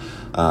now,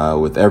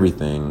 with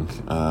everything,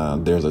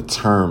 there's a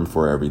term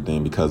for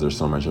everything because there's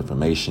so much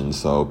information.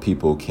 So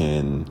people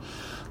can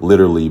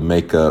literally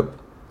make up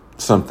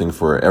something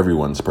for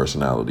everyone's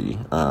personality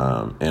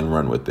and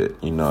run with it.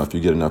 If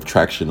you get enough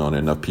traction on it,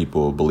 enough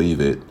people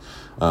believe it.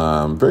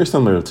 Very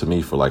similar to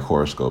me for like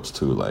horoscopes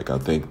too. Like, I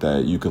think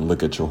that you can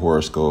look at your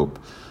horoscope,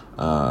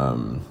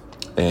 and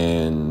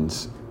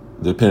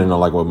depending on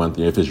like what month,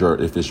 if it's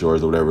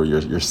yours or whatever,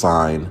 your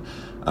sign,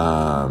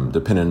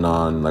 depending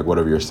on like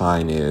whatever your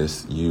sign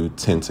is, you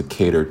tend to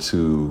cater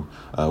to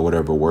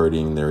whatever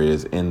wording there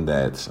is in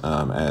that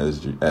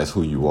as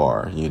who you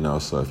are.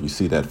 So if you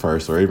see that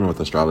first, or even with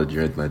astrology or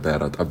anything like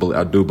that,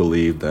 I do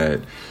believe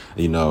that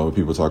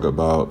people talk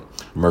about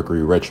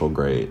Mercury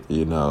retrograde.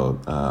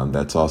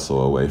 That's also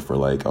a way for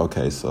like,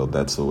 okay, so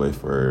that's a way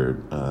for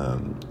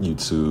you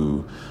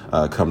to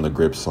come to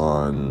grips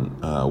on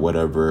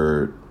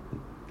whatever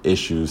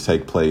issues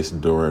take place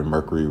during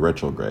Mercury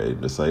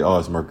retrograde, to say, oh,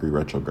 it's Mercury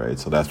retrograde,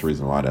 so that's the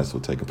reason why that's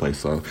what's taking place.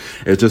 So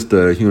it's just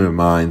the human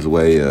mind's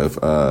way of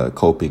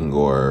coping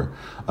or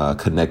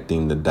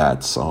connecting the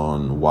dots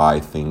on why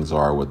things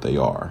are what they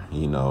are.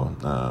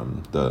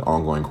 The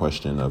ongoing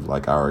question of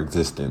like our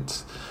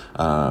existence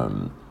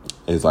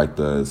is like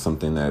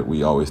something that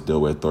we always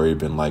deal with, or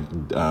even like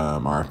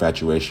our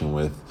infatuation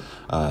with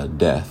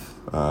death.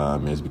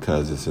 is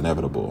because it's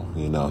inevitable,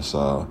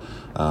 So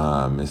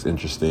it's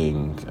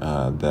interesting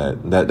that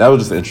was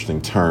just an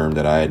interesting term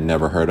that I had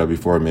never heard of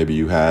before. Maybe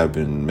you have,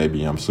 and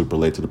maybe I'm super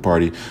late to the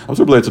party. I'm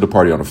super late to the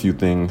party on a few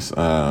things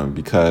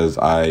because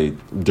I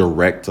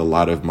direct a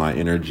lot of my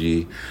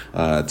energy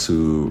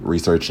to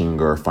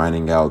researching or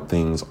finding out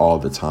things all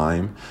the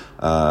time.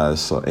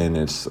 And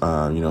it's,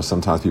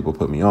 sometimes people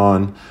put me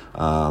on.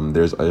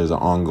 There's an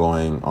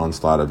ongoing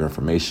onslaught of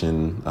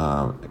information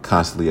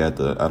constantly at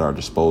our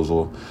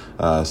disposal.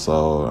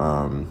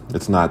 So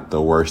it's not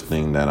the worst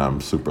thing that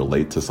I'm super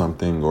late to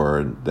something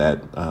or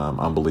that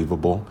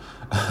unbelievable.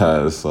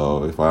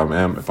 So if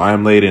I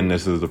am late and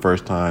this is the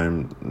first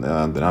time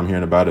that I'm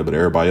hearing about it, but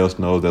everybody else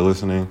knows they're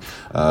listening,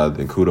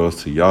 then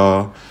kudos to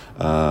y'all.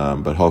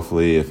 But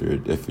hopefully,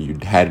 if you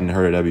hadn't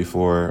heard of that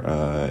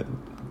before,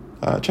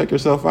 check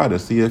yourself out and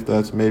see if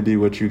that's maybe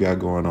what you got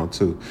going on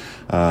too.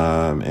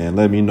 And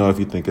let me know if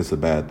you think it's a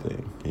bad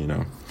thing,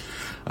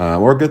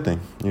 or a good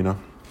thing,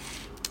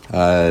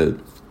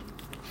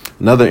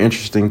 Another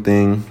interesting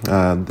thing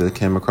that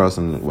came across,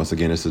 and once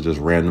again, this is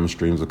just random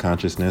streams of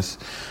consciousness.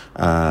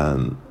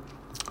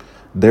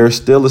 There's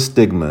still a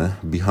stigma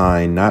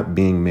behind not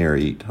being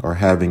married or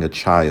having a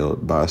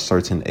child by a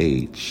certain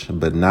age,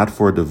 but not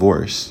for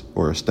divorce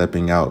or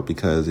stepping out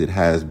because it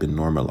has been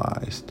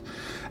normalized.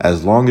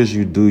 As long as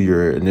you do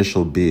your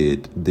initial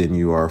bid, then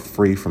you are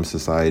free from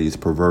society's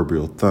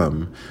proverbial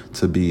thumb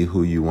to be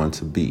who you want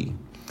to be.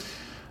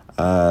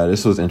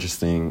 This was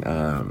interesting.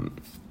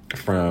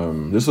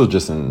 This was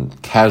just in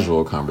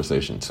casual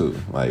conversation too.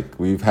 Like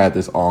we've had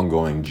this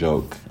ongoing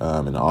joke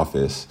in the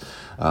office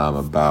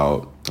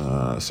about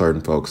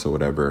certain folks or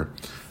whatever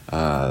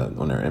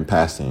when they're in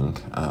passing.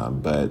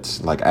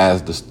 But like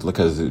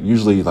because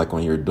usually like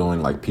when you're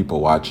doing like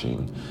people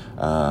watching,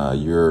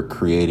 you're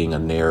creating a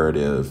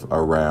narrative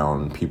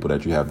around people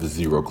that you have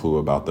zero clue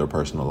about their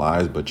personal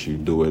lives, but you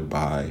do it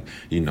by,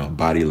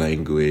 body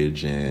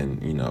language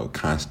and,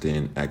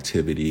 constant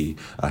activity,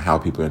 how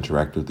people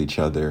interact with each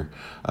other.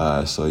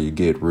 So you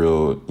get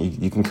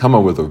you can come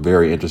up with a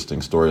very interesting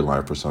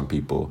storyline for some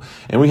people.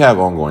 And we have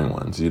ongoing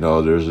ones,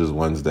 there's just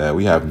ones that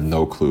we have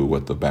no clue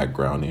what the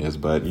background is,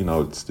 but,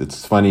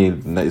 it's funny.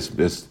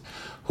 It's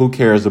who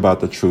cares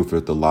about the truth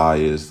if the lie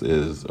is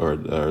if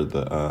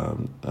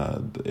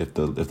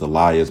the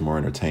lie is more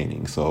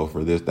entertaining. So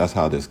for this, that's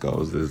how this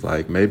goes. It's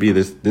like maybe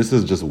this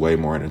is just way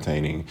more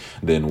entertaining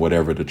than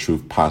whatever the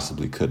truth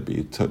possibly could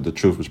be. The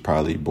truth was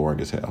probably boring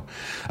as hell.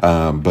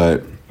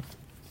 But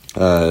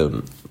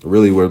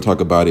really what I'm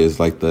talking about is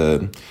like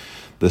the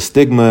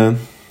stigma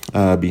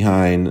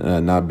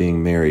behind not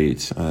being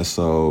married.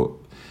 So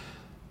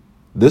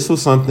this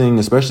was something,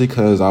 especially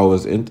because I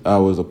was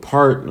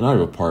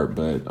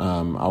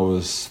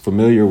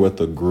familiar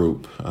with a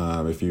group.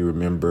 If you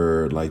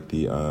remember, like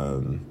the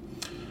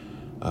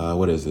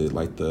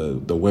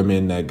the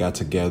women that got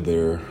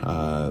together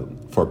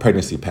for a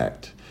pregnancy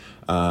pact,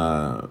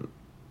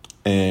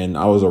 and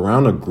I was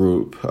around a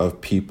group of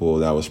people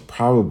that was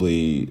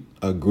probably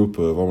a group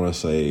of, I want to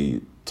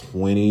say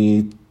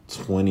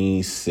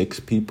 26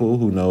 people.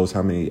 Who knows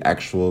how many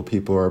actual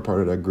people are a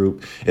part of that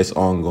group? It's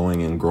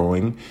ongoing and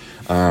growing.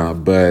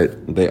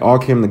 But they all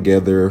came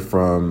together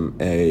from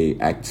a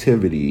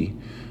activity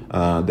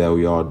that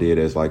we all did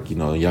as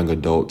young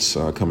adults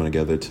coming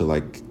together to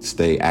like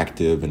stay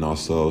active and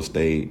also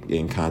stay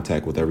in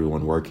contact with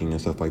everyone working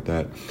and stuff like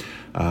that.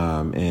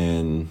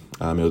 And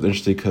it was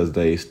interesting because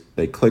they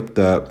clicked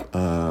up.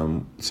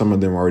 Some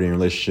of them were already in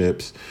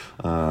relationships.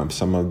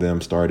 Some of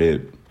them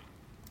started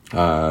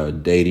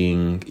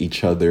dating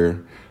each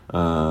other.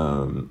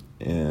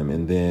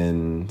 And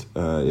then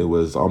it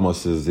was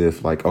almost as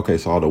if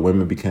so all the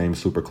women became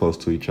super close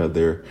to each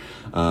other.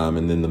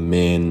 And then the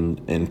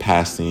men in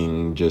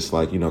passing, just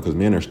because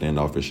men are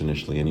standoffish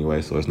initially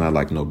anyway, so it's not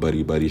like no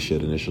buddy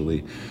shit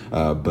initially.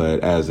 But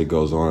as it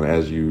goes on,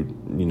 as you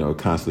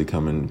constantly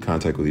come in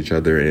contact with each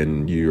other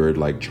and you're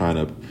trying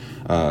to,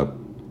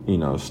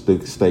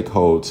 stake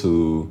hold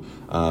to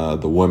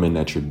the woman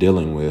that you're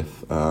dealing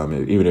with,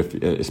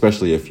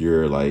 especially if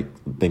you're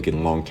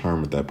thinking long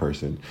term with that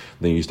person,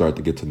 then you start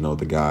to get to know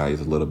the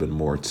guys a little bit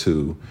more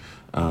too.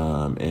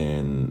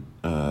 And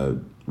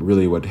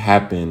really what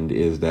happened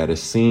is that it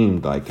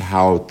seemed like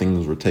how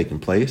things were taking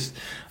place,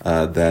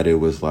 that it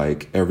was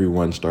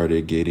everyone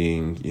started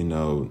getting,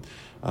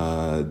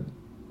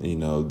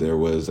 there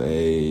was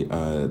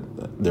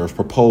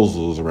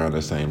proposals around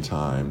the same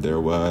time.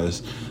 There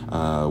was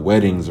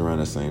weddings around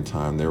the same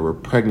time. There were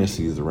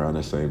pregnancies around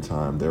the same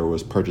time. There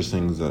was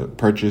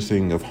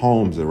purchasing of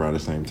homes around the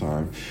same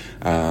time.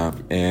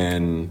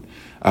 And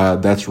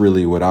that's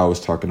really what I was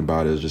talking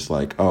about, is just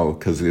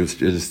because it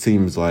just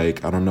seems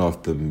like, I don't know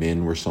if the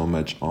men were so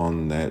much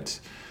on that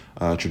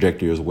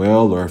trajectory as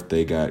well, or if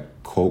they got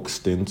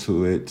coaxed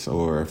into it,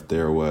 or if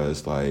there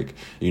was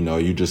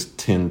you just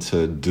tend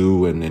to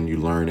do and then you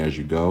learn as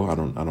you go. I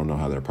don't know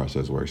how that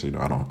process works. I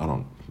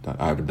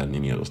haven't done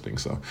any of those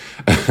things, so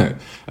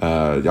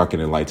y'all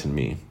can enlighten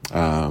me.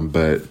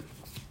 But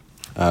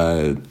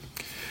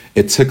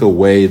it took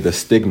away the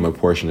stigma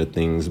portion of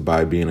things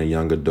by being a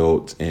young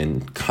adult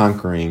and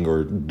conquering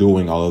or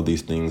doing all of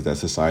these things that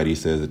society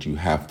says that you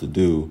have to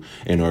do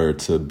in order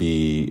to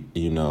be,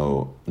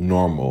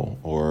 normal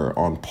or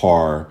on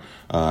par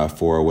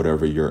for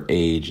whatever your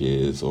age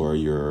is or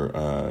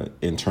your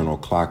internal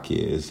clock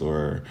is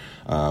or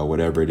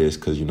whatever it is,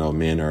 because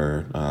men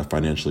are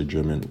financially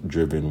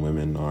driven,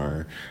 women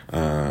are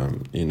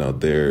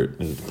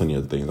there's plenty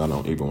of things. I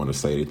don't even want to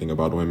say anything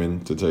about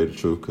women, to tell you the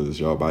truth, because it's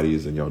y'all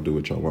bodies and y'all do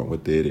what y'all want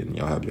with it and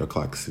y'all have your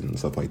clocks and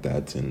stuff like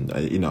that, and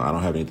I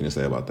don't have anything to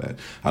say about that.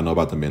 I know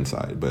about the men's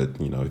side, but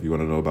if you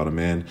want to know about a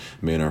man,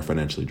 men are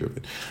financially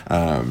driven.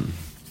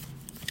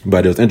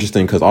 But it was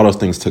interesting because all those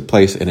things took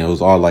place and it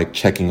was all like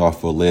checking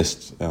off a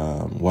list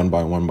one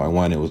by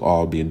one. It was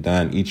all being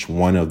done. Each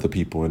one of the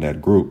people in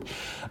that group,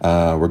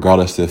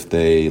 regardless if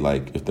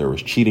there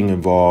was cheating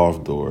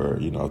involved or,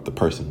 if the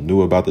person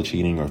knew about the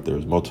cheating or if there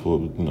was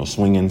multiple,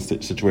 swinging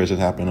situations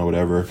happening or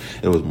whatever,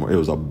 it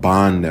was a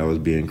bond that was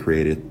being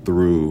created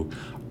through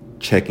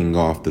checking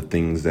off the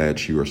things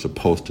that you are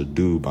supposed to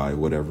do by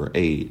whatever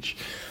age.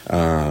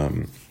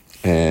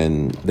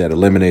 And that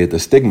eliminated the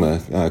stigma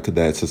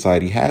that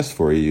society has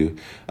for you.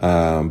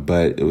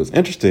 But it was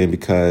interesting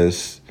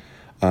because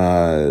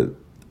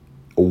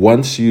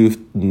once you've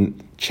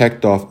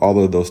checked off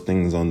all of those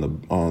things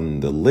on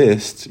the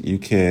list, you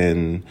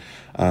can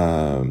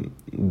then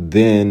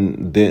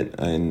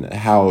and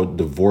how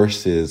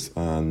divorce is.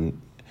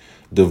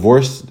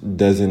 Divorce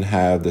doesn't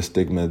have the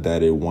stigma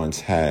that it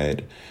once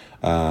had.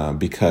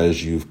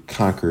 Because you've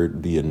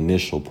conquered the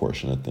initial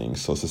portion of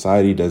things. So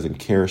society doesn't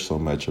care so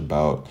much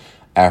about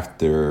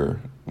after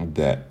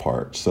that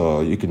part. So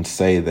you can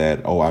say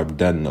that, oh, I've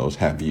done those,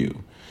 have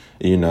you?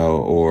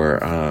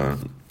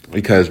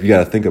 Because you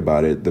got to think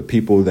about it. The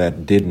people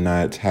that did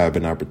not have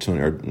an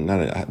opportunity, or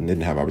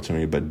didn't have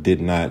opportunity, but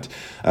did not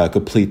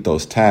complete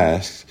those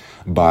tasks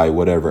by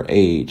whatever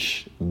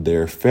age,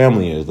 their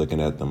family is looking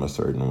at them a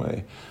certain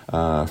way.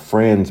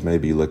 Friends may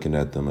be looking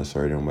at them a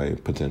certain way,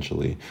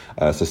 potentially.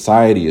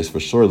 Society is for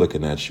sure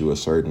looking at you a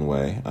certain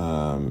way.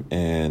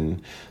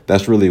 And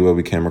that's really what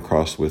we came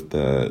across with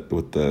the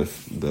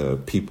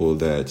people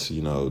that's,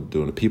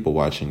 doing the people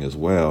watching as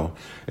well,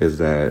 is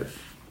that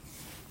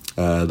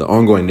the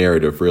ongoing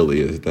narrative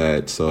really is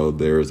that, so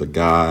there's a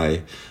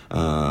guy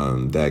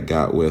that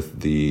got with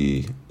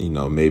the,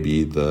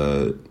 maybe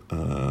the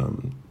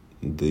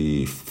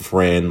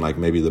friend, like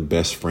maybe the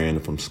best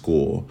friend from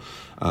school.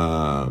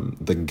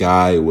 The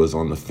guy was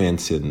on the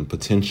fence and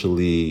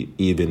potentially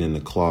even in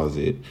the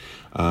closet,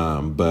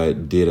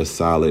 but did a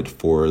solid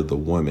for the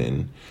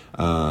woman,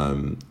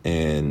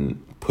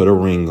 and put a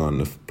ring on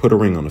the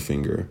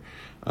finger,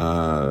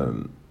 got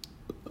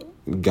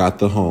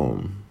the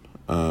home,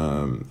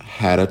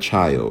 had a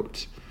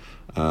child,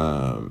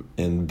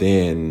 and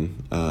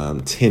then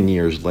 10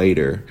 years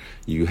later,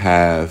 you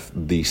have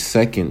the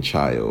second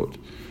child.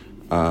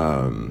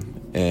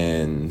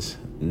 And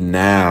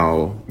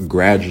now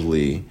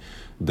gradually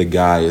the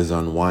guy is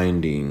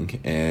unwinding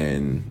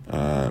and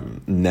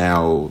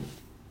now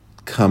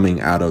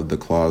coming out of the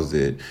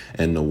closet,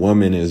 and the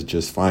woman is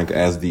just fine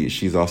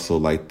she's also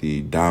like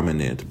the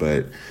dominant,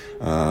 but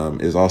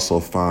is also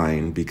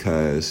fine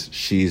because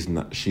she's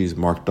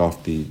marked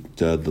off the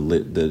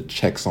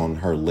checks on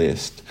her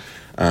list.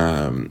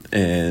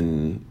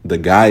 And the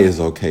guy is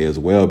okay as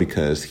well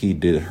because he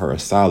did her a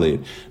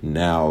solid.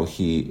 Now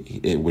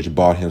which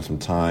bought him some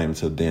time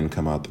to then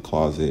come out the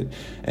closet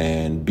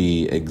and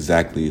be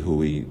exactly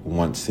who he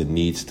wants and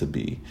needs to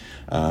be.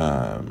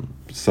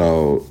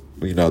 So,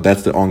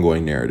 that's the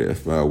ongoing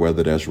narrative,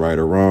 whether that's right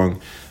or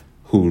wrong.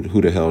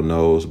 Who the hell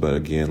knows? But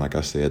again, like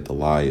I said, the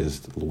lie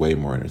is way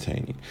more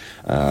entertaining.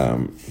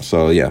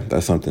 So yeah,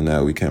 that's something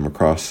that we came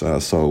across.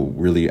 So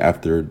really,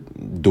 after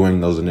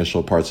doing those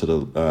initial parts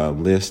of the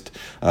list,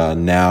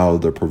 now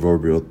the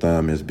proverbial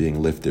thumb is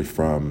being lifted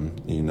from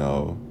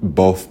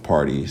both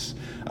parties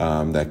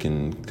that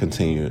can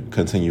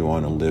continue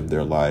on and live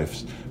their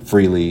lives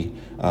freely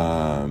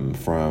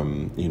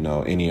from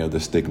any of the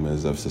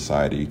stigmas of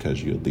society,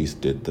 because you at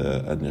least did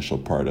the initial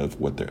part of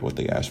what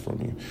they asked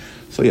from you.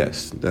 So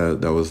yes,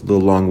 that was a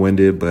little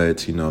long-winded,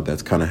 but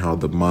that's kind of how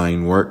the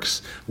mind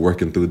works,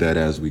 working through that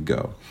as we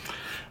go.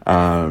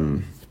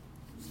 I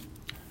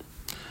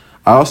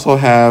also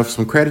have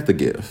some credit to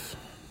give.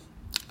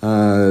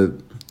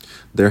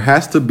 There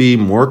has to be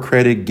more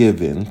credit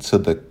given to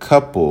the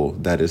couple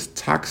that is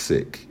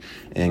toxic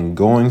and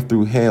going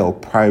through hell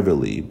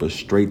privately but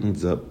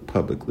straightens up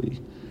publicly.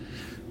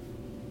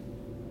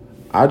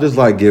 I just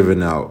like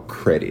giving out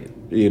credit,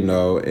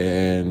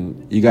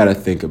 and you got to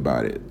think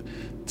about it.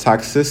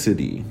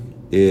 Toxicity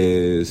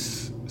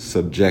is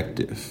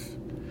subjective.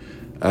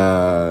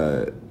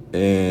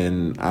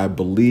 And I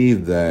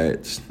believe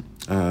that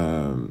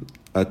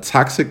a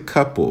toxic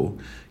couple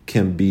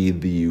can be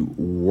the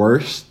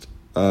worst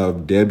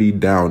of Debbie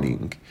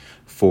Downing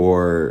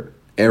for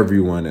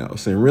everyone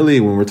else. And really,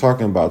 when we're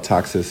talking about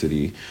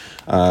toxicity,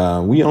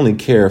 we only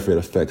care if it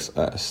affects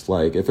us.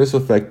 Like if it's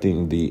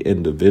affecting the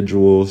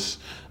individuals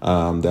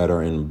that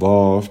are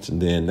involved,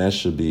 then that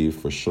should be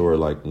for sure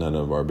like none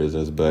of our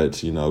business.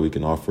 But, we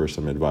can offer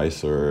some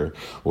advice or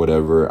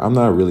whatever. I'm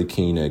not really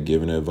keen at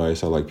giving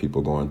advice. I like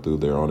people going through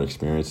their own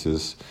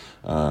experiences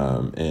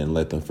and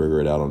let them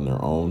figure it out on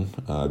their own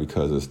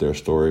because it's their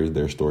story,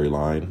 their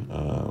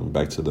storyline,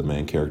 back to the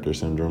main character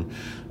syndrome.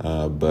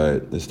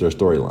 But it's their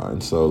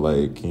storyline. So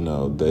like,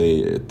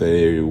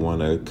 they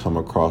want to come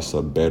across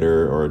a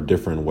better or a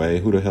different way.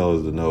 Who the hell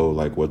is to know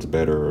like what's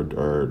better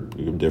or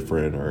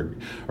different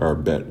or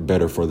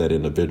better for that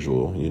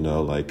individual?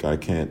 Like I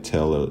can't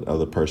tell a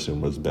other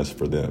person what's best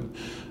for them.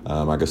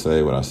 I can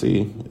say what I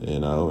see,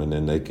 and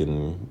then they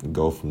can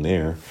go from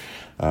there.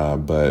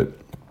 But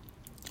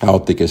I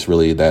don't think it's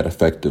really that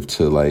effective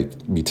to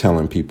like be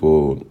telling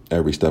people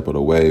every step of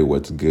the way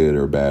what's good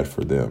or bad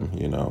for them.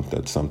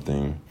 That's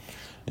something,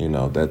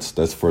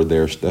 that's for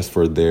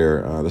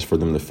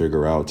them to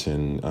figure out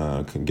and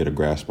can get a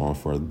grasp on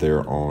for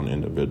their own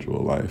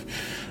individual life.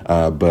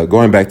 But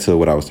going back to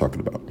what I was talking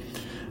about,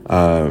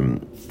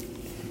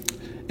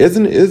 is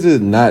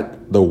it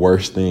not the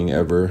worst thing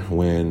ever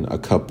when a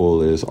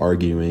couple is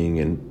arguing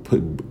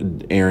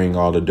and airing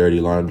all the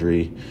dirty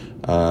laundry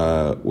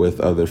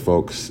with other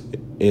folks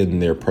in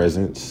their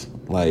presence?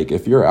 Like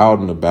if you're out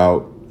and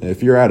about,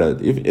 if you're at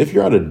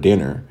a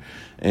dinner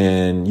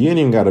and you ain't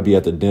even got to be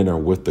at the dinner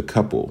with the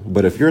couple,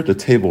 but if you're at the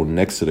table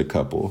next to the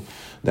couple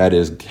that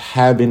is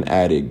having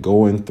at it,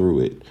 going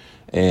through it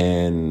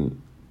and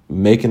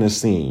making a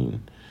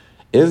scene,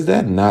 is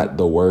that not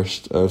the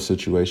worst of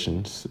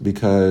situations?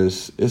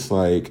 Because it's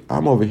like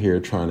I'm over here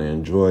trying to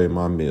enjoy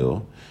my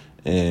meal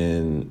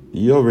and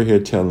you over here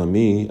telling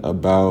me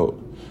about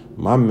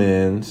my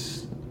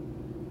man's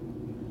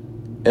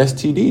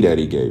STD that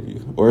he gave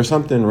you or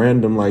something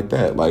random like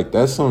that. Like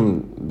that's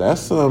some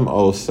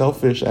old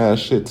selfish ass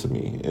shit to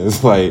me.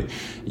 It's like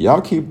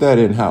y'all keep that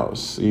in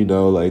house,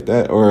 like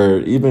that, or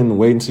even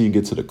wait until you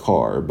get to the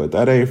car. But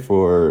that ain't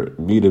for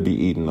me to be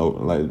eating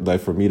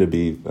like for me to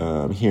be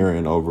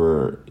hearing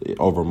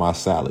over my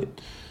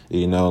salad.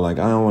 Like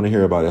I don't want to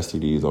hear about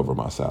STDs over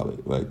my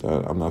salad. Like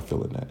that, I'm not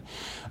feeling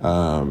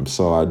that.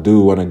 So I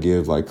do want to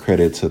give like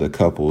credit to the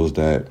couples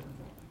that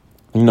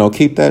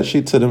keep that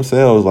shit to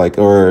themselves, like,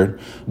 or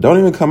don't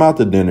even come out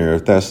to dinner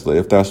if that's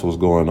what's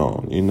going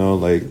on.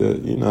 Like,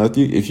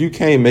 if you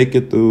can't make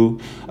it through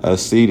a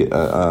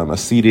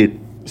seated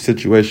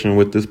situation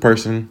with this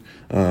person,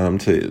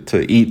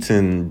 to eat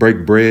and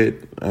break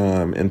bread,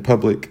 in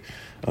public,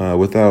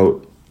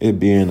 without it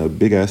being a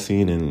big ass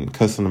scene and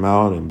cussing them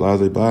out and blah,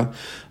 blah, blah,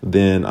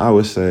 then I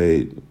would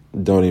say,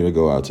 don't even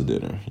go out to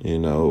dinner,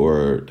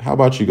 or how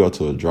about you go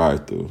to a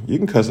drive-through? You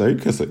can cuss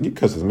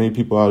as many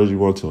people out as you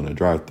want to in a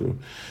drive-through.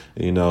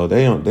 They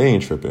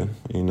ain't tripping,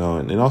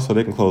 and also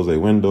they can close their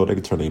window, they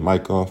can turn their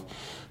mic off.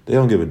 They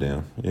don't give a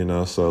damn,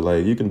 so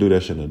like you can do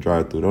that shit in a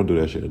drive-through. Don't do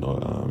that shit in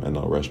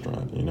no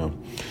restaurant,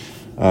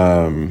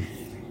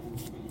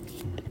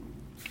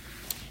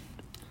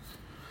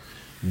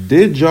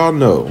 Did y'all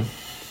know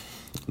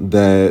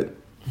that,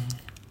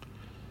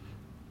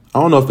 I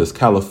don't know if it's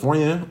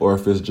California or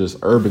if it's just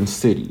urban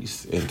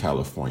cities in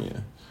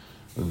California,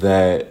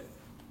 that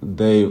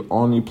they've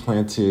only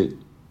planted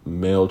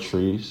male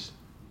trees?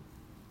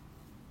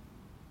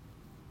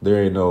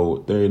 There ain't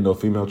no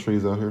female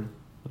trees out here.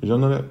 Did y'all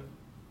know that?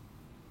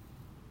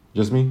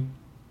 Just me?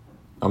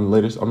 I'm the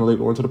late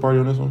one to the party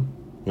on this one?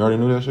 You already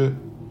knew that shit?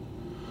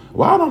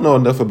 Well, I don't know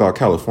enough about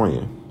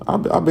California.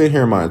 I've been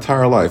here my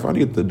entire life. I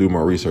need to do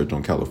more research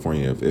on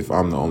California if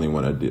I'm the only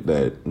one that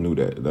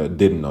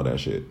didn't know that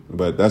shit.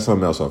 But that's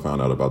something else I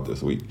found out about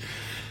this week,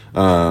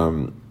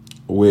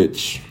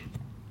 which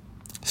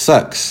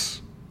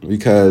sucks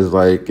because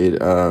like it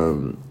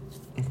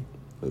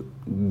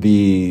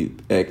the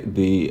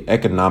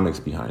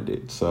economics behind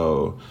it.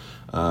 So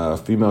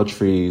female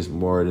trees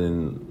more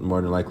than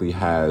likely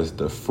has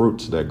the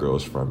fruits that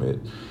grows from it,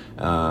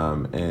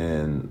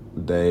 and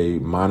they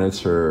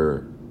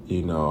monitor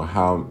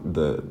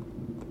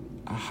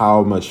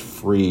how much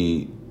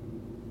free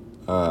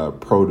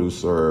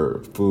produce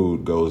or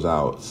food goes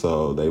out,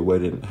 so they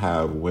wouldn't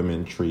have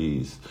women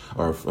trees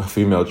or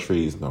female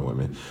trees, not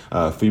women,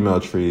 female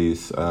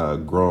trees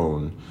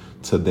grown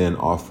to then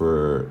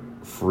offer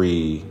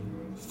free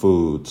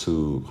food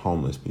to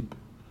homeless people.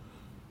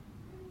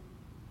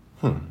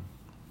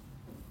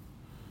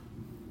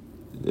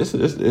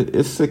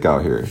 It's sick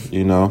out here,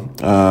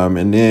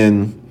 and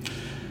then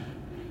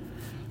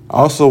I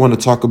also want to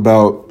talk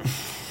about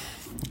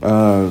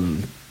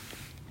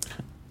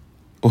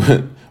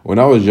when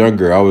I was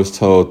younger, I was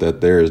told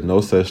that there is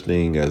no such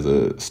thing as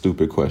a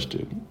stupid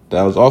question.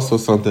 That was also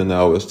something that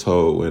I was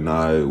told when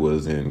I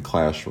was in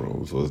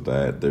classrooms, was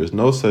that there's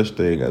no such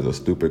thing as a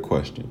stupid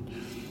question.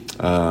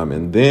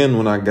 And then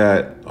when I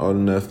got old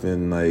enough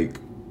in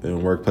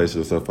workplaces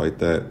and stuff like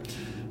that,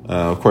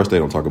 of course they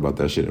don't talk about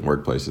that shit in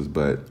workplaces,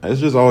 but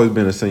it's just always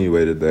been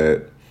insinuated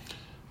that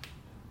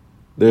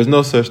there's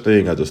no such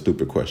thing as a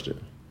stupid question.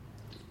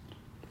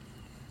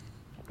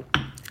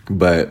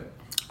 But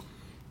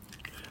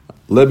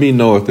Let me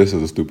know if this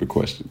is a stupid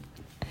question.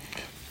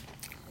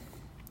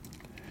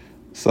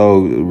 So,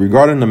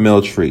 regarding the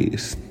male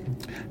trees,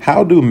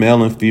 how do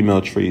male and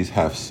female trees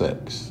have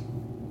sex?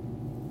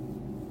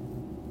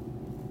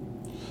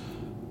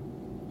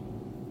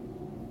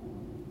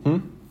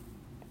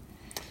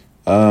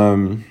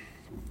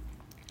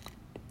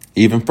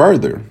 Even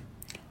further,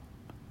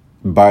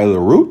 by the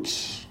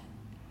roots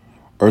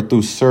or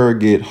through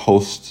surrogate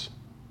hosts,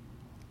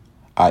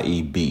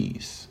 i.e.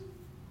 bees?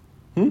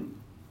 I'm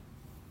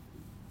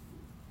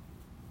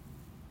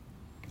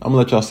gonna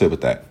let y'all sit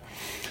with that.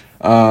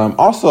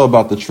 Also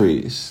about the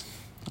trees,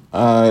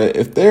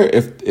 if the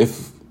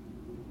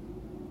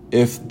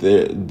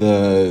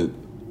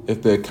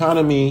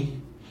economy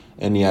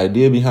and the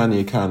idea behind the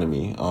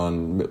economy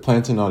on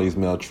planting all these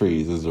male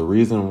trees is the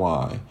reason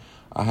why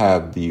I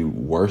have the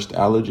worst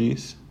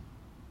allergies,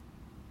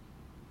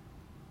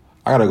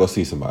 I gotta go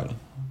see somebody.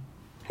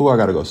 Who I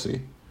gotta go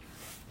see?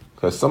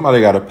 Because somebody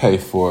gotta pay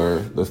for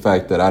the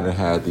fact that I done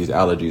had these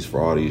allergies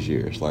for all these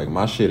years. Like,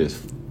 my shit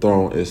is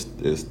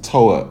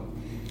toe up.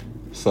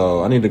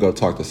 So I need to go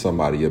talk to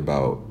somebody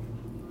about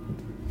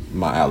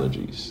my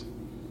allergies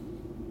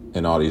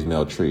and all these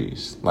male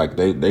trees. Like,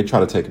 they try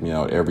to take me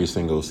out every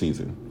single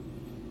season.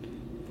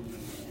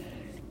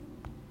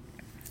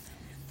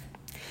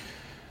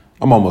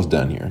 I'm almost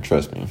done here.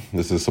 Trust me.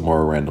 This is some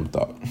more random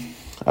thought.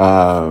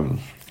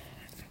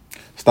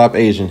 Stop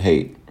Asian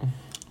hate.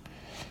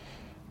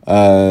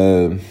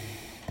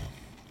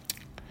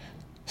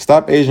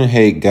 Stop Asian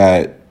hate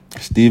got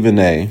Stephen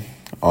A.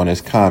 on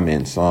his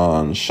comments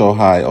on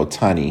Shohei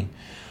Ohtani,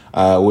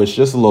 which,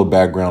 just a little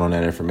background on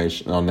that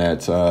information. On that,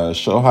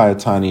 Shohei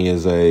Ohtani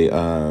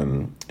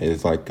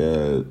is like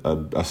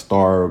a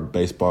star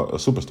baseball, a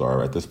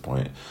superstar at this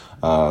point,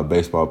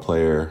 baseball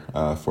player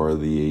for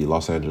the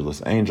Los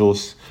Angeles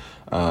Angels.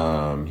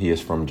 He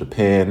is from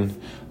Japan.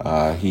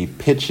 He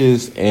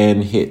pitches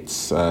and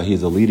hits.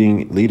 He's a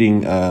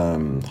leading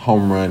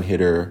home run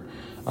hitter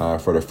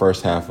for the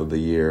first half of the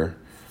year.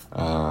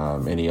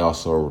 And he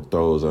also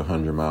throws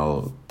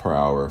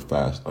 100-mile-per-hour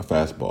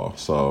fastball.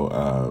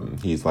 So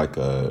he's like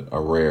a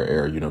rare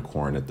air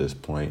unicorn at this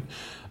point.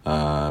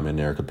 And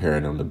they're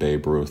comparing him to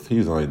Babe Ruth.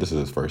 This is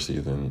his first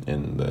season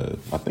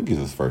I think he's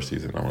his first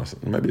season. I want to say,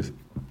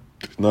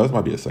 this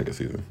might be his second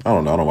season. I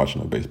don't know. I don't watch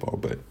no baseball,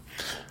 but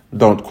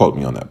don't quote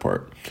me on that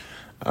part.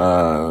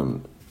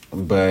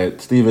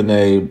 But Stephen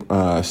A.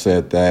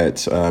 said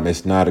that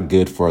it's not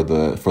good for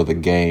the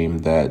game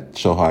that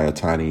Shohei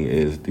Ohtani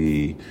is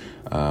the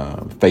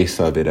face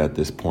of it at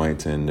this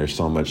point, and there's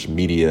so much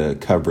media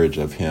coverage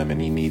of him,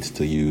 and he needs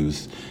to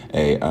use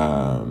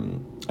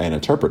an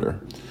interpreter.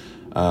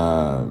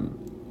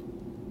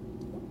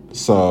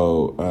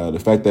 So the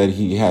fact that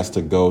he has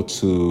to go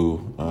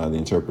to the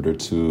interpreter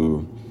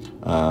to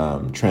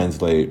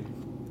translate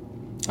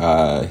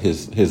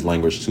his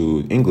language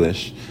to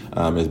English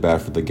is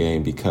bad for the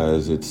game,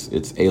 because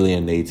it's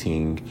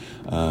alienating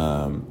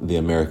the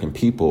American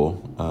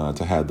people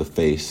to have the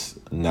face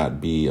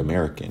not be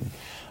American.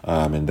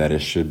 And that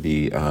it should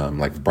be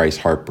like Bryce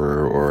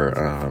Harper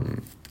or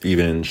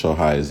even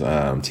Shohei's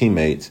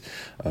teammate.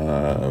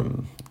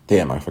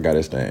 Damn, I forgot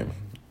his name.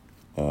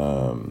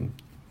 Oh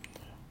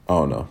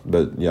no,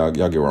 but y'all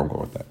get where I'm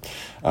going with that.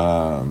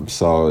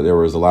 So there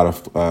was a lot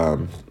of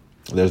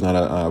there's not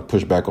a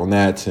pushback on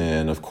that,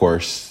 and of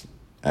course,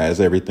 as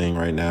everything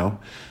right now,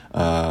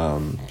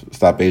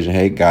 Stop Asian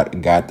Hate got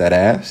that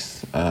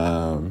ass,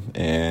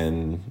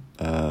 and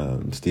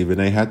Stephen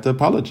A. had to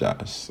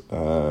apologize.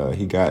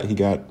 He got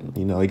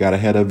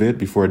ahead of it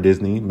before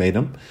Disney made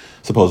him,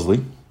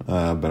 supposedly,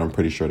 but I'm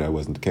pretty sure that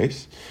wasn't the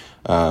case.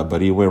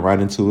 But he went right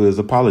into his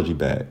apology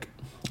bag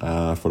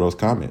for those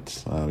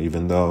comments,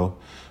 even though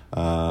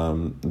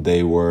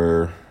they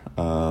were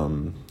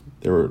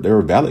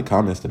valid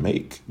comments to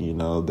make. It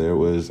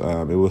was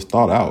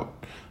thought out.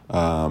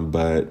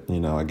 But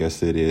I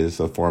guess it is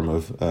a form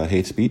of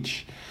hate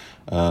speech.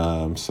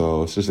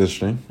 So it's just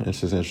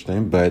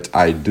interesting. But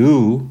I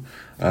do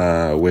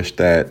wish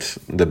that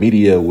the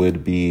media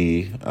would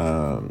be.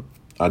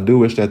 I do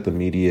wish that the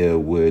media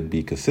would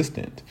be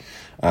consistent,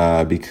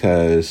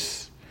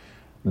 because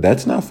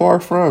that's not far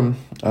from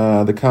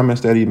the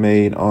comments that he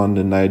made on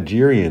the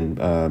Nigerian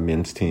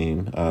men's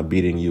team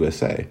beating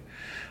USA,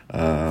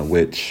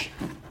 which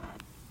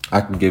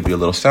I can give you a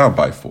little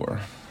soundbite for.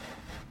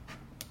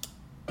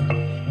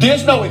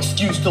 There's no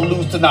excuse to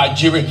lose to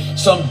Nigeria.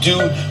 Some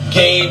dude,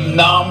 Gabe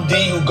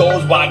Namdi, who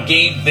goes by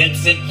Gabe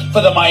Vincent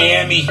for the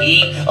Miami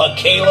Heat,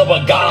 Caleb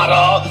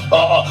Agada,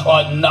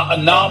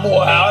 Namu,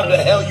 or however the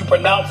hell you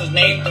pronounce his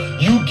name.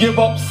 You give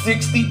up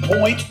 60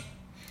 points.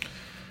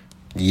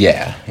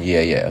 Yeah.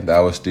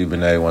 That was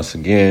Stephen A. once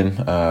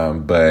again,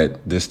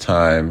 but this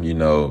time,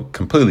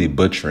 completely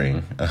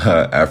butchering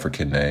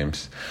African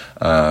names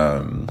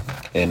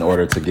in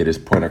order to get his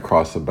point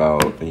across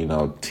about,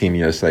 Team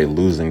USA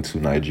losing to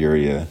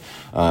Nigeria.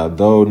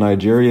 Though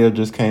Nigeria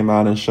just came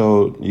out and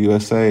showed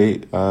USA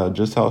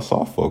just how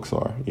soft folks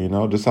are,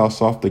 just how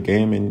soft the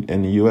game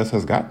in the U.S.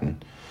 has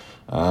gotten.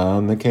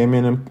 They came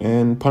in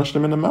and punched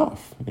them in the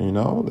mouth. You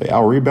know, they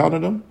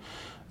out-rebounded them.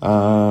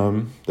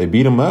 They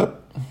beat them up.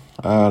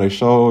 They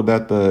showed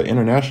that the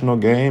international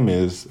game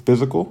is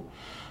physical.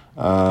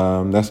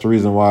 That's the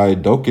reason why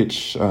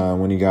Jokic,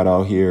 when he got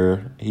out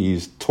here,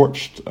 he's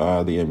torched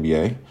the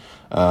NBA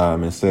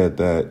and said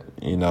that,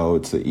 you know,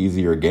 it's an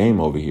easier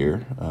game over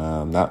here.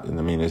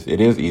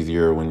 It is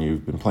easier when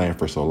you've been playing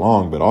for so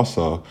long, but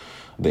also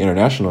the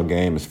international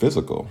game is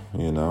physical.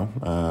 You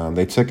know,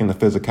 they took in the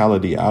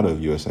physicality out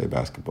of USA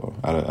basketball,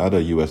 out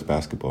of U.S.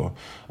 basketball,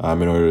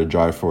 in order to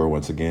drive forward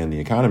once again the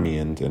economy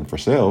and for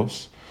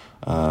sales.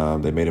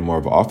 They made it more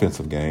of an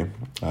offensive game.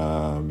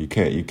 You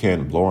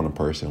can't blow on a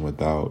person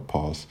without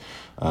pause,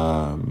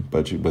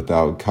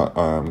 without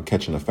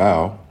catching a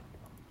foul.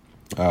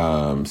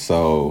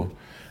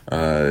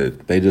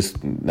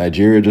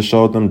 Nigeria just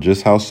showed them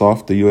just how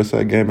soft the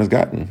USA game has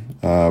gotten.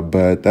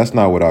 But that's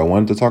not what I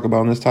wanted to talk about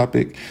on this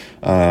topic.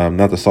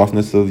 Not the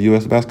softness of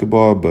U.S.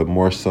 basketball, but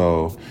more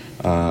so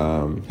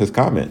his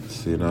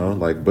comments. You know,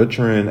 like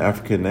butchering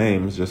African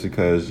names just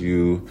because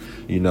you're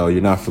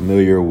not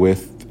familiar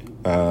with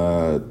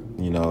the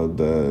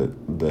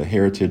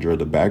heritage or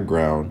the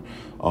background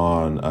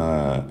on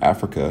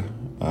Africa.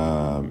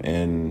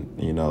 And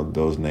you know,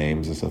 those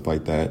names and stuff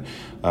like that.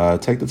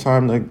 Take the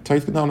time to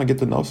get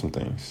to know some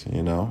things,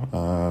 you know,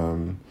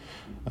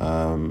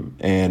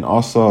 and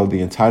also the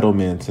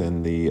entitlement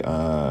and the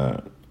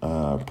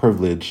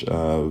privilege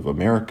of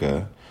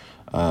America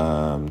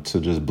to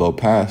just blow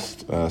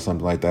past something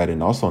like that,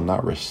 and also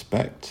not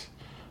respect,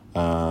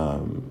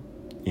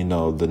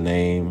 the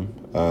name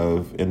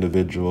of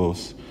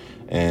individuals,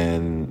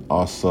 and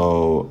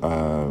also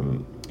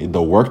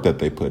the work that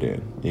they put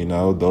in. You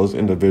know, those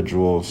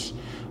individuals,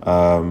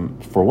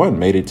 for one,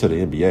 made it to the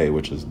NBA,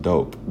 which is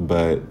dope,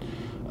 but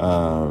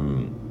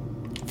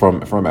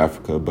from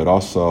Africa, but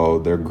also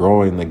they're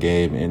growing the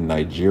game in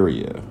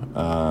Nigeria.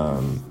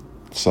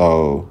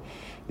 So,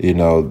 you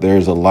know,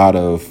 there's a lot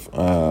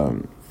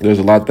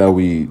that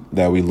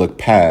we look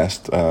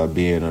past,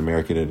 being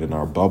American and in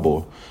our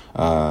bubble,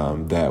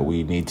 that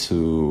we need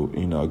to,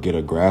 you know, get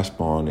a grasp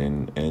on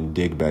and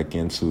dig back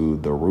into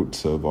the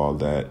roots of all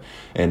that.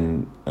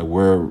 And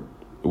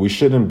we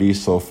shouldn't be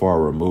so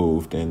far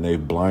removed, and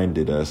they've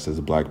blinded us as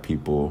Black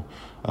people,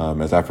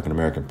 as African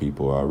American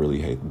people. I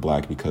really hate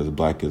Black because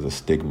Black is a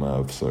stigma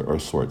of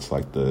sorts.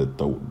 Like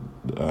the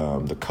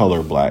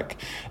color Black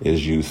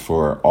is used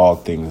for all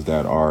things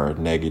that are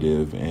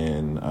negative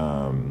and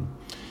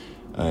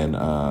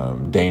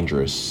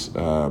dangerous,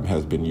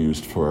 has been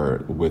used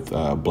with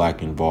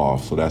Black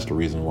involved. So that's the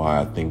reason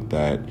why I think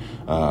that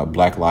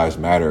Black Lives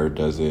Matter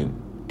doesn't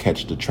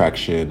catch the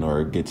traction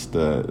or gets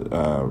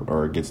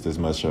as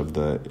much of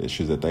the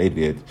issues that they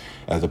did,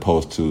 as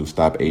opposed to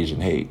Stop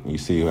Asian Hate. You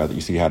see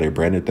how they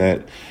branded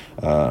that?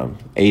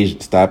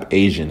 Stop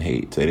Asian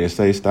Hate. They didn't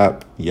say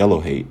Stop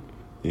Yellow Hate.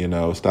 You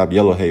know, Stop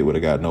Yellow Hate would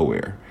have got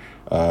nowhere.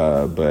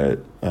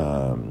 But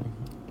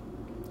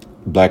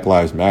Black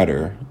Lives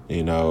Matter,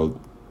 you know,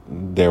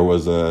 there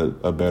was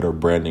a better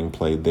branding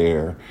play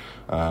there,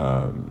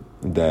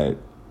 that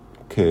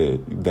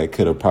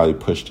could have probably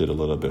pushed it a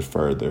little bit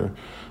further,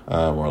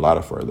 or a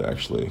lot further,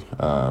 actually,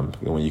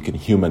 when you can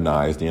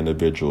humanize the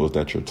individuals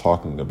that you're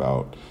talking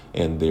about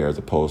in there, as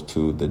opposed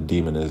to the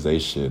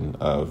demonization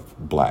of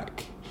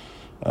Black.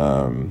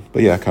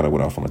 But yeah, I kind of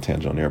went off on a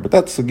tangent on there, but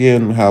that's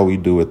again how we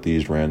do with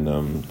these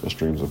random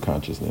streams of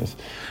consciousness.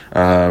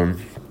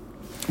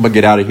 But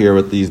get out of here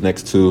with these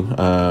next two.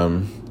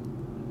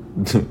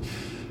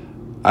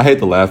 I hate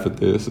to laugh at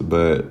this,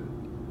 but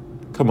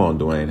come on,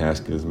 Dwayne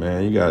Haskins,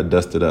 man. You got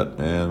dusted up,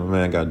 man. My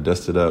man got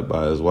dusted up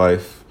by his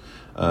wife.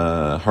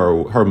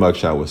 Her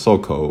mugshot was so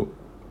cold.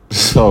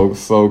 So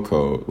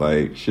cold.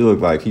 Like, she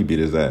looked like he beat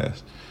his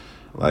ass.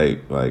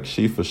 Like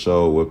she for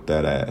sure whooped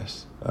that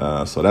ass.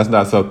 So that's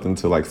not something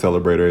to like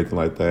celebrate or anything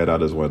like that. I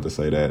just wanted to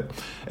say that.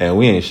 And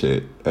we ain't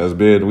shit. As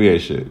Ben, we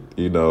ain't shit.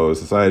 You know,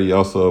 society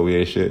also, we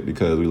ain't shit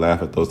because we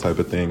laugh at those type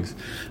of things.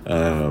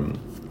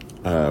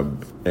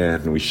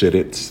 And we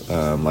shouldn't.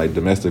 Like,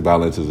 domestic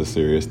violence is a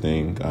serious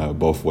thing,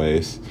 both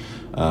ways.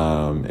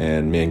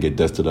 And men get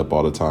dusted up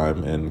all the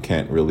time and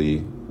can't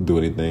really do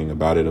anything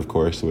about it, of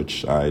course,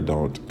 which I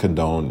don't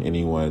condone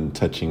anyone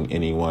touching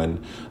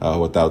anyone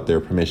without their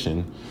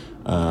permission.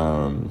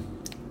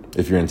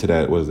 If you're into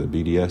that, what is it,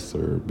 BDS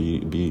or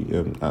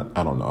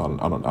I don't know.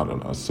 I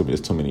don't know. It's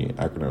too many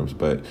acronyms,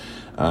 but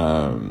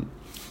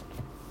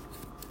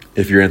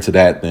if you're into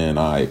that, then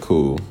all right,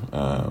 cool.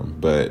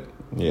 But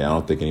yeah, I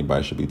don't think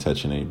anybody should be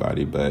touching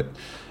anybody, but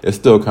it's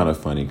still kind of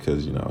funny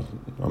because, you know,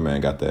 my man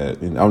got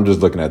that. I'm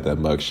just looking at that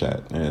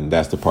mugshot, and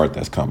that's the part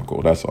that's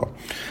comical. That's all.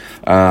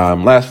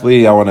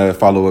 Lastly, I want to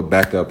follow it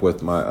back up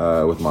with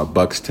my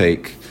Bucks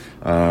take,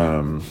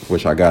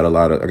 which I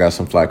got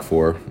some flack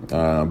for,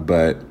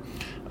 but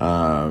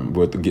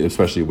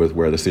especially with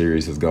where the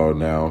series is going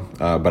now.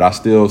 But I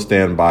still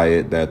stand by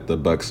it that the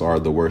Bucks are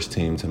the worst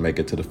team to make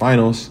it to the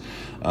finals,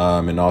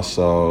 and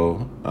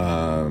also.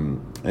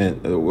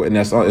 And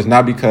that's all. It's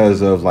not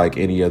because of like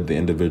any of the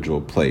individual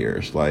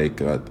players.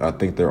 Like I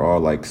think they're all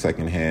like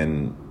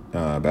secondhand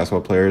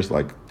basketball players.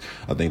 Like,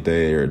 I think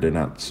they're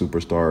not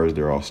superstars.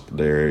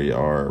 They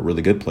are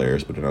really good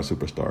players, but they're not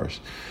superstars.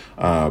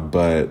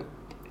 But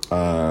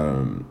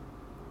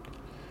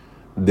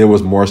there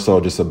was more so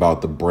just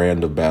about the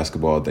brand of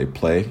basketball they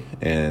play,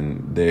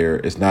 and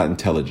it's not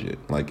intelligent.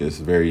 Like, it's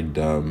very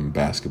dumb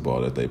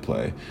basketball that they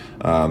play.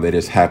 They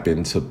just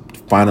happen to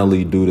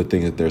finally do the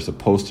thing that they're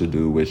supposed to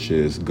do, which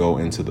is go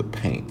into the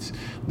paint.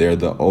 They're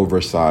the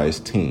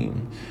oversized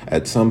team.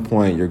 At some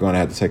point, you're going to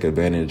have to take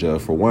advantage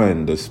of, for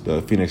one,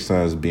 the Phoenix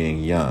Suns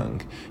being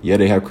young. Yeah,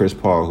 they have Chris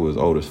Paul, who is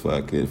old as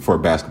fuck for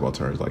basketball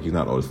terms. Like, he's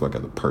not old as fuck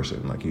as a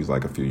person. Like, he's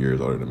like a few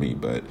years older than me,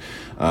 but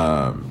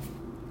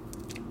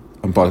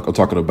I'm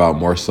talking about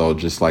more so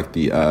just like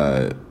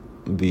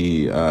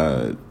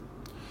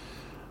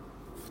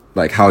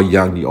like how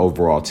young the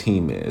overall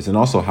team is, and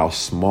also how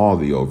small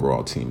the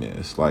overall team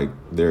is. Like,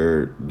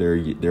 they're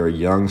a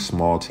young,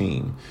 small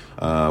team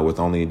with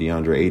only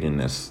DeAndre Ayton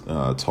that's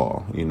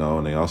tall,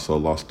 and they also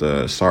lost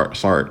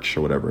Sarge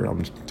or whatever.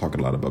 I'm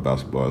talking a lot about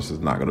basketball. This is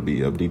not going to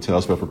be of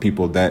details, but for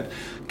people that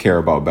care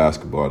about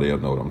basketball, they'll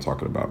know what I'm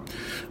talking about.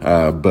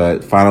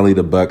 But finally,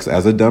 the Bucks,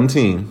 as a dumb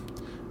team,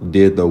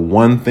 did the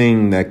one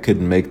thing that could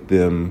make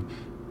them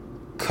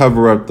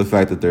cover up the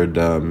fact that they're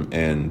dumb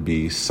and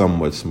be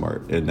somewhat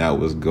smart, and that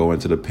was go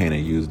into the paint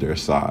and use their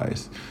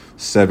size.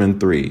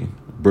 7'3",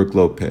 Brook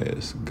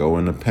Lopez, go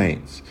in the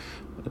paint.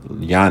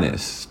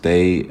 Giannis,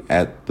 stay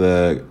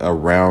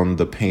around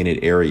the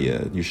painted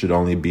area. You should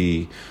only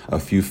be a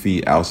few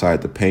feet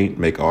outside the paint.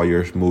 Make all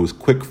your moves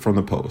quick from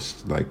the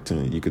post.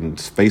 You can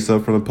face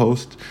up from the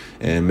post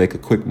and make a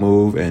quick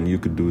move, and you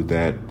could do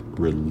that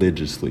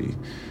religiously.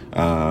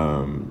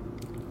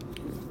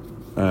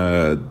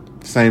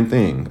 Same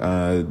thing.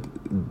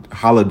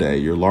 Holiday,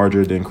 you're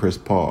larger than Chris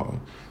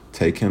Paul.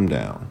 Take him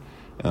down.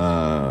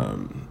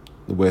 Holiday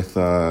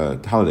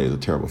is a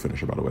terrible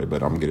finisher, by the way,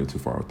 but I'm getting too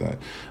far with that.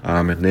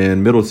 And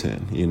then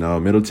Middleton.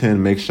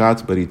 Middleton makes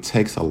shots, but he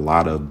takes a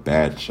lot of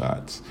bad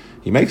shots.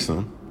 He makes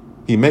them.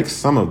 He makes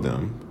some of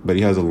them, but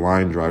he has a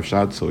line drive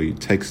shot, so he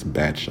takes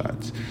bad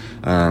shots.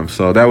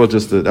 So that was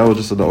just an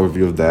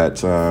overview of that.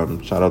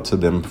 Shout out to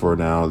them for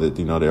now that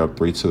they're up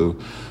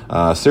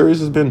 3-2. Series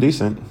has been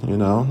decent,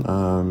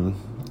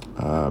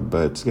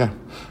 but yeah,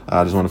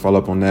 I just want to follow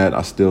up on that.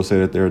 I still say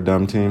that they're a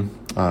dumb team.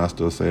 I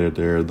still say that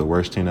they're the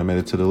worst team that made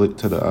it to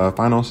the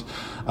finals.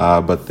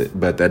 But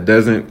that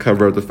doesn't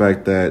cover up the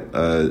fact that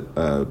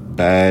a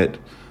bad,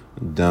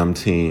 dumb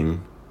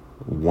team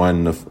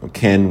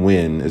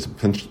is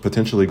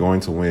potentially going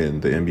to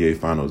win the NBA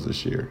Finals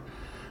this year.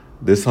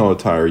 This whole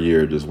entire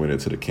year just went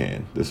into the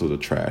can. This was a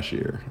trash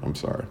year. I'm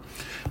sorry.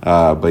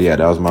 But yeah,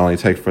 that was my only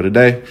take for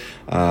today.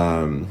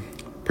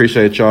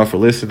 Appreciate y'all for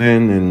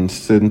listening and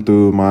sitting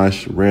through my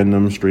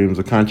random streams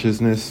of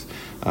consciousness.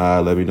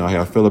 Let me know how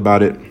y'all feel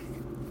about it.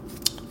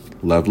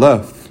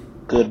 Love.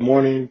 Good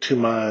morning to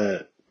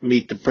my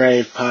Meet the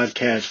Brave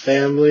podcast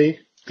family.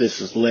 This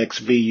is Lex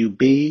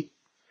BUB.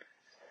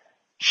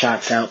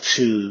 Shouts out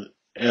to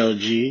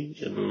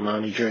LG and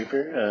Lonnie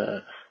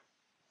Draper,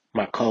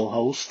 my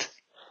co-host.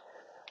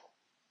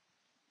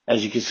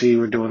 As you can see,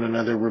 we're doing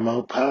another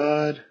remote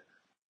pod.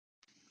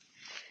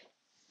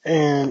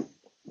 And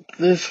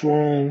this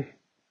one,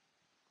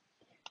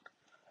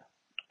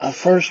 I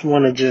first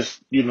want to just,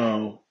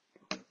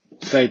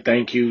 say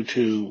thank you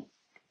to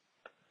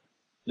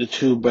the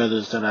two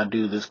brothers that I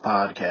do this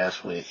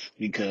podcast with,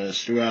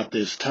 because throughout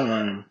this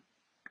time,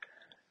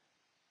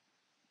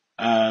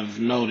 I've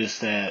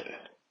noticed that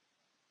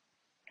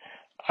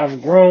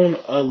I've grown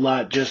a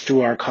lot just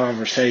through our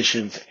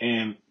conversations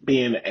and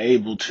being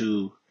able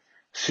to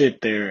sit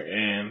there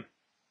and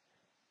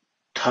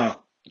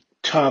talk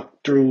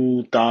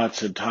through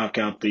thoughts and talk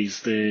out these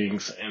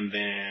things, and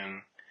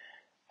then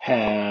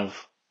have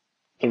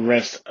the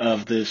rest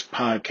of this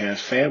podcast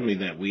family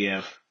that we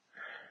have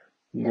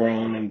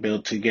grown and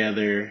built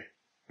together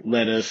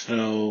let us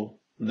know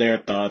their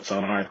thoughts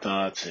on our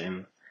thoughts,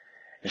 and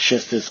it's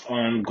just this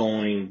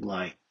ongoing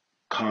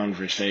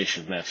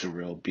conversation that's a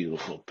real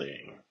beautiful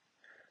thing.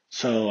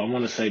 So I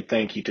want to say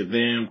thank you to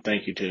them,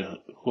 thank you to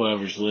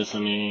whoever's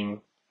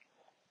listening.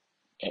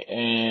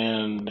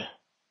 And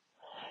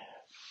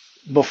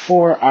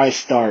before I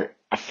start,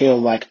 I feel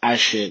like I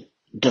should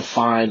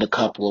define a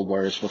couple of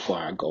words before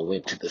I go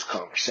into this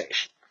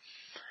conversation.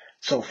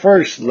 So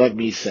first, let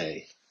me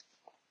say,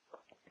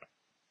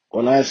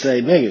 when I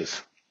say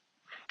niggas,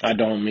 I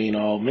don't mean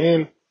all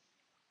men.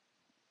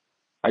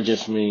 I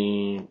just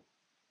mean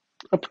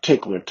a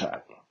particular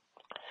type.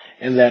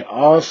 And that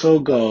also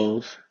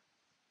goes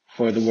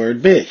for the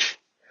word bitch.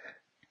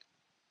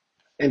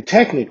 And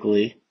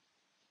technically,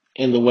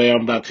 in the way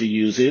I'm about to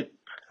use it,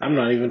 I'm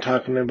not even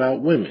talking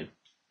about women.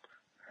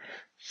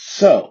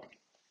 So,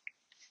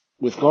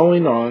 with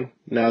going on,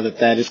 now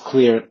that is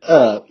cleared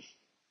up,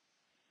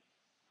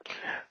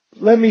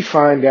 let me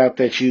find out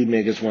that you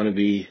niggas want to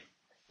be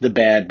the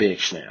bad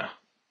bitch now.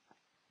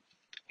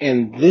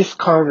 And this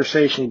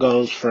conversation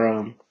goes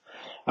from,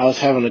 I was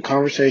having a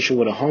conversation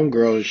with a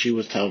homegirl and she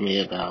was telling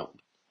me about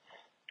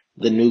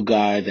the new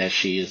guy that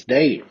she is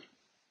dating.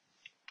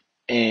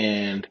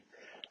 And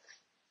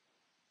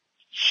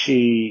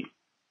she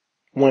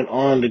went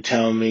on to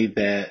tell me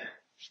that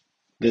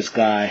this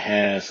guy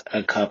has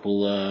a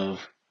couple of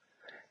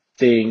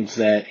things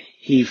that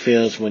he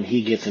feels when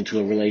he gets into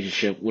a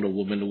relationship with a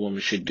woman, the woman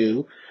should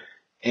do.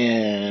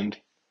 And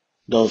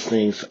those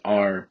things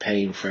are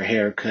paying for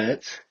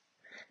haircuts,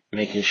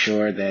 making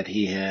sure that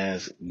he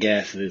has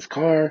gas in his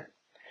car,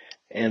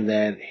 and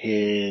that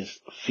his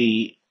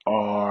feet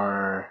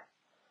are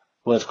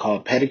what's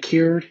called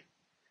pedicured.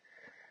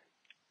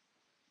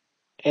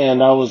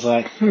 And I was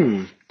like,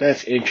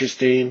 that's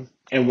interesting.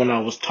 And when I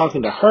was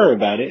talking to her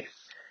about it,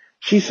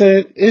 she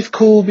said, it's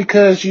cool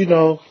because,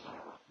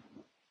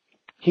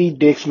 he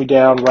dicks me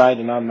down right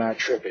and I'm not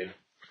tripping.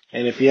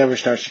 And if he ever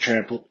starts to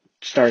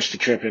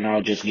tripping,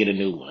 I'll just get a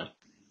new one.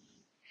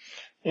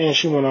 And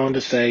she went on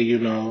to say,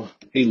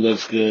 he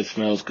looks good,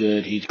 smells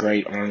good, he's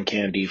great arm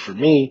candy for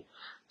me,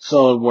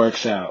 so it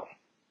works out.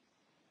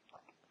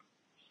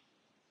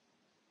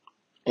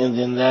 And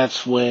then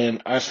that's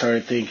when I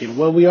started thinking,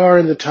 well, we are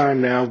in the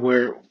time now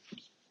where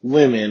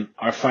women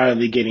are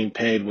finally getting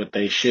paid what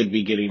they should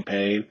be getting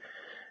paid.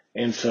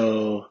 And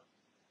so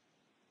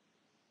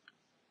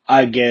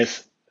I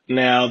guess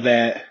now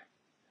that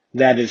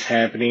that is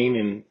happening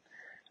and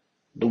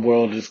the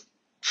world is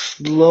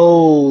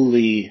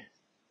slowly,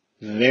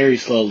 very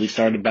slowly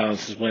starting to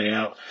balance its way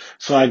out.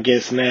 So I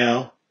guess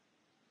now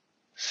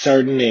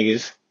certain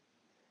niggas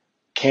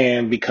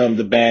can become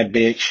the bad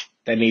bitch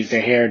that needs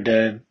their hair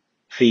done,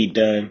 feet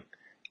done,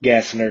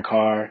 gas in their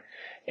car,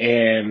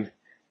 and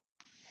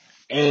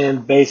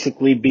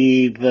basically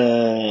be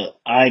the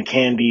eye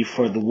candy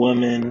for the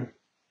woman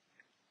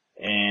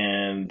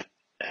and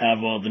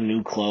have all the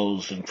new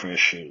clothes and fresh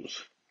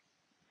shoes.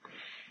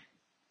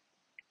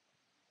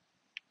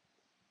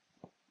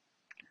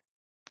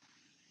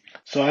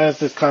 So as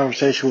this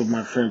conversation with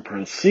my friend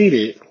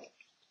proceeded,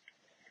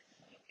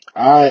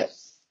 I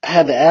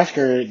had to ask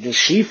her, does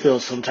she feel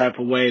some type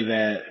of way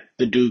that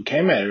the dude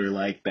came at her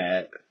like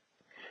that?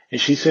 And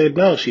she said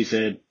no. She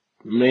said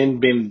men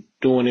been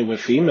doing it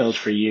with females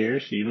for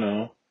years,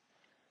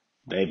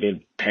 They've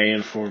been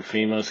paying for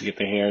females to get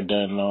their hair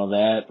done and all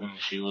that. And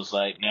she was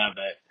like, now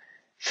that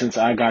since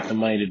I got the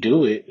money to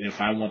do it, if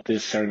I want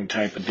this certain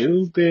type of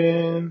dude,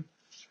 then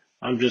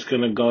I'm just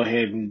going to go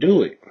ahead and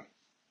do it.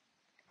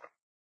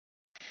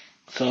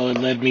 So it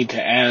led me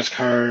to ask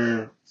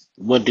her,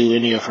 what do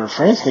any of her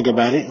friends think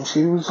about it? And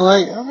she was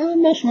like,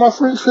 most of my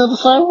friends feel the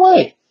same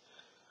way.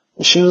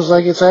 And she was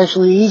like, it's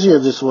actually easier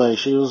this way.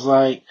 She was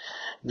like,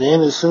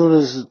 then as soon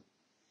as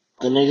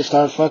the nigga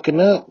start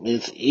fucking up,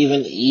 it's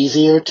even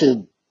easier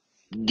to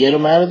get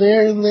him out of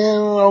there, and then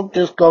I'll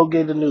just go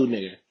get a new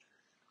nigga.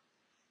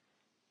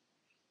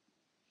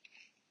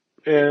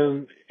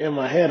 And in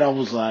my head, I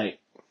was like,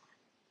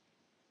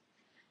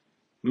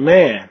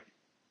 man,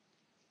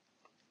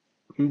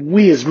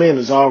 we as men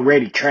is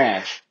already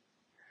trash.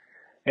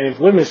 And if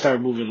women start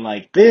moving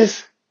like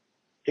this,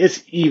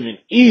 it's even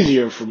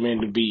easier for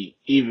men to be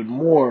even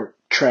more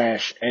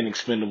trash and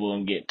expendable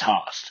and get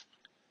tossed.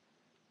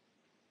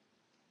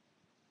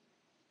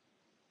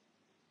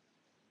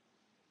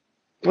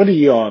 What do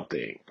y'all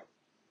think?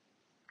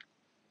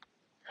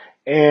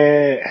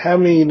 And how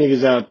many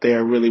niggas out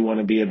there really want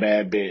to be a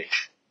bad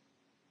bitch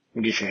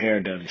and get your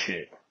hair done and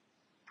shit?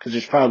 Because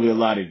there's probably a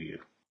lot of you.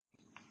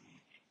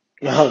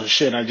 Oh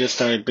shit, I just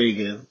started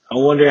thinking. I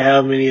wonder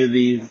how many of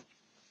the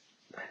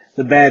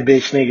bad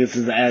bitch niggas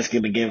is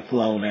asking to get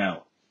flown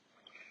out.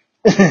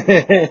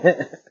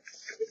 That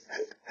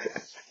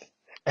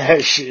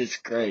shit is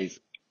crazy.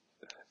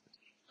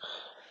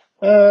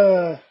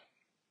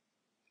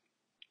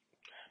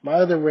 My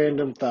other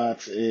random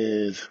thoughts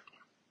is,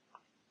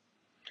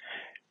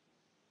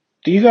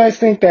 do you guys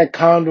think that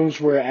condoms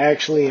were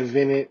actually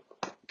invented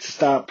to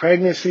stop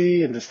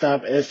pregnancy and to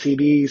stop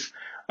STDs,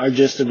 or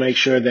just to make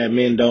sure that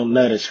men don't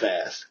nut as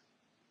fast?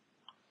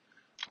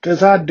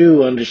 Because I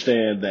do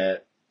understand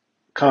that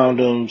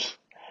condoms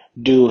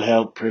do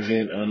help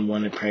prevent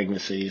unwanted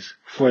pregnancies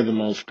for the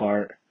most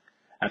part.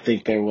 I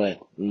think they're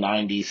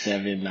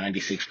 97,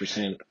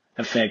 96%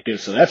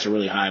 effective, so that's a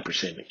really high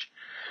percentage.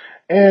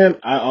 And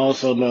I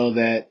also know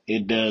that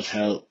it does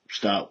help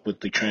stop with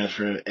the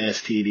transfer of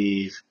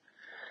STDs.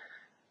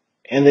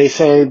 And they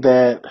say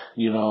that,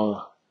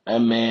 a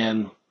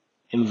man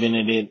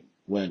invented it,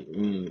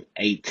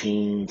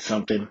 18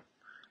 something.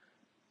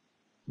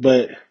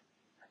 But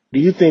do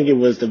you think it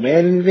was the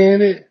man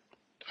invented it?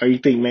 Or you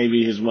think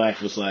maybe his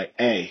wife was like,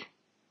 hey,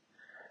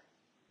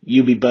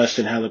 you be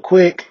busting hella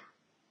quick.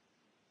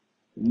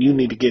 You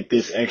need to get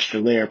this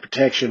extra layer of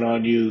protection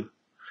on you.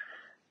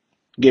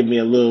 Give me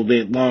a little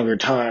bit longer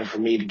time for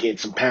me to get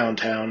some Pound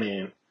Town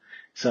in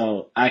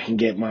so I can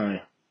get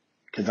mine.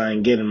 Because I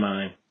ain't getting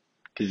mine.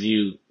 Because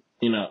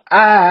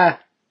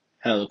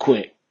hella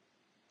quick.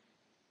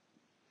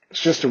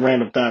 It's just a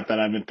random thought that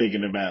I've been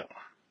thinking about.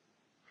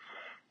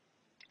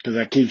 Because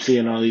I keep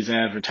seeing all these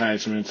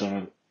advertisements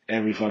on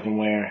every fucking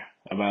where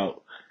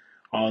about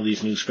all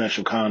these new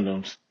special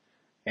condoms.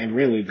 And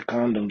really, the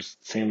condoms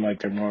seem like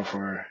they're more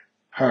for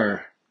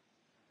her.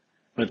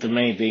 But the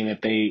main thing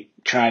that they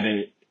try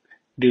to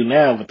do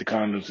now with the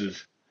condoms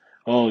is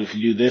oh, if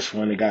you do this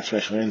one, it got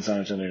special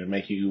enzymes in there to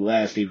make you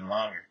last even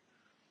longer.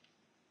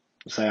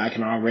 It's like I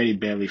can already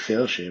barely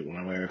feel shit when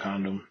I wear a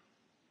condom.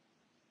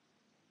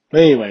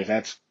 But anyways,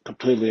 that's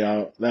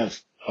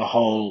a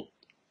whole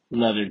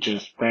another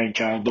just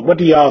brainchild. But what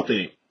do y'all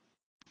think?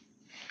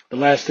 The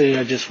last thing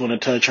I just want to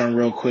touch on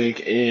real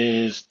quick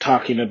is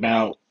talking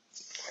about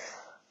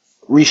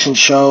recent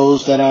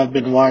shows that I've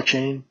been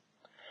watching.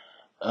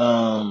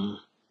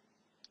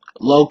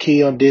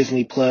 Low-Key on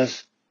Disney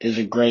Plus is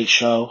a great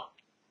show.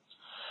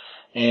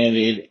 And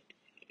it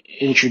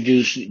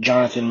introduced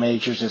Jonathan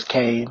Majors as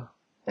Kane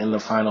in the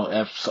final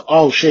episode.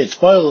 Oh shit,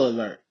 spoiler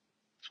alert.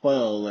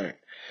 Spoiler alert.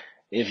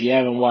 If you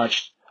haven't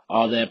watched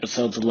all the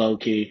episodes of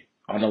Loki,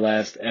 on the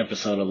last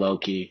episode of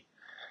Loki,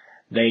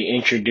 they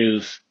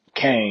introduce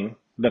Kang,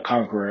 the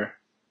Conqueror,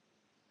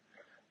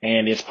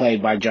 and it's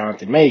played by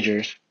Jonathan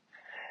Majors.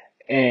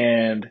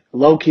 And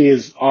Loki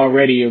is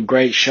already a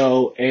great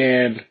show,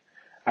 and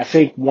I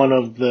think one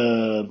of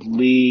the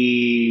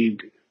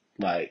lead,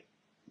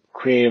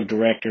 creative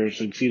directors,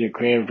 it's either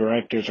creative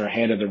directors or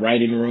head of the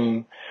writing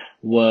room,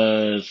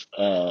 was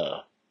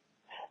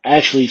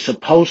actually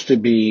supposed to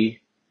be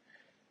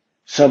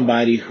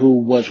somebody who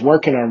was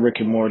working on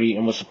Rick and Morty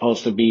and was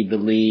supposed to be the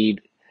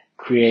lead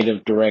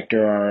creative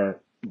director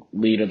or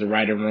lead of the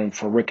writing room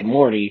for Rick and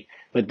Morty,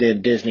 but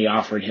then Disney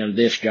offered him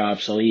this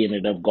job, so he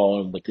ended up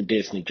going with the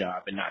Disney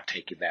job and not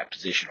taking that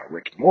position on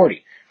Rick and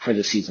Morty for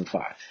the season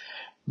 5.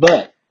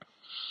 But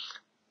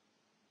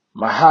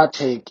my hot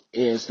take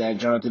is that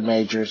Jonathan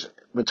Majors,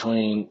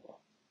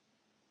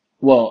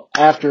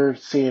 after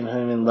seeing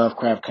him in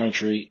Lovecraft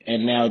Country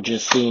and now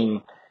just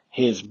seeing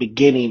his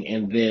beginning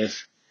in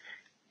this,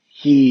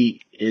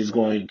 he is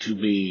going to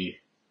be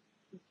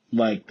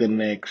like the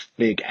next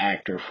big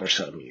actor for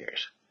some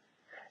years.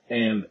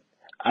 And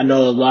I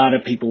know a lot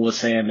of people were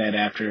saying that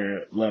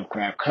after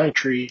Lovecraft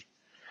Country,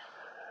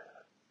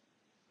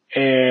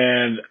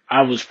 and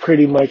I was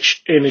pretty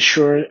much in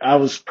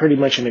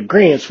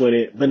agreement with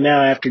it, but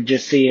now after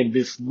just seeing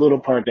this little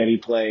part that he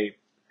played,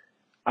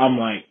 I'm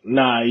like,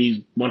 nah,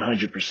 he's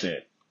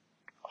 100%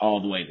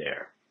 all the way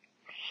there.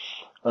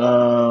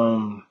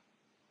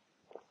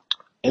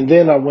 And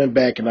then I went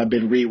back and I've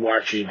been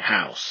rewatching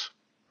House.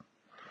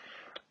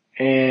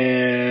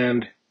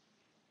 And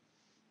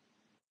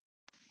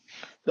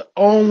the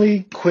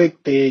only quick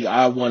thing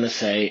I want to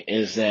say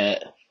is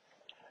that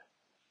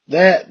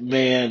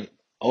man,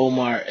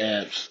 Omar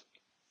Epps,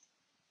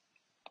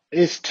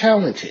 is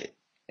talented.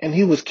 And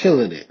he was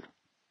killing it.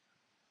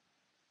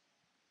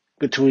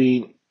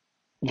 Between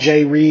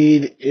Jay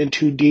Reed and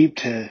Too Deep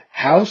to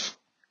House.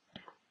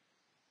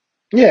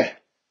 Yeah.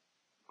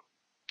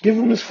 Give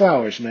him his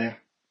flowers, man.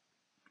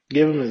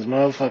 Give him his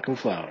motherfucking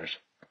flowers.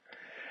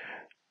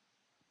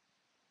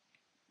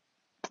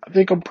 I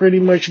think I'm pretty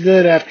much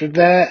good after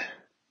that.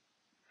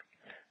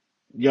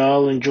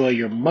 Y'all enjoy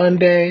your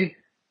Monday.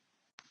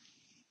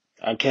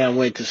 I can't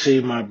wait to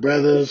see my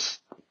brothers.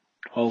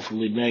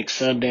 Hopefully next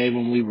Sunday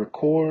when we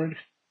record.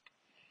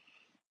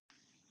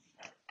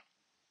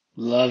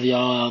 Love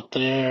y'all out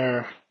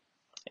there.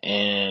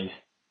 And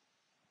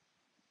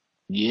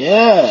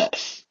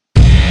yes.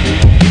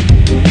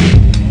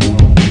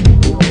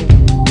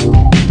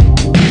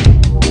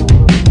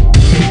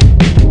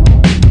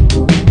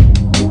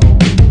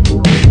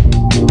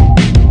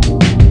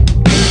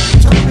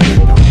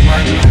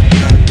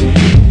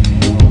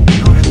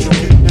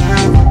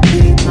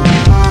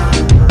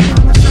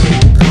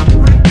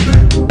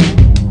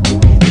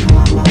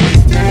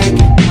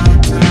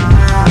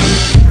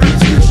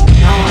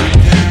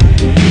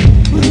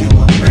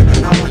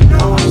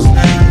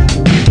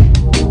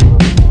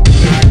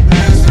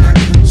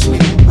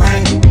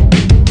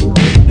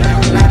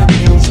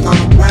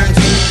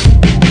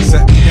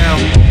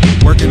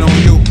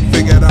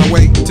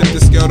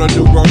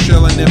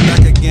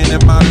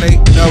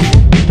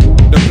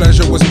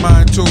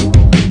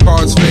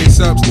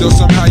 Still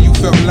somehow you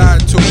felt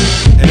lied to.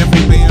 And if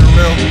we're being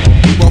real,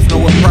 we both know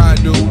what pride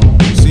do.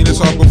 Seen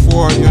this all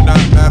before, you're not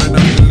mad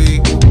enough to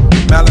leave.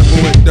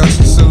 Malibu at dusk,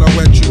 a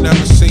silhouette you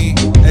never seen.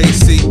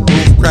 AC,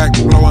 roof crack,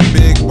 blowing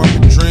big,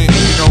 bumping dreams.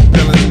 You know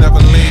pillars never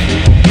lean.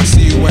 I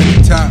see you at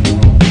the top.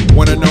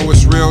 Wanna know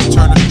it's real,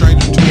 turn a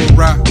stranger to a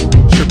rock.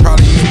 Should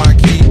probably use my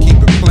key, keep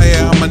it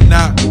player, I'm a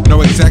knot.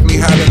 Know exactly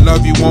how to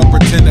love you, won't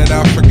pretend that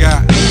I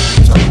forgot.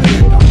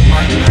 Totally don't work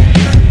like that.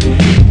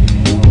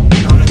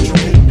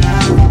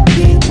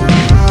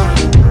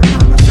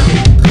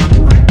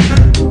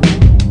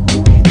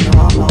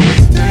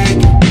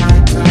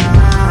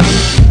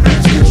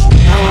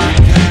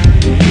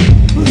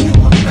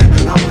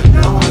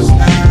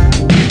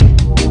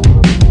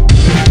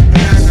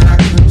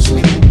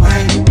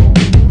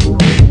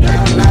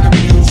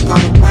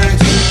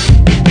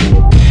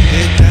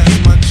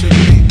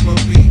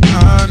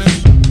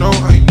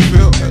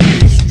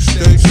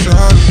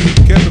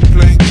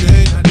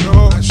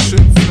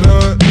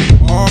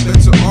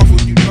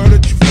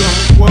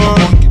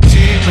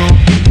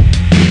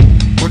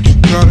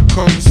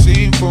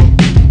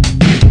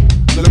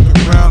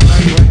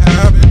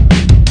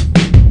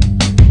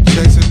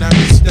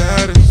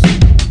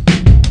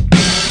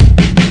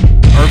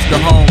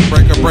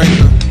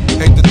 breaker.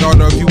 Hate the thought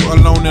of you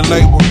alone in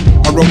labor.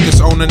 I wrote this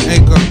on an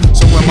acre,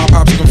 somewhere my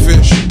pops can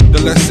fish. The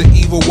lesser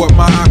evil, what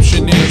my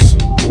option is.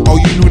 Oh,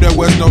 you knew there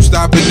was no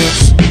stopping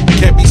this.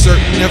 Can't be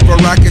certain if a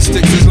rocket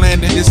sticks is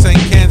landing. This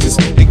ain't Kansas.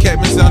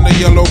 Encampments down the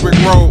yellow brick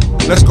road.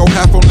 Let's go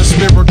half on the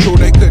spiritual,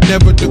 they could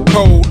never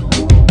decode.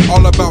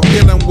 All about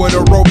healing with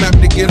a roadmap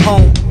to get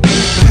home.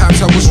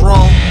 Perhaps I was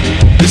wrong.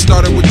 This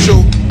started with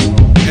you,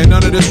 and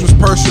none of this was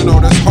personal.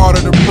 That's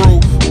harder to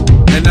prove.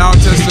 And I'll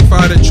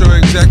testify that you're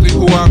exactly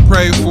who I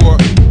prayed for.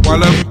 While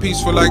love and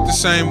peace feel like the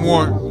same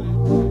war.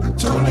 I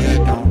told her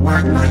it don't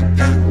work like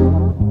that.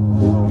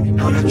 You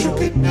know that you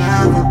could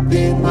never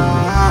be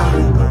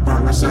mine. I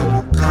promise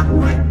I'll come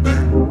right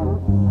back.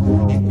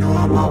 You know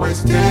I'm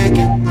always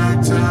taking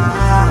my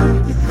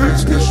time. It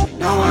hurts cause you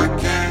know I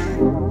can.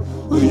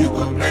 Who you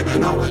gon' blame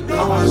it on when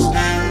no one's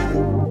there?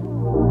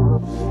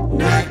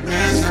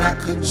 Nightmares that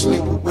I couldn't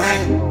sleep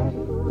away.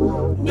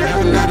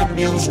 Never let the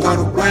muse go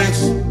to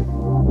waste.